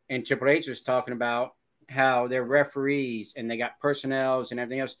 and Triple H was talking about how their referees and they got personnels and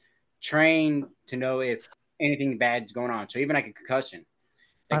everything else trained to know if anything bad is going on. So even like a concussion,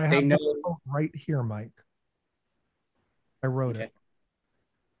 like they know right here, Mike. I wrote it,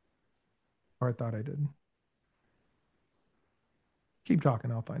 or I thought I did. Keep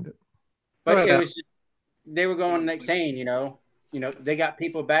talking, I'll find it. But it was they were going like saying, they got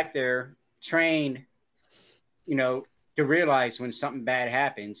people back there trained, to realize when something bad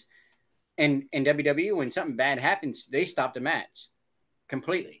happens. And in WWE, when something bad happens, they stop the match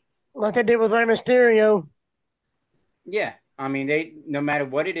completely. Like they did with Rey Mysterio. Yeah. I mean, they, no matter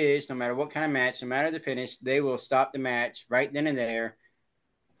what it is, no matter what kind of match, no matter the finish, they will stop the match right then and there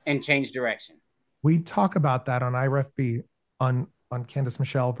and change direction. We talk about that on IREFB on Candice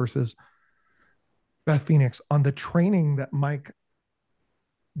Michelle versus Beth Phoenix, on the training that Mike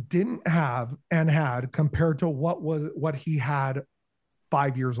didn't have and had compared to what he had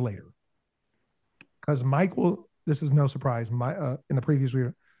 5 years later. Because Mike this is no surprise. In the previous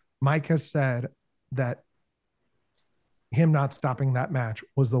week, Mike has said that him not stopping that match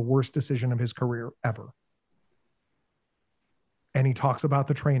was the worst decision of his career ever. And he talks about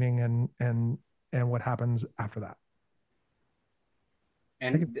the training and what happens after that.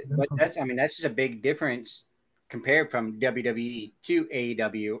 But that's just a big difference compared from WWE to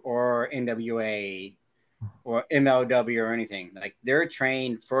AEW or NWA or MLW or anything. Like, they're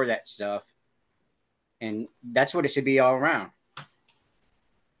trained for that stuff, and that's what it should be all around.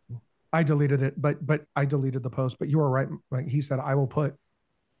 I deleted it, but I deleted the post. But you were right. Like he said, I will put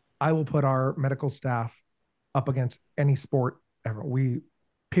our medical staff up against any sport ever.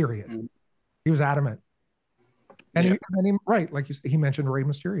 Period. Mhm. He was adamant. And Yeah. right, like he mentioned Rey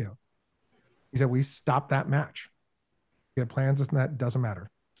Mysterio. He said, we stopped that match. We had plans, and that doesn't matter.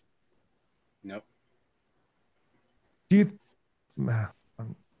 Nope. Do you?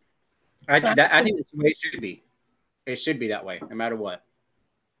 I think that's the way it should be. It should be that way, no matter what.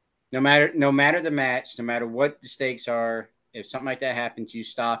 No matter the match, no matter what the stakes are. If something like that happens, you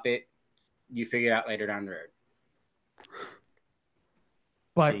stop it. You figure it out later down the road.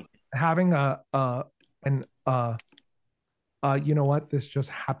 But having you know what? This just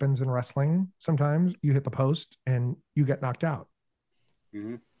happens in wrestling. Sometimes you hit the post and you get knocked out.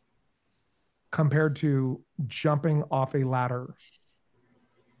 Mm-hmm. Compared to jumping off a ladder,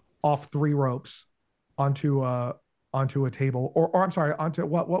 off 3 ropes, onto a table, or I'm sorry, onto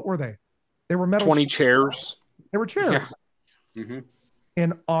what were they? They were metal 20 chairs. They were chairs. Yeah. Mm-hmm.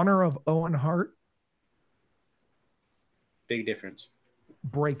 In honor of Owen Hart. Big difference.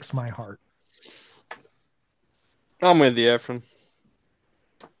 Breaks my heart. I'm with you, Efren.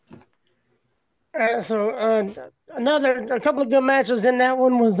 A couple of good matches in that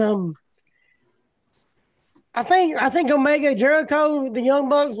one was I think Omega Jericho, the Young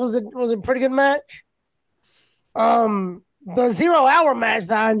Bucks was a pretty good match. The 0 hour match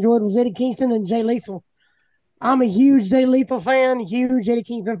that I enjoyed was Eddie Kingston and Jay Lethal. I'm a huge Jay Lethal fan, huge Eddie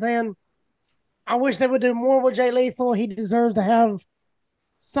Kingston fan. I wish they would do more with Jay Lethal. He deserves to have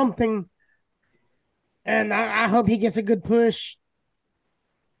something, and I hope he gets a good push.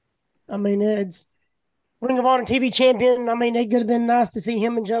 I mean, it's Ring of Honor TV champion. I mean, it could have been nice to see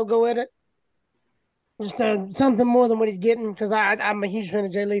him and Joe go at it. Just something more than what he's getting, because I'm a huge fan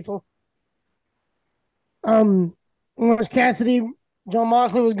of Jay Lethal. Orange Cassidy, John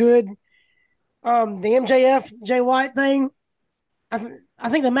Moxley was good. The MJF Jay White thing, I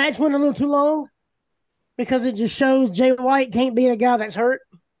think the match went a little too long because it just shows Jay White can't beat a guy that's hurt.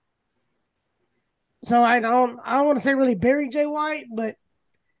 So I don't want to say really bury Jay White, but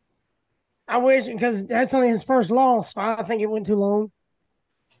I wish, because that's only his first loss. So I think it went too long.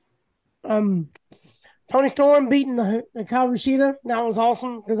 Tony Storm beating Kyle Rashida, that was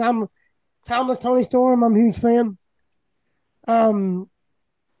awesome, because I'm timeless Tony Storm. I'm a huge fan.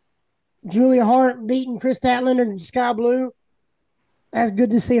 Julia Hart beating Chris Statlander and Sky Blue. That's good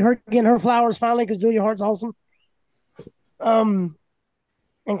to see her getting her flowers finally, because Julia Hart's awesome. And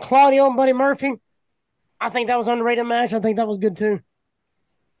Claudio and Buddy Murphy, I think that was an underrated match. I think that was good too.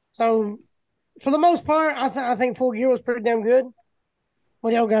 So, for the most part, I think Full Gear was pretty damn good.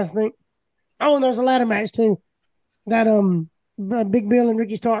 What do y'all guys think? Oh, and there's a ladder match too. That Big Bill and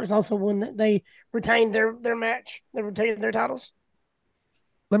Ricky Starks also won. They retained their match. They retained their titles.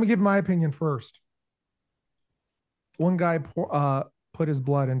 Let me give my opinion first. One guy put his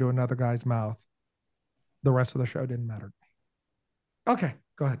blood into another guy's mouth. The rest of the show didn't matter to me. Okay,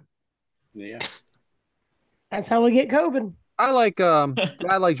 go ahead. Yeah. That's how we get COVID. I like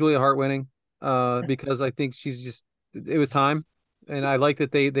Julia Hart winning because I think it was time, and I like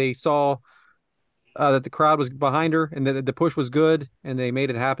that they saw that the crowd was behind her and that the push was good and they made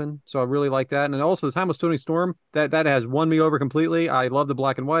it happen. So I really like that. And also the time was Tony Storm. That has won me over completely. I love the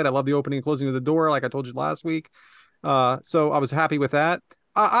black and white. I love the opening and closing of the door, like I told you last week. So I was happy with that.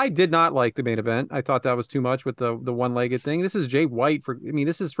 I did not like the main event. I thought that was too much with the one-legged thing. This is Jay White.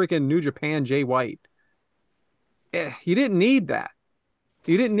 This is freaking New Japan Jay White. You didn't need that.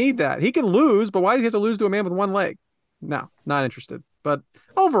 You didn't need that. He can lose, but why does he have to lose to a man with one leg? No, not interested. But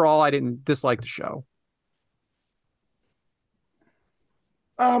overall, I didn't dislike the show.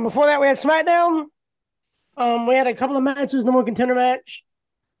 Before that, we had SmackDown. We had a couple of matches. The one contender match.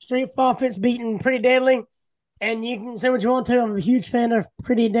 Street Profits beating Pretty Deadly. And you can say what you want to. I'm a huge fan of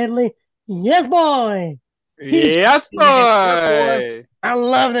Pretty Deadly. Yes, boy. Yes, boy. I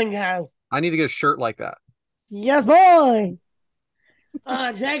love them guys. I need to get a shirt like that. Yes, boy.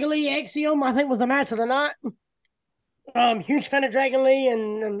 Dragon Lee Axiom, I think, was the match of the night. Huge fan of Dragon Lee,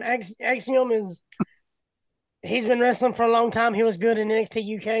 and Axiom he's been wrestling for a long time. He was good in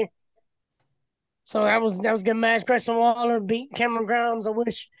NXT UK. So that was a good match. Grayson Waller beat Cameron Grimes. I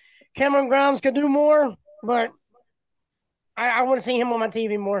wish Cameron Grimes could do more, but I want to see him on my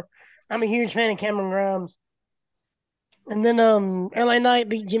TV more. I'm a huge fan of Cameron Grimes. And then LA Knight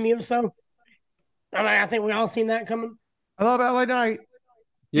beat Jimmy Uso. I think we all seen that coming. I love LA Knight.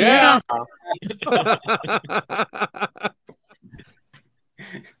 Yeah.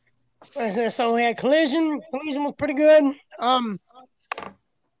 So we had Collision. Collision was pretty good.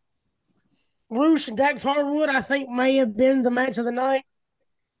 Roosh and Dax Harwood, I think, may have been the match of the night,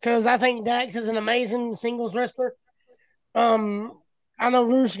 because I think Dax is an amazing singles wrestler. I know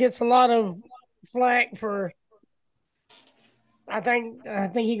Roosh gets a lot of flack for I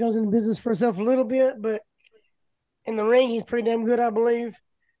think he goes into business for himself a little bit, but in the ring, he's pretty damn good, I believe.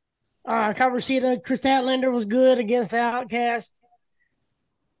 Kabushida, Chris Statlander was good against the Outcast.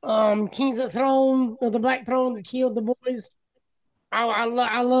 Kings of the Throne, or the Black Throne, killed the boys. I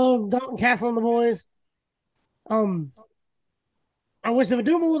love Dalton Castle and the boys. I wish they would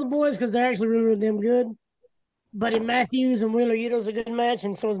do more with the boys because they're actually really, really damn good. Buddy Matthews and Wheeler Yuta was a good match,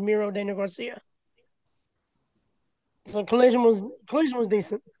 and so was Miro Daniel Garcia. So Collision was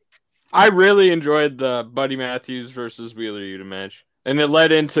decent. I really enjoyed the Buddy Matthews versus Wheeler Yuta match, and it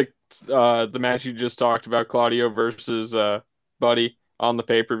led into the match you just talked about, Claudio versus Buddy on the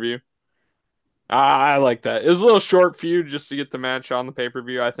pay-per-view. I like that. It was a little short feud just to get the match on the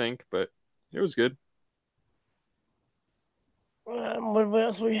pay-per-view, I think, but it was good. What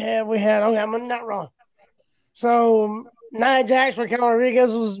else we had? Okay, I'm not wrong. So Nia Jax, Raquel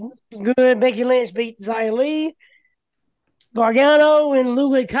Rodriguez was good. Becky Lynch beat Xia Li. Gargano and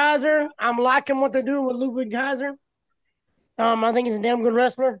Ludwig Kaiser. I'm liking what they're doing with Ludwig Kaiser. I think he's a damn good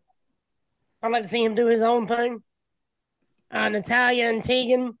wrestler. I'd like to see him do his own thing. Natalya and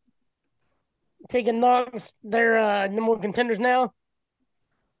Tegan Knox, they're number one contenders now.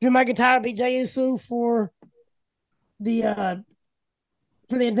 Drew McIntyre beat Jey Uso for the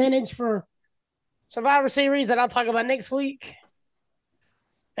advantage for Survivor Series that I'll talk about next week.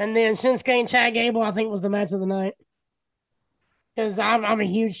 And then Shinsuke and Chad Gable, I think, was the match of the night. Because I'm a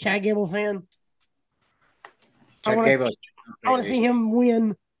huge Chad Gable fan. I want to see him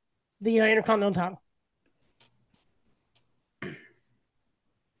win the Intercontinental title.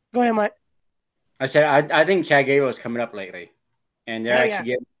 Go ahead, Mike. I said I think Chad Gable is coming up lately, and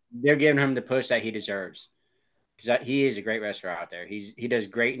they're giving him the push that he deserves because he is a great wrestler out there. He does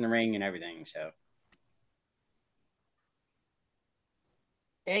great in the ring and everything. So,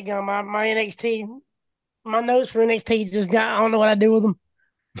 there you go. My NXT, my notes for NXT just got. I don't know what I do with them.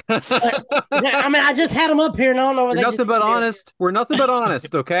 I mean, I just had them up here, and I don't know what We're nothing but honest. We're nothing but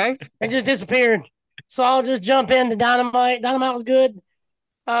honest. Okay, they just disappeared. So I'll just jump into Dynamite. Dynamite was good.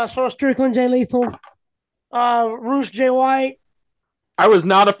 So Strickland, Jay Lethal, Roos, Jay White. I was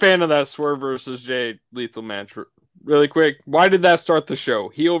not a fan of that Swerve versus Jay Lethal match. Really quick, why did that start the show?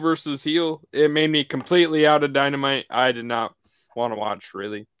 Heel versus heel? It made me completely out of Dynamite. I did not want to watch,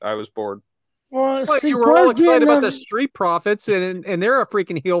 really. I was bored. Well, you were all excited about the Street Profits, and they're a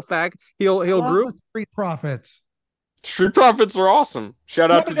freaking heel group. The Street Profits. Street Profits are awesome. Shout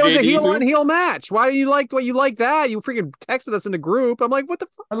out to JD. It was a heel on heel match. Why do you like what you like that? You freaking texted us in the group. I'm like, what the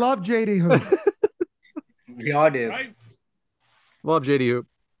fuck? I love JD Hoop. We all do. Right? Love JD Hoop.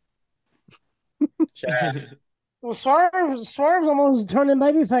 Well, Swerve's almost turning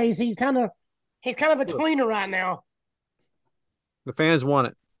babyface. He's kind of a tweener right now. The fans want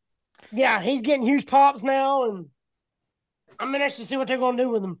it. Yeah, he's getting huge pops now, and I'm interested to see what they're going to do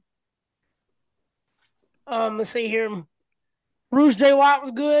with him. Let's see here. Roos J. White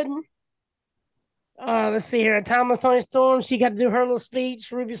was good. Let's see here. Timeless Tony Storm. She got to do her little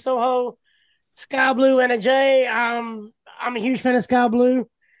speech. Ruby Soho, Sky Blue, Anna Jay. I'm a huge fan of Sky Blue.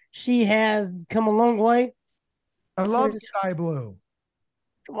 She has come a long way. I love Sky Blue.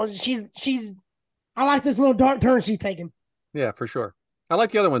 Well, she's. I like this little dark turn she's taking. Yeah, for sure. I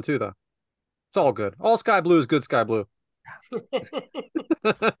like the other one too, though. It's all good. All Sky Blue is good Sky Blue.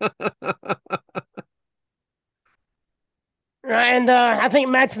 And I think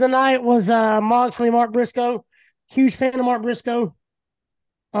match of the night was Moxley, Mark Briscoe. Huge fan of Mark Briscoe.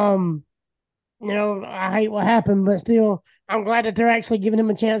 I hate what happened, but still, I'm glad that they're actually giving him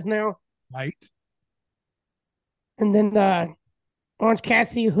a chance now. Right. And then Orange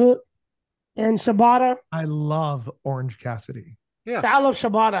Cassidy, Hook, and Shibata. I love Orange Cassidy. Yeah. So I love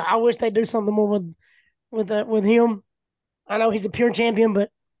Shibata. I wish they'd do something more with him. I know he's a pure champion, but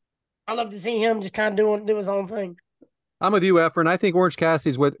I love to see him just kind of do his own thing. I'm with you, Efren. I think Orange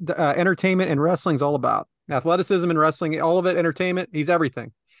Cassidy's what entertainment and wrestling's all about. Athleticism and wrestling, all of it, entertainment. He's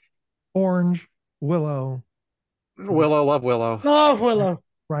everything. Orange, Willow. Love Willow. Love Willow.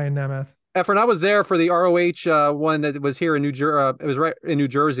 Ryan Nemeth. Efren, I was there for the ROH one that was here in New Jersey. It was right in New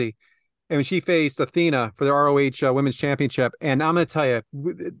Jersey. And when she faced Athena for the ROH Women's Championship. And I'm going to tell you,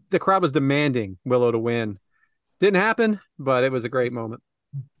 the crowd was demanding Willow to win. Didn't happen, but it was a great moment.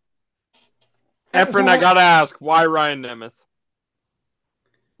 Efren, I got to ask, why Ryan Nemeth?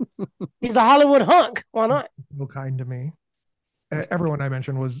 He's a Hollywood hunk. Why not? So kind to me. Everyone I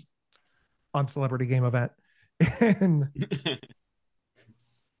mentioned was on Celebrity Game Event. And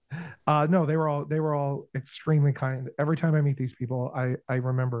no, they were all extremely kind. Every time I meet these people, I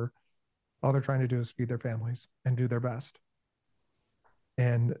remember all they're trying to do is feed their families and do their best.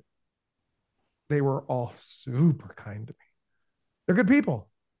 And they were all super kind to me. They're good people.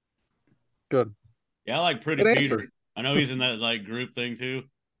 Good. Yeah, I like Pretty Good Peter. answer. I know he's in that like group thing too.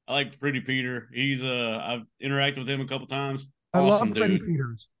 I like Pretty Peter. He's I've interacted with him a couple times. I Awesome love Freddie dude.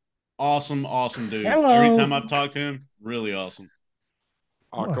 Peters. Awesome dude. Hello. Every time I've talked to him, really awesome.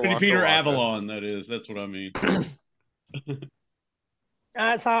 Pretty Peter Waka. Avalon, that is. That's what I mean. So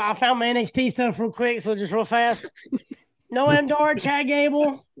I found my NXT stuff real quick, so just real fast. Noam Dar, Chad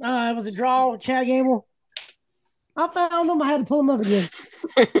Gable. It was a draw, Chad Gable. I found them. I had to pull them up again.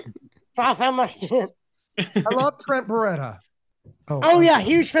 So I found my shit. I love Trent Beretta. Oh yeah,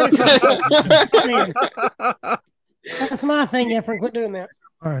 huge fan of Trent Beretta. That's my thing, Efren. Quit doing that.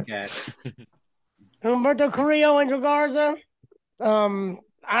 All right. Okay. Humberto Carrillo, Angel Garza. Iron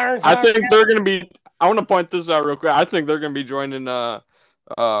I think they're going to be. I want to point this out real quick. I think they're going to be joining the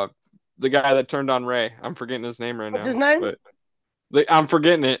guy that turned on Ray. I'm forgetting his name right now. What's his name? But I'm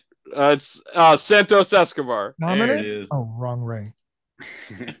forgetting it. It's Santos Escobar. Nominate? There it is. Oh, wrong Ray.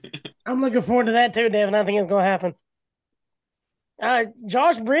 I'm looking forward to that too, Devin. I think it's going to happen.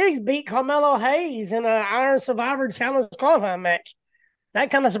 Josh Briggs beat Carmelo Hayes in an Iron Survivor Challenge qualifying match.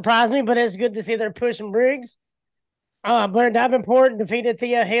 That kind of surprised me, but it's good to see they're pushing Briggs. Blair Davenport defeated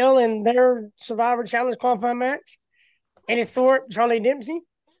Thea Hill in their Survivor Challenge qualifying match. Eddie Thorpe, Charlie Dempsey.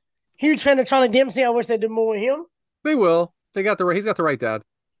 Huge fan of Charlie Dempsey. I wish they did more with him. They will. He's got the right dad.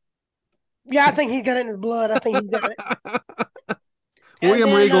 Yeah, I think he's got it in his blood. I think he's got it.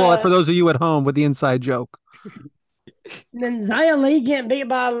 William Regal, for those of you at home, with the inside joke. And then Xia Li getting beat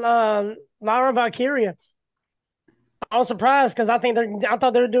by Lyra Valkyria. I was surprised because I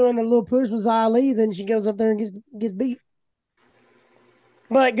thought they were doing a little push with Xia Li. Then she goes up there and gets beat.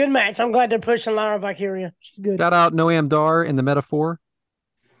 But good match. I'm glad they're pushing Lyra Valkyria. She's good. Shout out Noam Dar in the metaphor.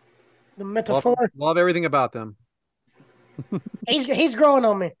 The metaphor. Love everything about them. He's growing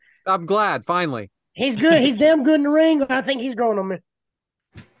on me. I'm glad, finally. He's good. He's damn good in the ring. I think he's growing on me.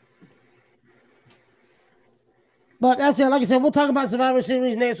 But that's it. Like I said, we'll talk about Survivor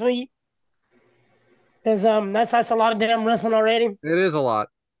Series next week. Because that's a lot of damn wrestling already. It is a lot.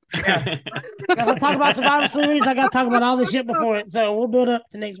 Yeah. If I talk about Survivor Series, I got to talk about all the shit before it. So we'll build up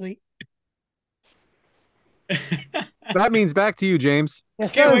to next week. That means back to you, James.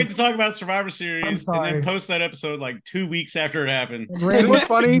 Yes, Can't sir. wait to talk about Survivor Series and then post that episode like 2 weeks after it happened. What's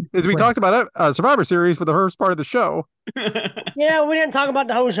funny is we talked about Survivor Series for the first part of the show. Yeah, we didn't talk about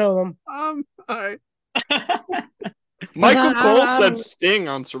the whole show, though. All right. Michael Cole said Sting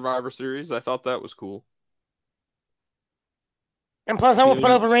on Survivor Series. I thought that was cool. And plus, I will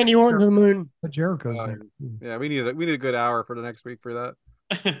put over Randy Orton to the moon. But Jericho's there. Yeah, we need a good hour for the next week for that.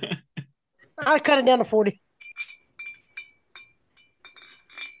 I cut it down to 40.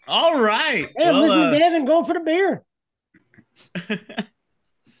 All right. Hey, listen to Devin going for the beer.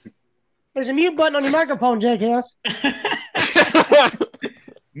 There's a mute button on your microphone, Jackass.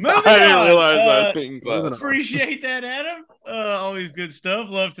 Moving I didn't on. realize I was taking class. Appreciate that, Adam. Always good stuff.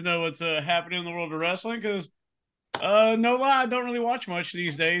 Love to know what's happening in the world of wrestling because, no lie, I don't really watch much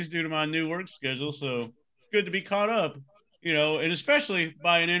these days due to my new work schedule. So it's good to be caught up, and especially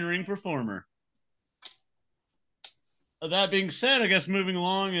by an in-ring performer. That being said, I guess moving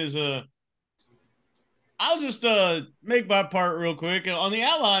along is I'll just make my part real quick. On the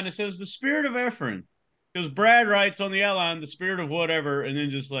outline, it says the spirit of Efren. Because Brad writes on the outline, the spirit of whatever, and then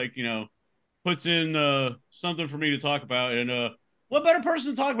just puts in something for me to talk about. And what better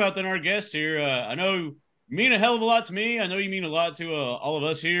person to talk about than our guest here? I know you mean a hell of a lot to me. I know you mean a lot to all of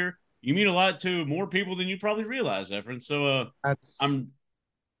us here. You mean a lot to more people than you probably realize, Efren. So I'm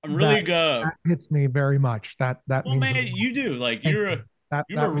really that hits me very much. That well, means man, you do. Like you're that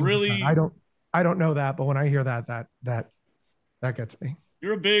a really. I don't know that, but when I hear that gets me.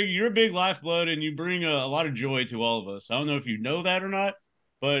 You're a big lifeblood, and you bring a lot of joy to all of us. I don't know if you know that or not,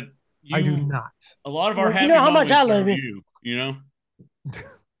 but I do not. A lot of our happy how much I love you.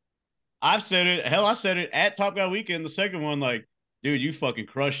 I've said it. Hell, I said it at Top Guy Weekend, the second one. Like, dude, you fucking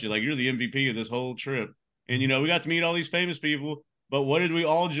crushed it. Like, you're the MVP of this whole trip. And we got to meet all these famous people. But what did we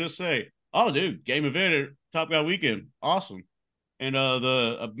all just say? Oh, dude, game event at Top Guy Weekend, awesome. And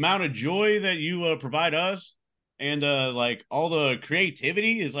the amount of joy that you provide us. And like all the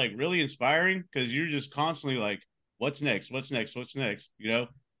creativity is like really inspiring because you're just constantly like, what's next? What's next? What's next?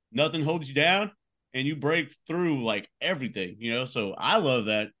 Nothing holds you down and you break through like everything, So I love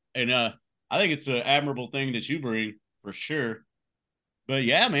that. And I think it's an admirable thing that you bring for sure. But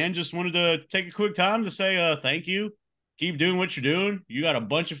yeah, man, just wanted to take a quick time to say thank you. Keep doing what you're doing. You got a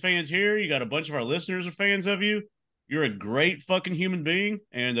bunch of fans here. You got a bunch of our listeners are fans of you. You're a great fucking human being.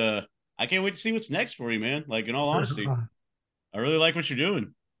 And I can't wait to see what's next for you, man. Like, in all honesty, I really like what you're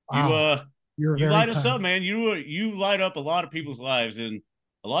doing. Wow. You're you very light us kind. up, man. You light up a lot of people's lives, and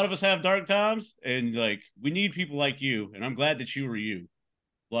a lot of us have dark times, and like we need people like you. And I'm glad that you were you.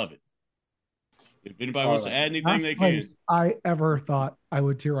 Love it. If anybody wants to add anything, Last they can. place I ever thought I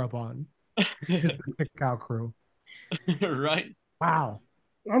would tear up on is the Kick Out Crew. Right? Wow.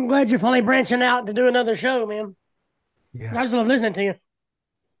 I'm glad you're finally branching out to do another show, man. Yeah. I just love listening to you.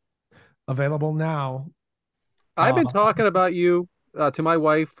 Available now. I've been talking about you to my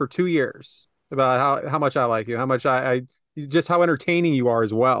wife for 2 years about how much I like you, how much I just how entertaining you are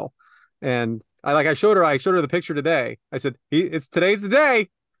as well. And I showed her the picture today. I said, today's the day.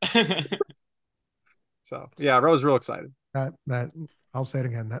 So yeah, I was real excited. That I'll say it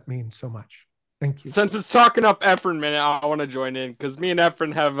again. That means so much. Thank you. Since it's talking up Efren minute, I want to join in because me and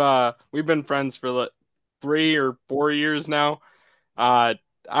Efren have we've been friends for like 3 or 4 years now. I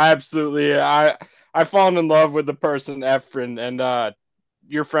fallen in love with the person Efren, and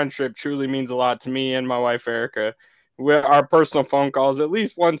your friendship truly means a lot to me and my wife Erica. Our personal phone calls at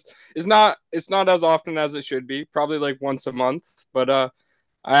least once it's not as often as it should be, probably like once a month, but I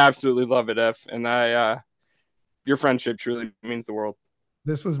absolutely love it, F, and your friendship truly means the world.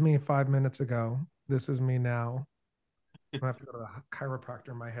 This was me 5 minutes ago. This is me now. I have to go to the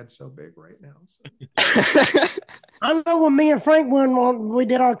chiropractor. My head's so big right now. So. I know when me and Frank when we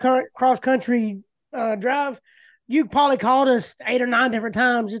did our cross country drive, you probably called us 8 or 9 different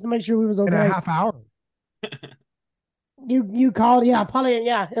times just to make sure we was okay. In a half hour. You called, probably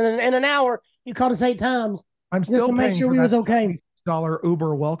in an hour you called us 8 times. I'm still just to make sure we was okay. $6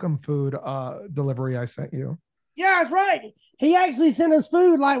 Uber welcome food delivery I sent you. Yeah, that's right. He actually sent us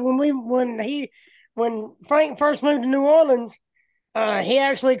food like when Frank first moved to New Orleans. He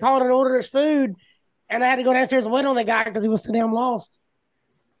actually called and ordered us food, and I had to go downstairs and wait on the guy because he was so damn lost.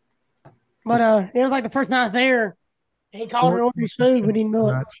 But it was like the first night there. He called and ordered his food. We didn't know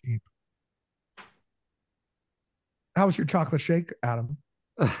it. Not cheap. How was your chocolate shake, Adam?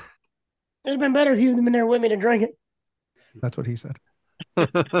 It'd have been better if you had been there with me to drink it. That's what he said.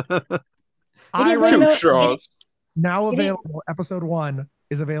 Two straws. Now available. Episode 1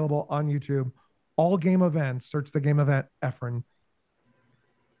 is available on YouTube. All game events. Search the game event Efren.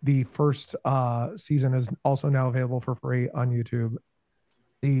 The first season is also now available for free on YouTube.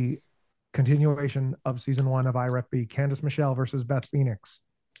 The continuation of season 1 of IREFB, Candice Michelle versus Beth Phoenix.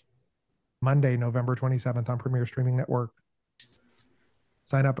 Monday, November 27th on Premier Streaming Network.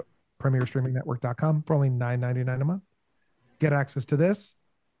 Sign up at premierstreamingnetwork.com for only $9.99 a month. Get access to this.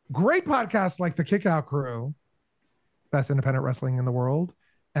 Great podcasts like the Kick Out Crew, best independent wrestling in the world,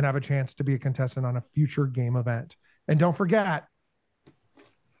 and have a chance to be a contestant on a future game event. And don't forget,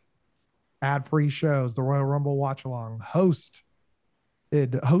 ad-free shows, the Royal Rumble Watch Along, hosted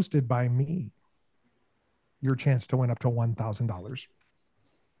by me. Your chance to win up to $1,000.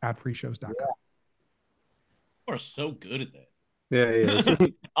 Adfreeshows.com. You are so good at that. Yeah, he is.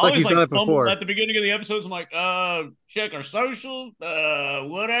 I always done it fumble before. at the beginning of the episodes. I'm like, check our social,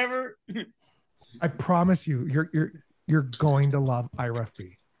 whatever. I promise you, you're going to love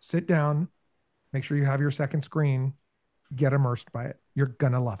IREFB. Sit down, make sure you have your second screen, get immersed by it. You're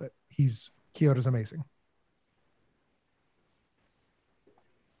gonna love it. Chioda's amazing.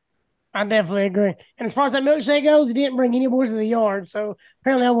 I definitely agree. And as far as that milkshake goes, he didn't bring any boys to the yard, so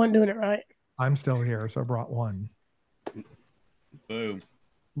apparently I wasn't doing it right. I'm still here, so I brought one. Boom.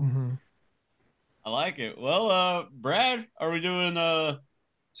 Mm-hmm. I like it. Well, Brad, are we doing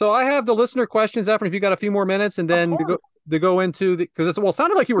So I have the listener questions, Efren, if you got a few more minutes, and then to go into the because it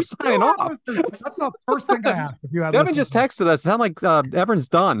sounded like you were signing off. That's the first thing I asked. If you had Devin just texted us. It sounded like Efren's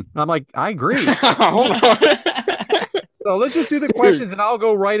done. I'm like, I agree. Hold on. So let's just do the questions, and I'll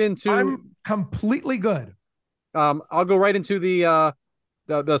go right into. I'm completely good. I'll go right into the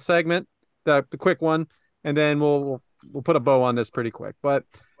segment, the quick one, and then we'll put a bow on this pretty quick. But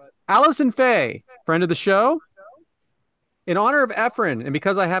Allison Faye, friend of the show, in honor of Efren, and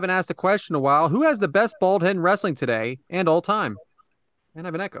because I haven't asked a question in a while, who has the best bald head in wrestling today and all time? And I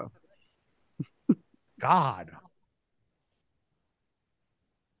have an echo. God.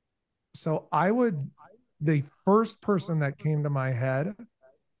 So the first person that came to my head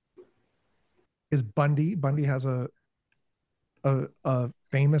is Bundy. Bundy has a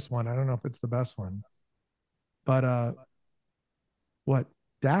famous one. I don't know if it's the best one, but what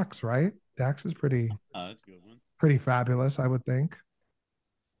Dax, right? Dax is pretty that's a good one. Pretty fabulous, I would think.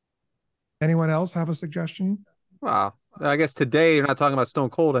 Anyone else have a suggestion? Wow. I guess today you're not talking about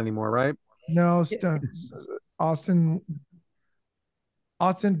Stone Cold anymore, right? No, Austin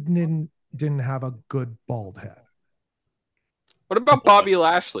didn't have a good bald head. What about Bobby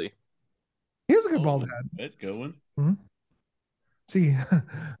Lashley? He has a good bald head. That's a good one. Mm-hmm. See,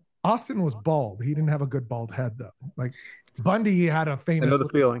 Austin was bald. He didn't have a good bald head though. Like Bundy had a famous. I know the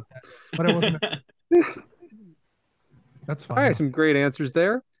feeling. But it wasn't. That's fine. All right, some great answers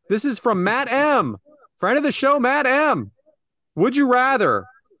there. This is from Matt M. Friend of the show, Matt M. Would you rather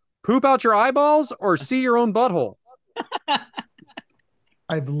poop out your eyeballs or see your own butthole?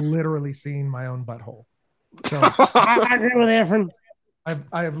 I've literally seen my own butthole. So I agree with Efren.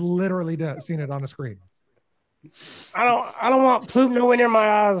 I have literally seen it on a screen. I don't want poop nowhere near my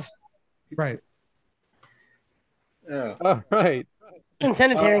eyes. Right. Oh. All right.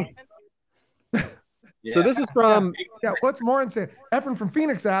 Insanitary. Yeah. So this is from Yeah. What's more insanitary? Efren from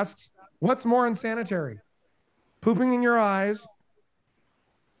Phoenix asks, what's more insanitary? Pooping in your eyes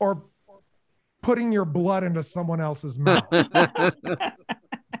or putting your blood into someone else's mouth? I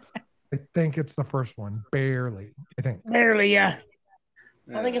think it's the first one. Barely. I think. Barely, yeah.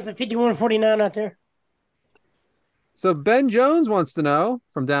 I think it's a 51-49 out there. So Ben Jones wants to know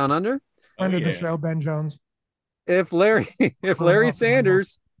from Down Under. Friend of the show, Ben Jones. If Larry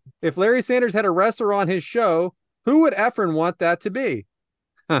Sanders had a wrestler on his show, who would Efren want that to be?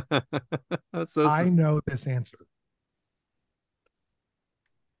 That's so I know this answer.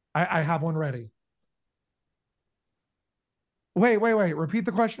 I have one ready. Wait. Repeat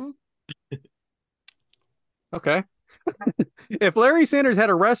the question. Okay. If Larry Sanders had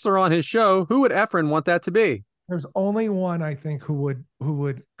a wrestler on his show, who would Efren want that to be? There's only one I think who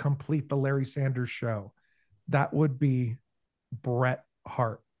would complete the Larry Sanders show. That would be Bret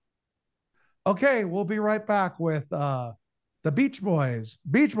Hart. Okay, we'll be right back with the Beach Boys.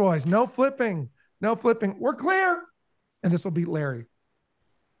 Beach Boys, no flipping. We're clear. And this will beat Larry.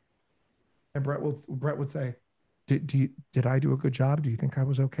 And Bret would say, did I do a good job? Do you think I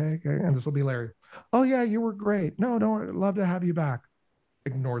was okay? And this will be Larry. Oh yeah, you were great. No, I'd love to have you back.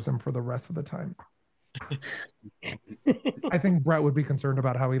 Ignores him for the rest of the time. I think Bret would be concerned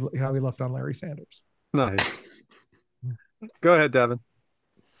about how he left on Larry Sanders. Nice. Go ahead, Devin.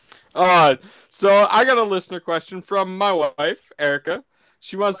 So I got a listener question from my wife, Erica.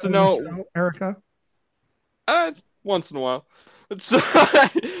 She wants to know, Erica. Once in a while. So,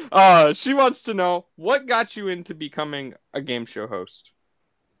 she wants to know what got you into becoming a game show host.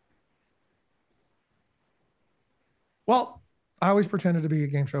 Well, I always pretended to be a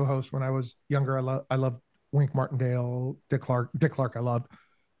game show host when I was younger. I loved Wink Martindale, Dick Clark I loved,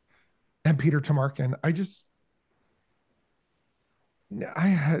 and Peter Tamarkin. I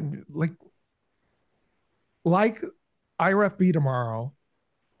had like IREFB tomorrow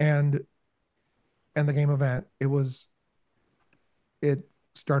and the game event. It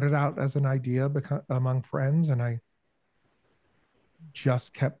started out as an idea among friends, and I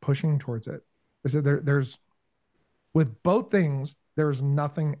just kept pushing towards it. I said there's with both things, there's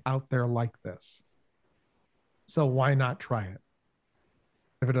nothing out there like this. So why not try it?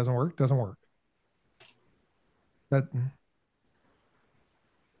 If it doesn't work, doesn't work.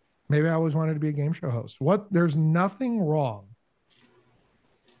 Maybe I always wanted to be a game show host. There's nothing wrong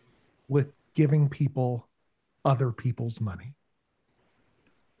with giving people other people's money.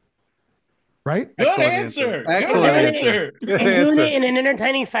 Right? Good answer. Excellent answer. Good And doing answer. it in an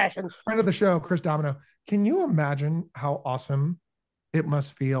entertaining fashion. Friend of the show, Chris Domino. Can you imagine how awesome it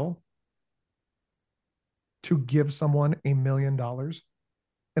must feel to give someone $1 million in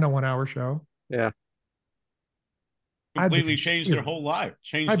a 1-hour show? Yeah. Completely changed their whole life.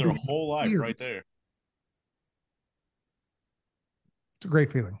 Changed their whole life right there. It's a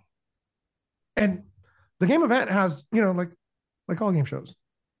great feeling. And the game event has, like all game shows,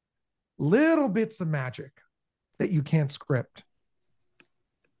 little bits of magic that you can't script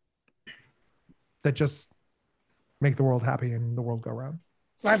that just make the world happy and the world go round.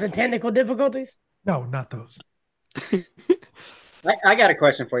 Like the technical difficulties? No, not those. I got a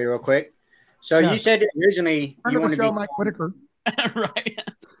question for you real quick. So you said originally Friend you of wanted the to show, be Mike Whitaker. Right.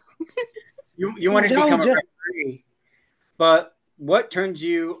 you wanted to become a referee, but what turned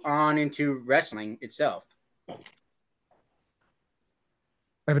you on into wrestling itself? I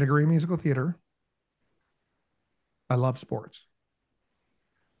have a degree in musical theater. I love sports.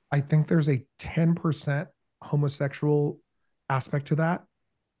 I think there's a 10% homosexual aspect to that,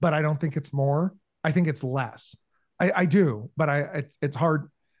 but I don't think it's more. I think it's less. I do, but it's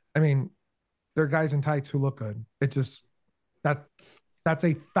hard. I mean, there are guys in tights who look good. It's just that's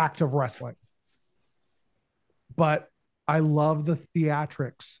a fact of wrestling. But I love the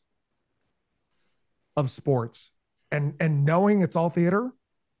theatrics of sports and knowing it's all theater.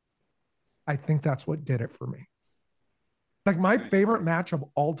 I think that's what did it for me. Like my favorite match of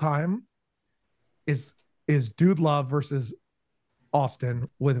all time is Dude Love versus Austin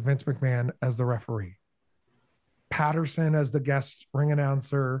with Vince McMahon as the referee. Patterson as the guest ring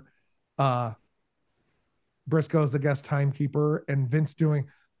announcer, Briscoe's the guest timekeeper, and Vince doing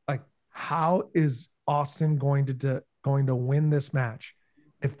like, how is Austin going to win this match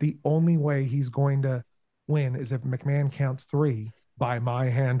if the only way he's going to win is if McMahon counts 3 by my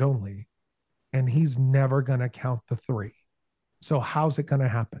hand only, and he's never going to count the 3. So how's it going to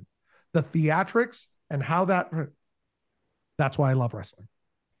happen? The theatrics and how that's why I love wrestling.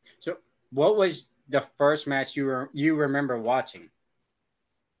 So what was the first match you remember watching?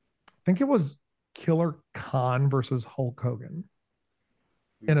 I think it was Killer Khan versus Hulk Hogan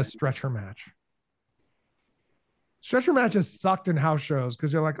in a stretcher match. Stretcher matches sucked in house shows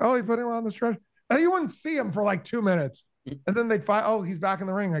because you're like, oh, he put him on the stretcher. And you wouldn't see him for like 2 minutes. And then they'd find, oh, he's back in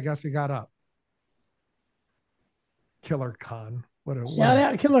the ring. I guess he got up. Killer Khan. Shout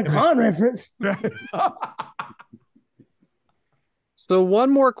out Killer Khan reference. So one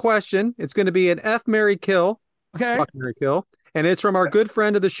more question. It's going to be an F, Marry, Kill. Okay. Fuck, Marry, Kill. And it's from our good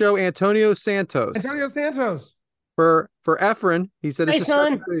friend of the show, Antonio Santos. Antonio Santos. For Efren, he said, Hey, it's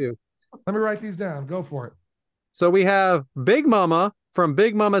son. for you. Let me write these down. Go for it. So we have Big Mama from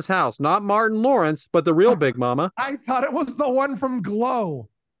Big Mama's house. Not Martin Lawrence, but the real Big Mama. I thought it was the one from Glow.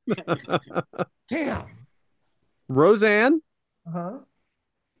 Damn. Roseanne Uh-huh.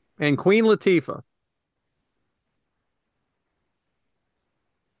 and Queen Latifah.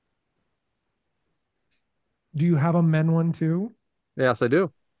 Do you have a men one too? Yes, I do.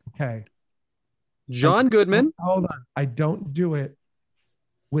 Okay. John Goodman. Hold on. I don't do it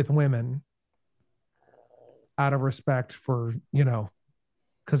with women out of respect for,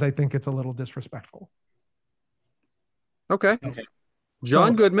 because I think it's a little disrespectful. Okay.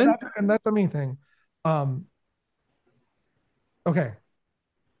 John Goodman. That's a me thing. Okay.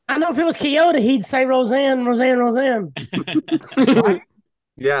 I know if it was Chioda, he'd say Roseanne.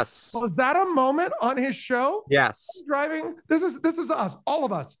 Yes. Was that a moment on his show? Yes. Driving. This is us, all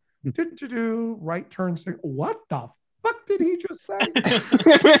of us. Do right turn. What the fuck did he just say?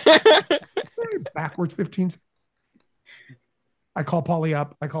 Backwards 15. I call Paulie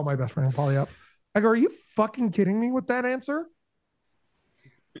up. I call my best friend Paulie up. I go, are you fucking kidding me with that answer?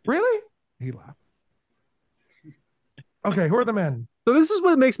 Really? He laughed. Okay, who are the men? So this is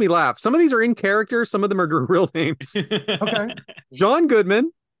what makes me laugh. Some of these are in character. Some of them are real names. Okay. John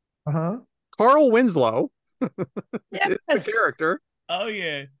Goodman. Uh-huh. Carl Winslow. Yes. It's the character. Oh,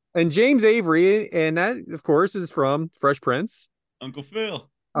 yeah. And James Avery. And that, of course, is from Fresh Prince. Uncle Phil.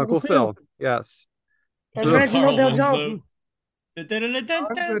 Uncle Phil. Yes. And So Reginald Carl Bell Johnson.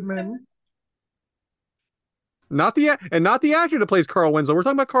 Goodman. Not the actor that plays Carl Winslow. We're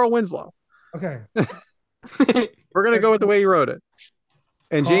talking about Carl Winslow. Okay. We're gonna go with the way you wrote it.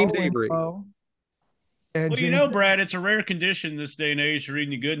 And Carl James Avery. Winslow. And Well, James, Brad, it's a rare condition this day and age to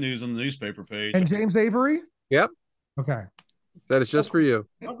reading the good news on the newspaper page. and James Avery? Yep. Okay. That is just for you.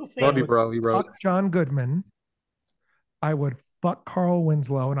 Uncle Phil. Love you, bro. You wrote. Fuck John Goodman. I would fuck Carl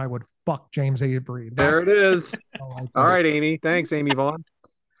Winslow, and I would fuck James Avery. There it is. All All right, Amy. Thanks, Amy Vaughn.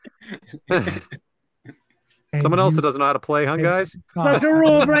 And Someone else you- that doesn't know how to play, huh, guys? That's a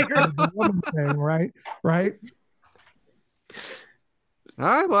rule breaker. The woman thing, right? Right? All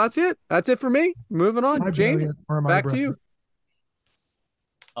right. Well, that's it. That's it for me. Moving on. My James, brilliant or my back to brilliant. you.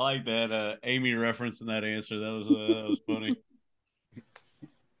 I like that Amy reference in that answer. That was funny.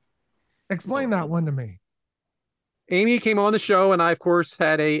 Explain that one to me. Amy came on the show, and I, of course,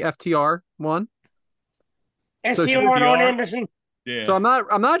 had a FTR one. So she STR was the on R. Anderson. Yeah. So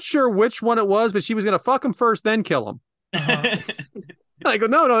I'm not sure which one it was, but she was gonna fuck him first, then kill him. I go,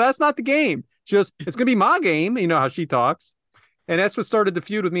 no, that's not the game. She goes, it's gonna be my game. You know how she talks, and that's what started the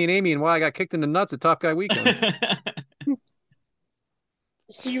feud with me and Amy, and why I got kicked in the nuts at Top Guy Weekend.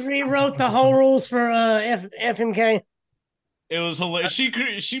 She rewrote the whole rules for FMK. It was hilarious.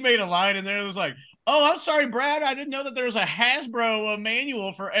 She made a line in there that was like, "Oh, I'm sorry, Brad. I didn't know that there was a Hasbro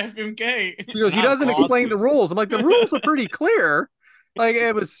manual for FMK." She goes, he doesn't explain the rules. I'm like, the rules are pretty clear. Like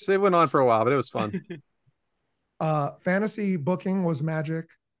it went on for a while, but it was fun. Fantasy booking was magic.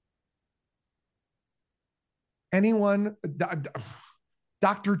 Anyone,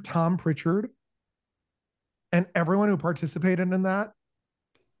 Dr. Tom Pritchard, and everyone who participated in that,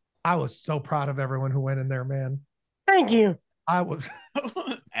 I was so proud of everyone who went in there, man. Thank you. I was.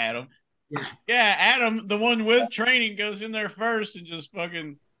 Adam. Yeah, Adam, the one with training, goes in there first and just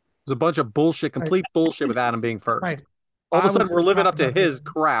fucking. There's a bunch of bullshit, complete bullshit with Adam being first. Right. All of a I sudden, was we're living proud up to of his him.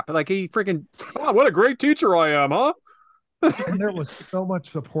 crap. Like he freaking, oh, what a great teacher I am, huh? And there was so much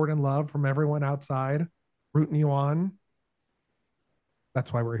support and love from everyone outside rooting you on.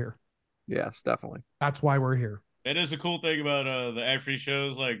 That's why we're here. Yes, definitely. That's why we're here. That is a cool thing about the ad free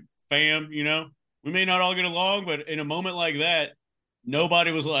shows, like fam. We may not all get along, but in a moment like that,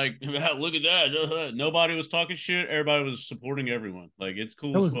 nobody was like, look at that. Nobody was talking shit. Everybody was supporting everyone. Like, it's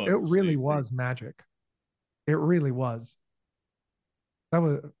cool as fuck. It really was magic. It really was. That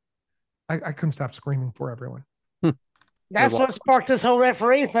was, I couldn't stop screaming for everyone. That's what sparked this whole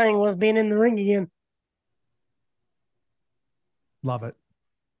referee thing, was being in the ring again. Love it.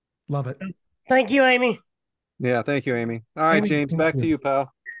 Love it. Thank you, Amy. Yeah, thank you, Amy. All right, Amy, James, back to you,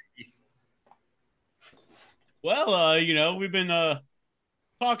 pal. Well, we've been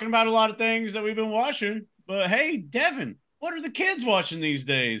talking about a lot of things that we've been watching, but hey, Devin, what are the kids watching these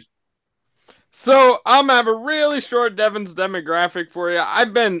days? So I'm gonna have a really short Devin's demographic for you.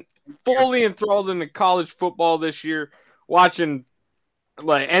 I've been fully enthralled into college football this year, watching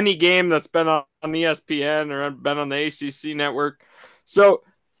like any game that's been on ESPN or been on the ACC network. So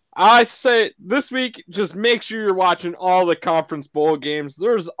I say this week, just make sure you're watching all the conference bowl games.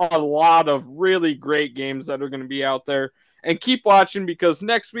 There's a lot of really great games that are going to be out there. And keep watching, because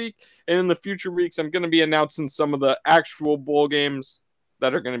next week and in the future weeks, I'm going to be announcing some of the actual bowl games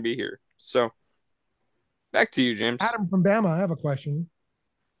that are going to be here. So back to you, James. Adam from Bama, I have a question.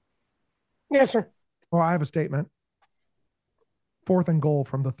 Yes, sir. Well, I have a statement. 4th and goal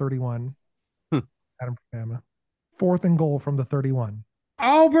from the 31. Adam from Bama. 4th and goal from the 31.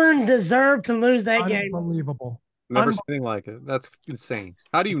 Auburn deserved to lose that game. Unbelievable. Never seen anything like it. That's insane.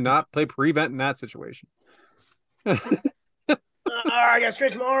 How do you not play prevent in that situation? I gotta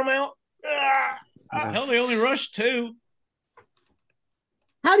stretch my arm out. Hell, they only rushed 2.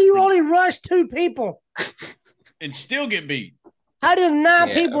 How do you only rush 2 people and still get beat? How do 9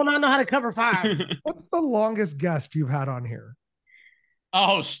 people not know how to cover 5? What's the longest guest you've had on here?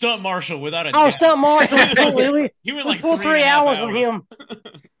 Oh, Stunt Marshall, without a doubt. Stunt Marshall. He went like 3 hours with him.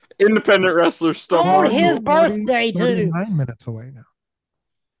 Independent wrestler Stunt on Marshall. His birthday, too. 9 minutes away now.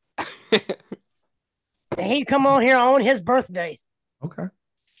 He'd come on here on his birthday. Okay.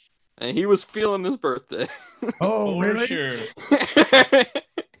 And he was feeling his birthday. Oh, really? Sure.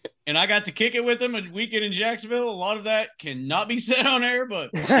 And I got to kick it with him a weekend in Jacksonville. A lot of that cannot be said on air, but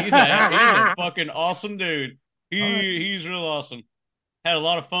he's a fucking awesome dude. He's real awesome. Had a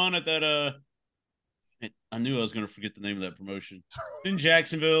lot of fun at that. I knew I was going to forget the name of that promotion in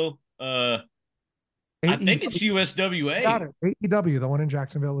Jacksonville. I think it's USWA. Got it. AEW. The one in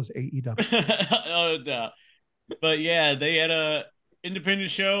Jacksonville is AEW. Oh, no. But yeah, they had a independent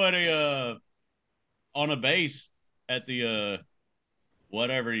show at on a base at the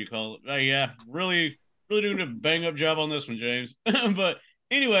whatever you call it. Yeah, really doing a bang up job on this one, James. But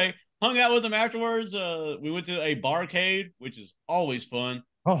anyway, hung out with them afterwards. We went to a barcade, which is always fun.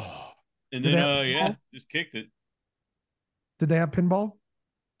 Oh, and then just kicked it. Did they have pinball?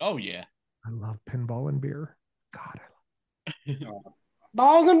 Oh yeah, I love pinball and beer. God, I love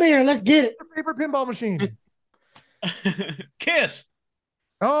balls and beer. Let's get it. Your favorite pinball machine? Kiss.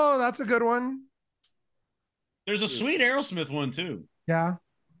 Oh, that's a good one. There's a sweet Aerosmith one too. Yeah.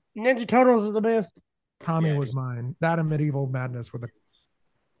 Ninja Turtles is the best. Tommy was mine. That and Medieval Madness with the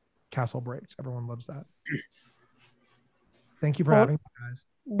castle breaks. Everyone loves that. Thank you for having me, guys.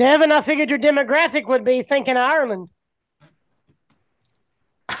 Devin, I figured your demographic would be thinking Ireland.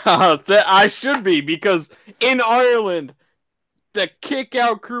 I should be, because in Ireland, the Kick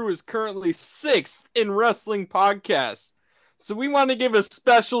Out Crew is currently 6th in wrestling podcasts. So we want to give a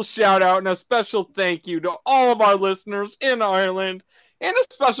special shout out and a special thank you to all of our listeners in Ireland, and a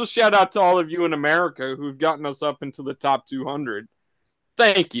special shout out to all of you in America who've gotten us up into the top 200.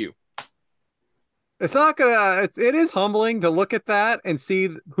 Thank you. It's not gonna. It is humbling to look at that and see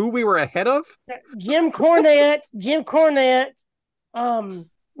who we were ahead of. Jim Cornette, $1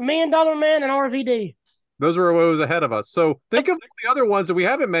 Million Man, and RVD. Those were what was ahead of us. So think of the other ones that we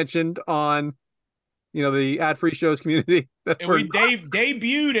haven't mentioned on, the ad-free shows community. And we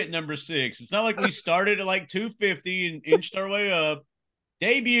debuted at number 6. It's not like we started at like 250 and inched our way up.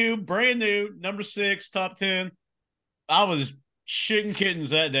 Debut, brand new, number 6, top 10. I was shitting kittens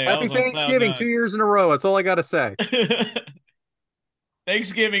that day. Happy Thanksgiving 2 years in a row. That's all I got to say.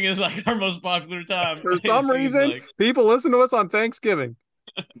 Thanksgiving is like our most popular time. For some reason, people listen to us on Thanksgiving.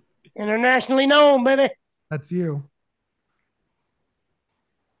 Internationally known, baby. That's you.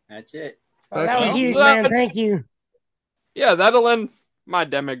 That's it. Oh, that was huge, man. Thank you. Yeah, that'll end my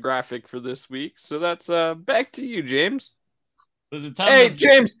demographic for this week. So that's back to you, James. Hey,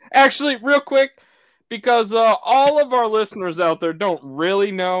 James, actually, real quick, because all of our listeners out there don't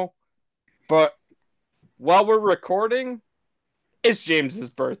really know, but while we're recording, it's James's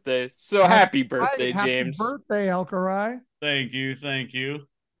birthday. So happy birthday, James. Happy birthday, Alcarai. Thank you.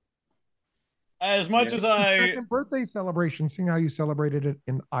 As much as second birthday celebration, seeing how you celebrated it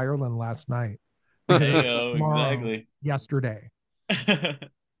in Ireland last night. Exactly. Yesterday.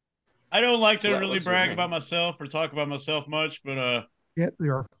 I don't like to Well, really what's your brag name? about myself or talk about myself much, but Get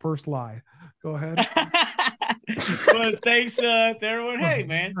your first lie. Go ahead. but thanks to everyone. Hey,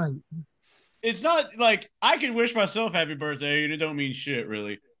 man, Right. it's not like I could wish myself happy birthday, and it don't mean shit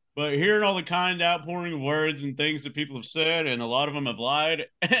really. But hearing all the kind outpouring of words and things that people have said, and a lot of them have lied,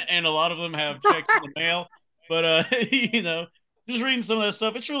 and a lot of them have checks in the mail. But just reading some of that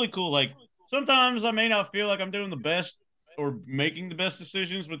stuff, it's really cool. Like sometimes I may not feel like I'm doing the best or making the best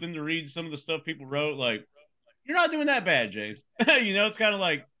decisions, but then to read some of the stuff people wrote, like you're not doing that bad, James. It's kind of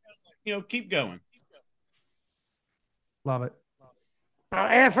like keep going. Love it.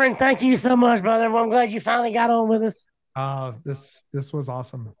 Efren, thank you so much, brother. Well, I'm glad you finally got on with us. This was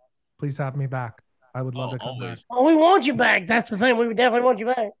awesome. Please have me back. I would love to come Always. Well, we want you back. That's the thing. We would definitely want you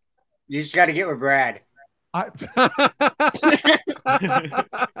back. You just got to get with Brad. back.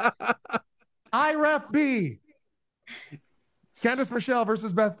 IREFB. Candice Michelle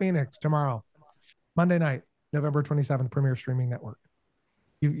versus Beth Phoenix tomorrow, Monday night, November 27th, Premier Streaming Network.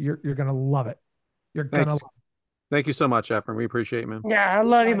 You're gonna love it. You're gonna. Thank you so much, Efren. We appreciate it, man. Yeah, I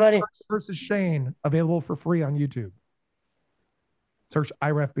love you, buddy. Versus Shane, available for free on YouTube. Search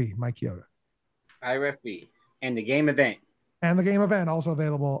IREFB, Mike Chioda. IREFB and the game event. And the game event also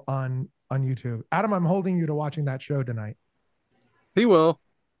available on YouTube. Adam, I'm holding you to watching that show tonight. He will.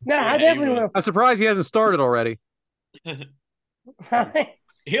 Yeah, I definitely will. I'm surprised he hasn't started already.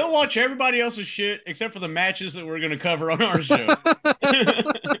 He'll watch everybody else's shit except for the matches that we're going to cover on our show.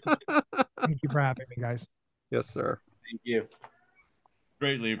 Thank you for having me, guys. Yes, sir. Thank you.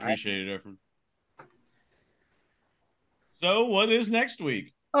 Greatly appreciate it, Efren. So, what is next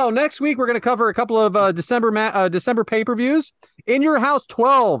week? Oh, next week we're going to cover a couple of December pay-per-views. In Your House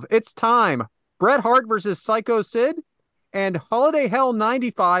 12, it's time. Bret Hart versus Psycho Sid, and Holiday Hell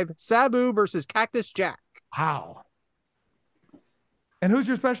 95, Sabu versus Cactus Jack. Wow. And who's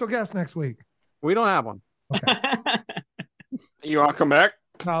your special guest next week? We don't have one. Okay. You want to come back?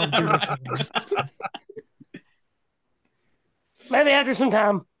 Maybe after some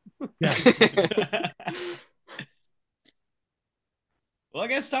time. Yeah. Well, I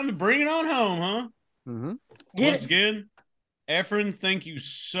guess it's time to bring it on home, huh? Mm-hmm. Once again, Efren, thank you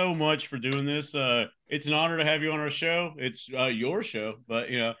so much for doing this. It's an honor to have you on our show. It's your show, but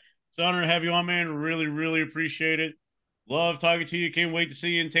it's an honor to have you on, man. Really, really appreciate it. Love talking to you. Can't wait to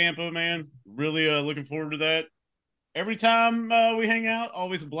see you in Tampa, man. Really looking forward to that. Every time we hang out,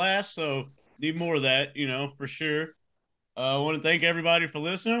 always a blast. So need more of that, for sure. I want to thank everybody for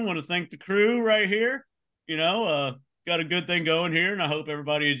listening. I want to thank the crew right here. Got a good thing going here, and I hope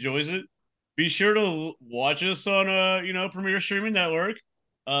everybody enjoys it. Be sure to watch us on Premier Streaming Network.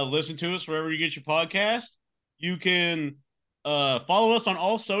 Listen to us wherever you get your podcast. You can follow us on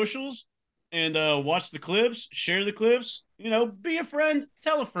all socials and watch the clips, share the clips. Be a friend,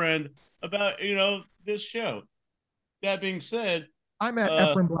 tell a friend about this show. That being said, I'm at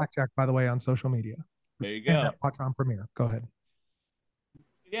Efren Blackjack, by the way, on social media. There you go. Watch on Premiere. Go ahead.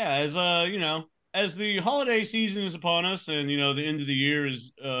 Yeah, as the holiday season is upon us and the end of the year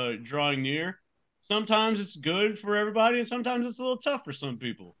is drawing near, sometimes it's good for everybody and sometimes it's a little tough for some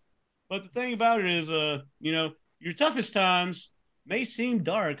people. But the thing about it is your toughest times may seem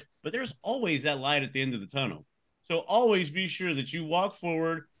dark, but there's always that light at the end of the tunnel. So always be sure that you walk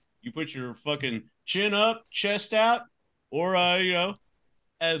forward, you put your fucking chin up, chest out, or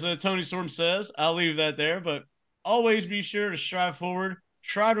as Tony Storm says, I'll leave that there, but always be sure to strive forward,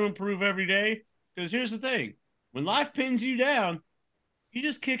 try to improve every day. Because here's the thing, when life pins you down, you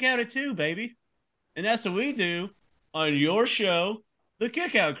just kick out at 2, baby. And that's what we do on your show, The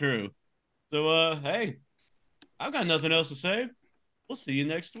Kickout Crew. So, hey, I've got nothing else to say. We'll see you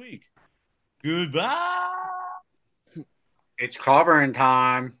next week. Goodbye. It's clobbering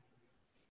time.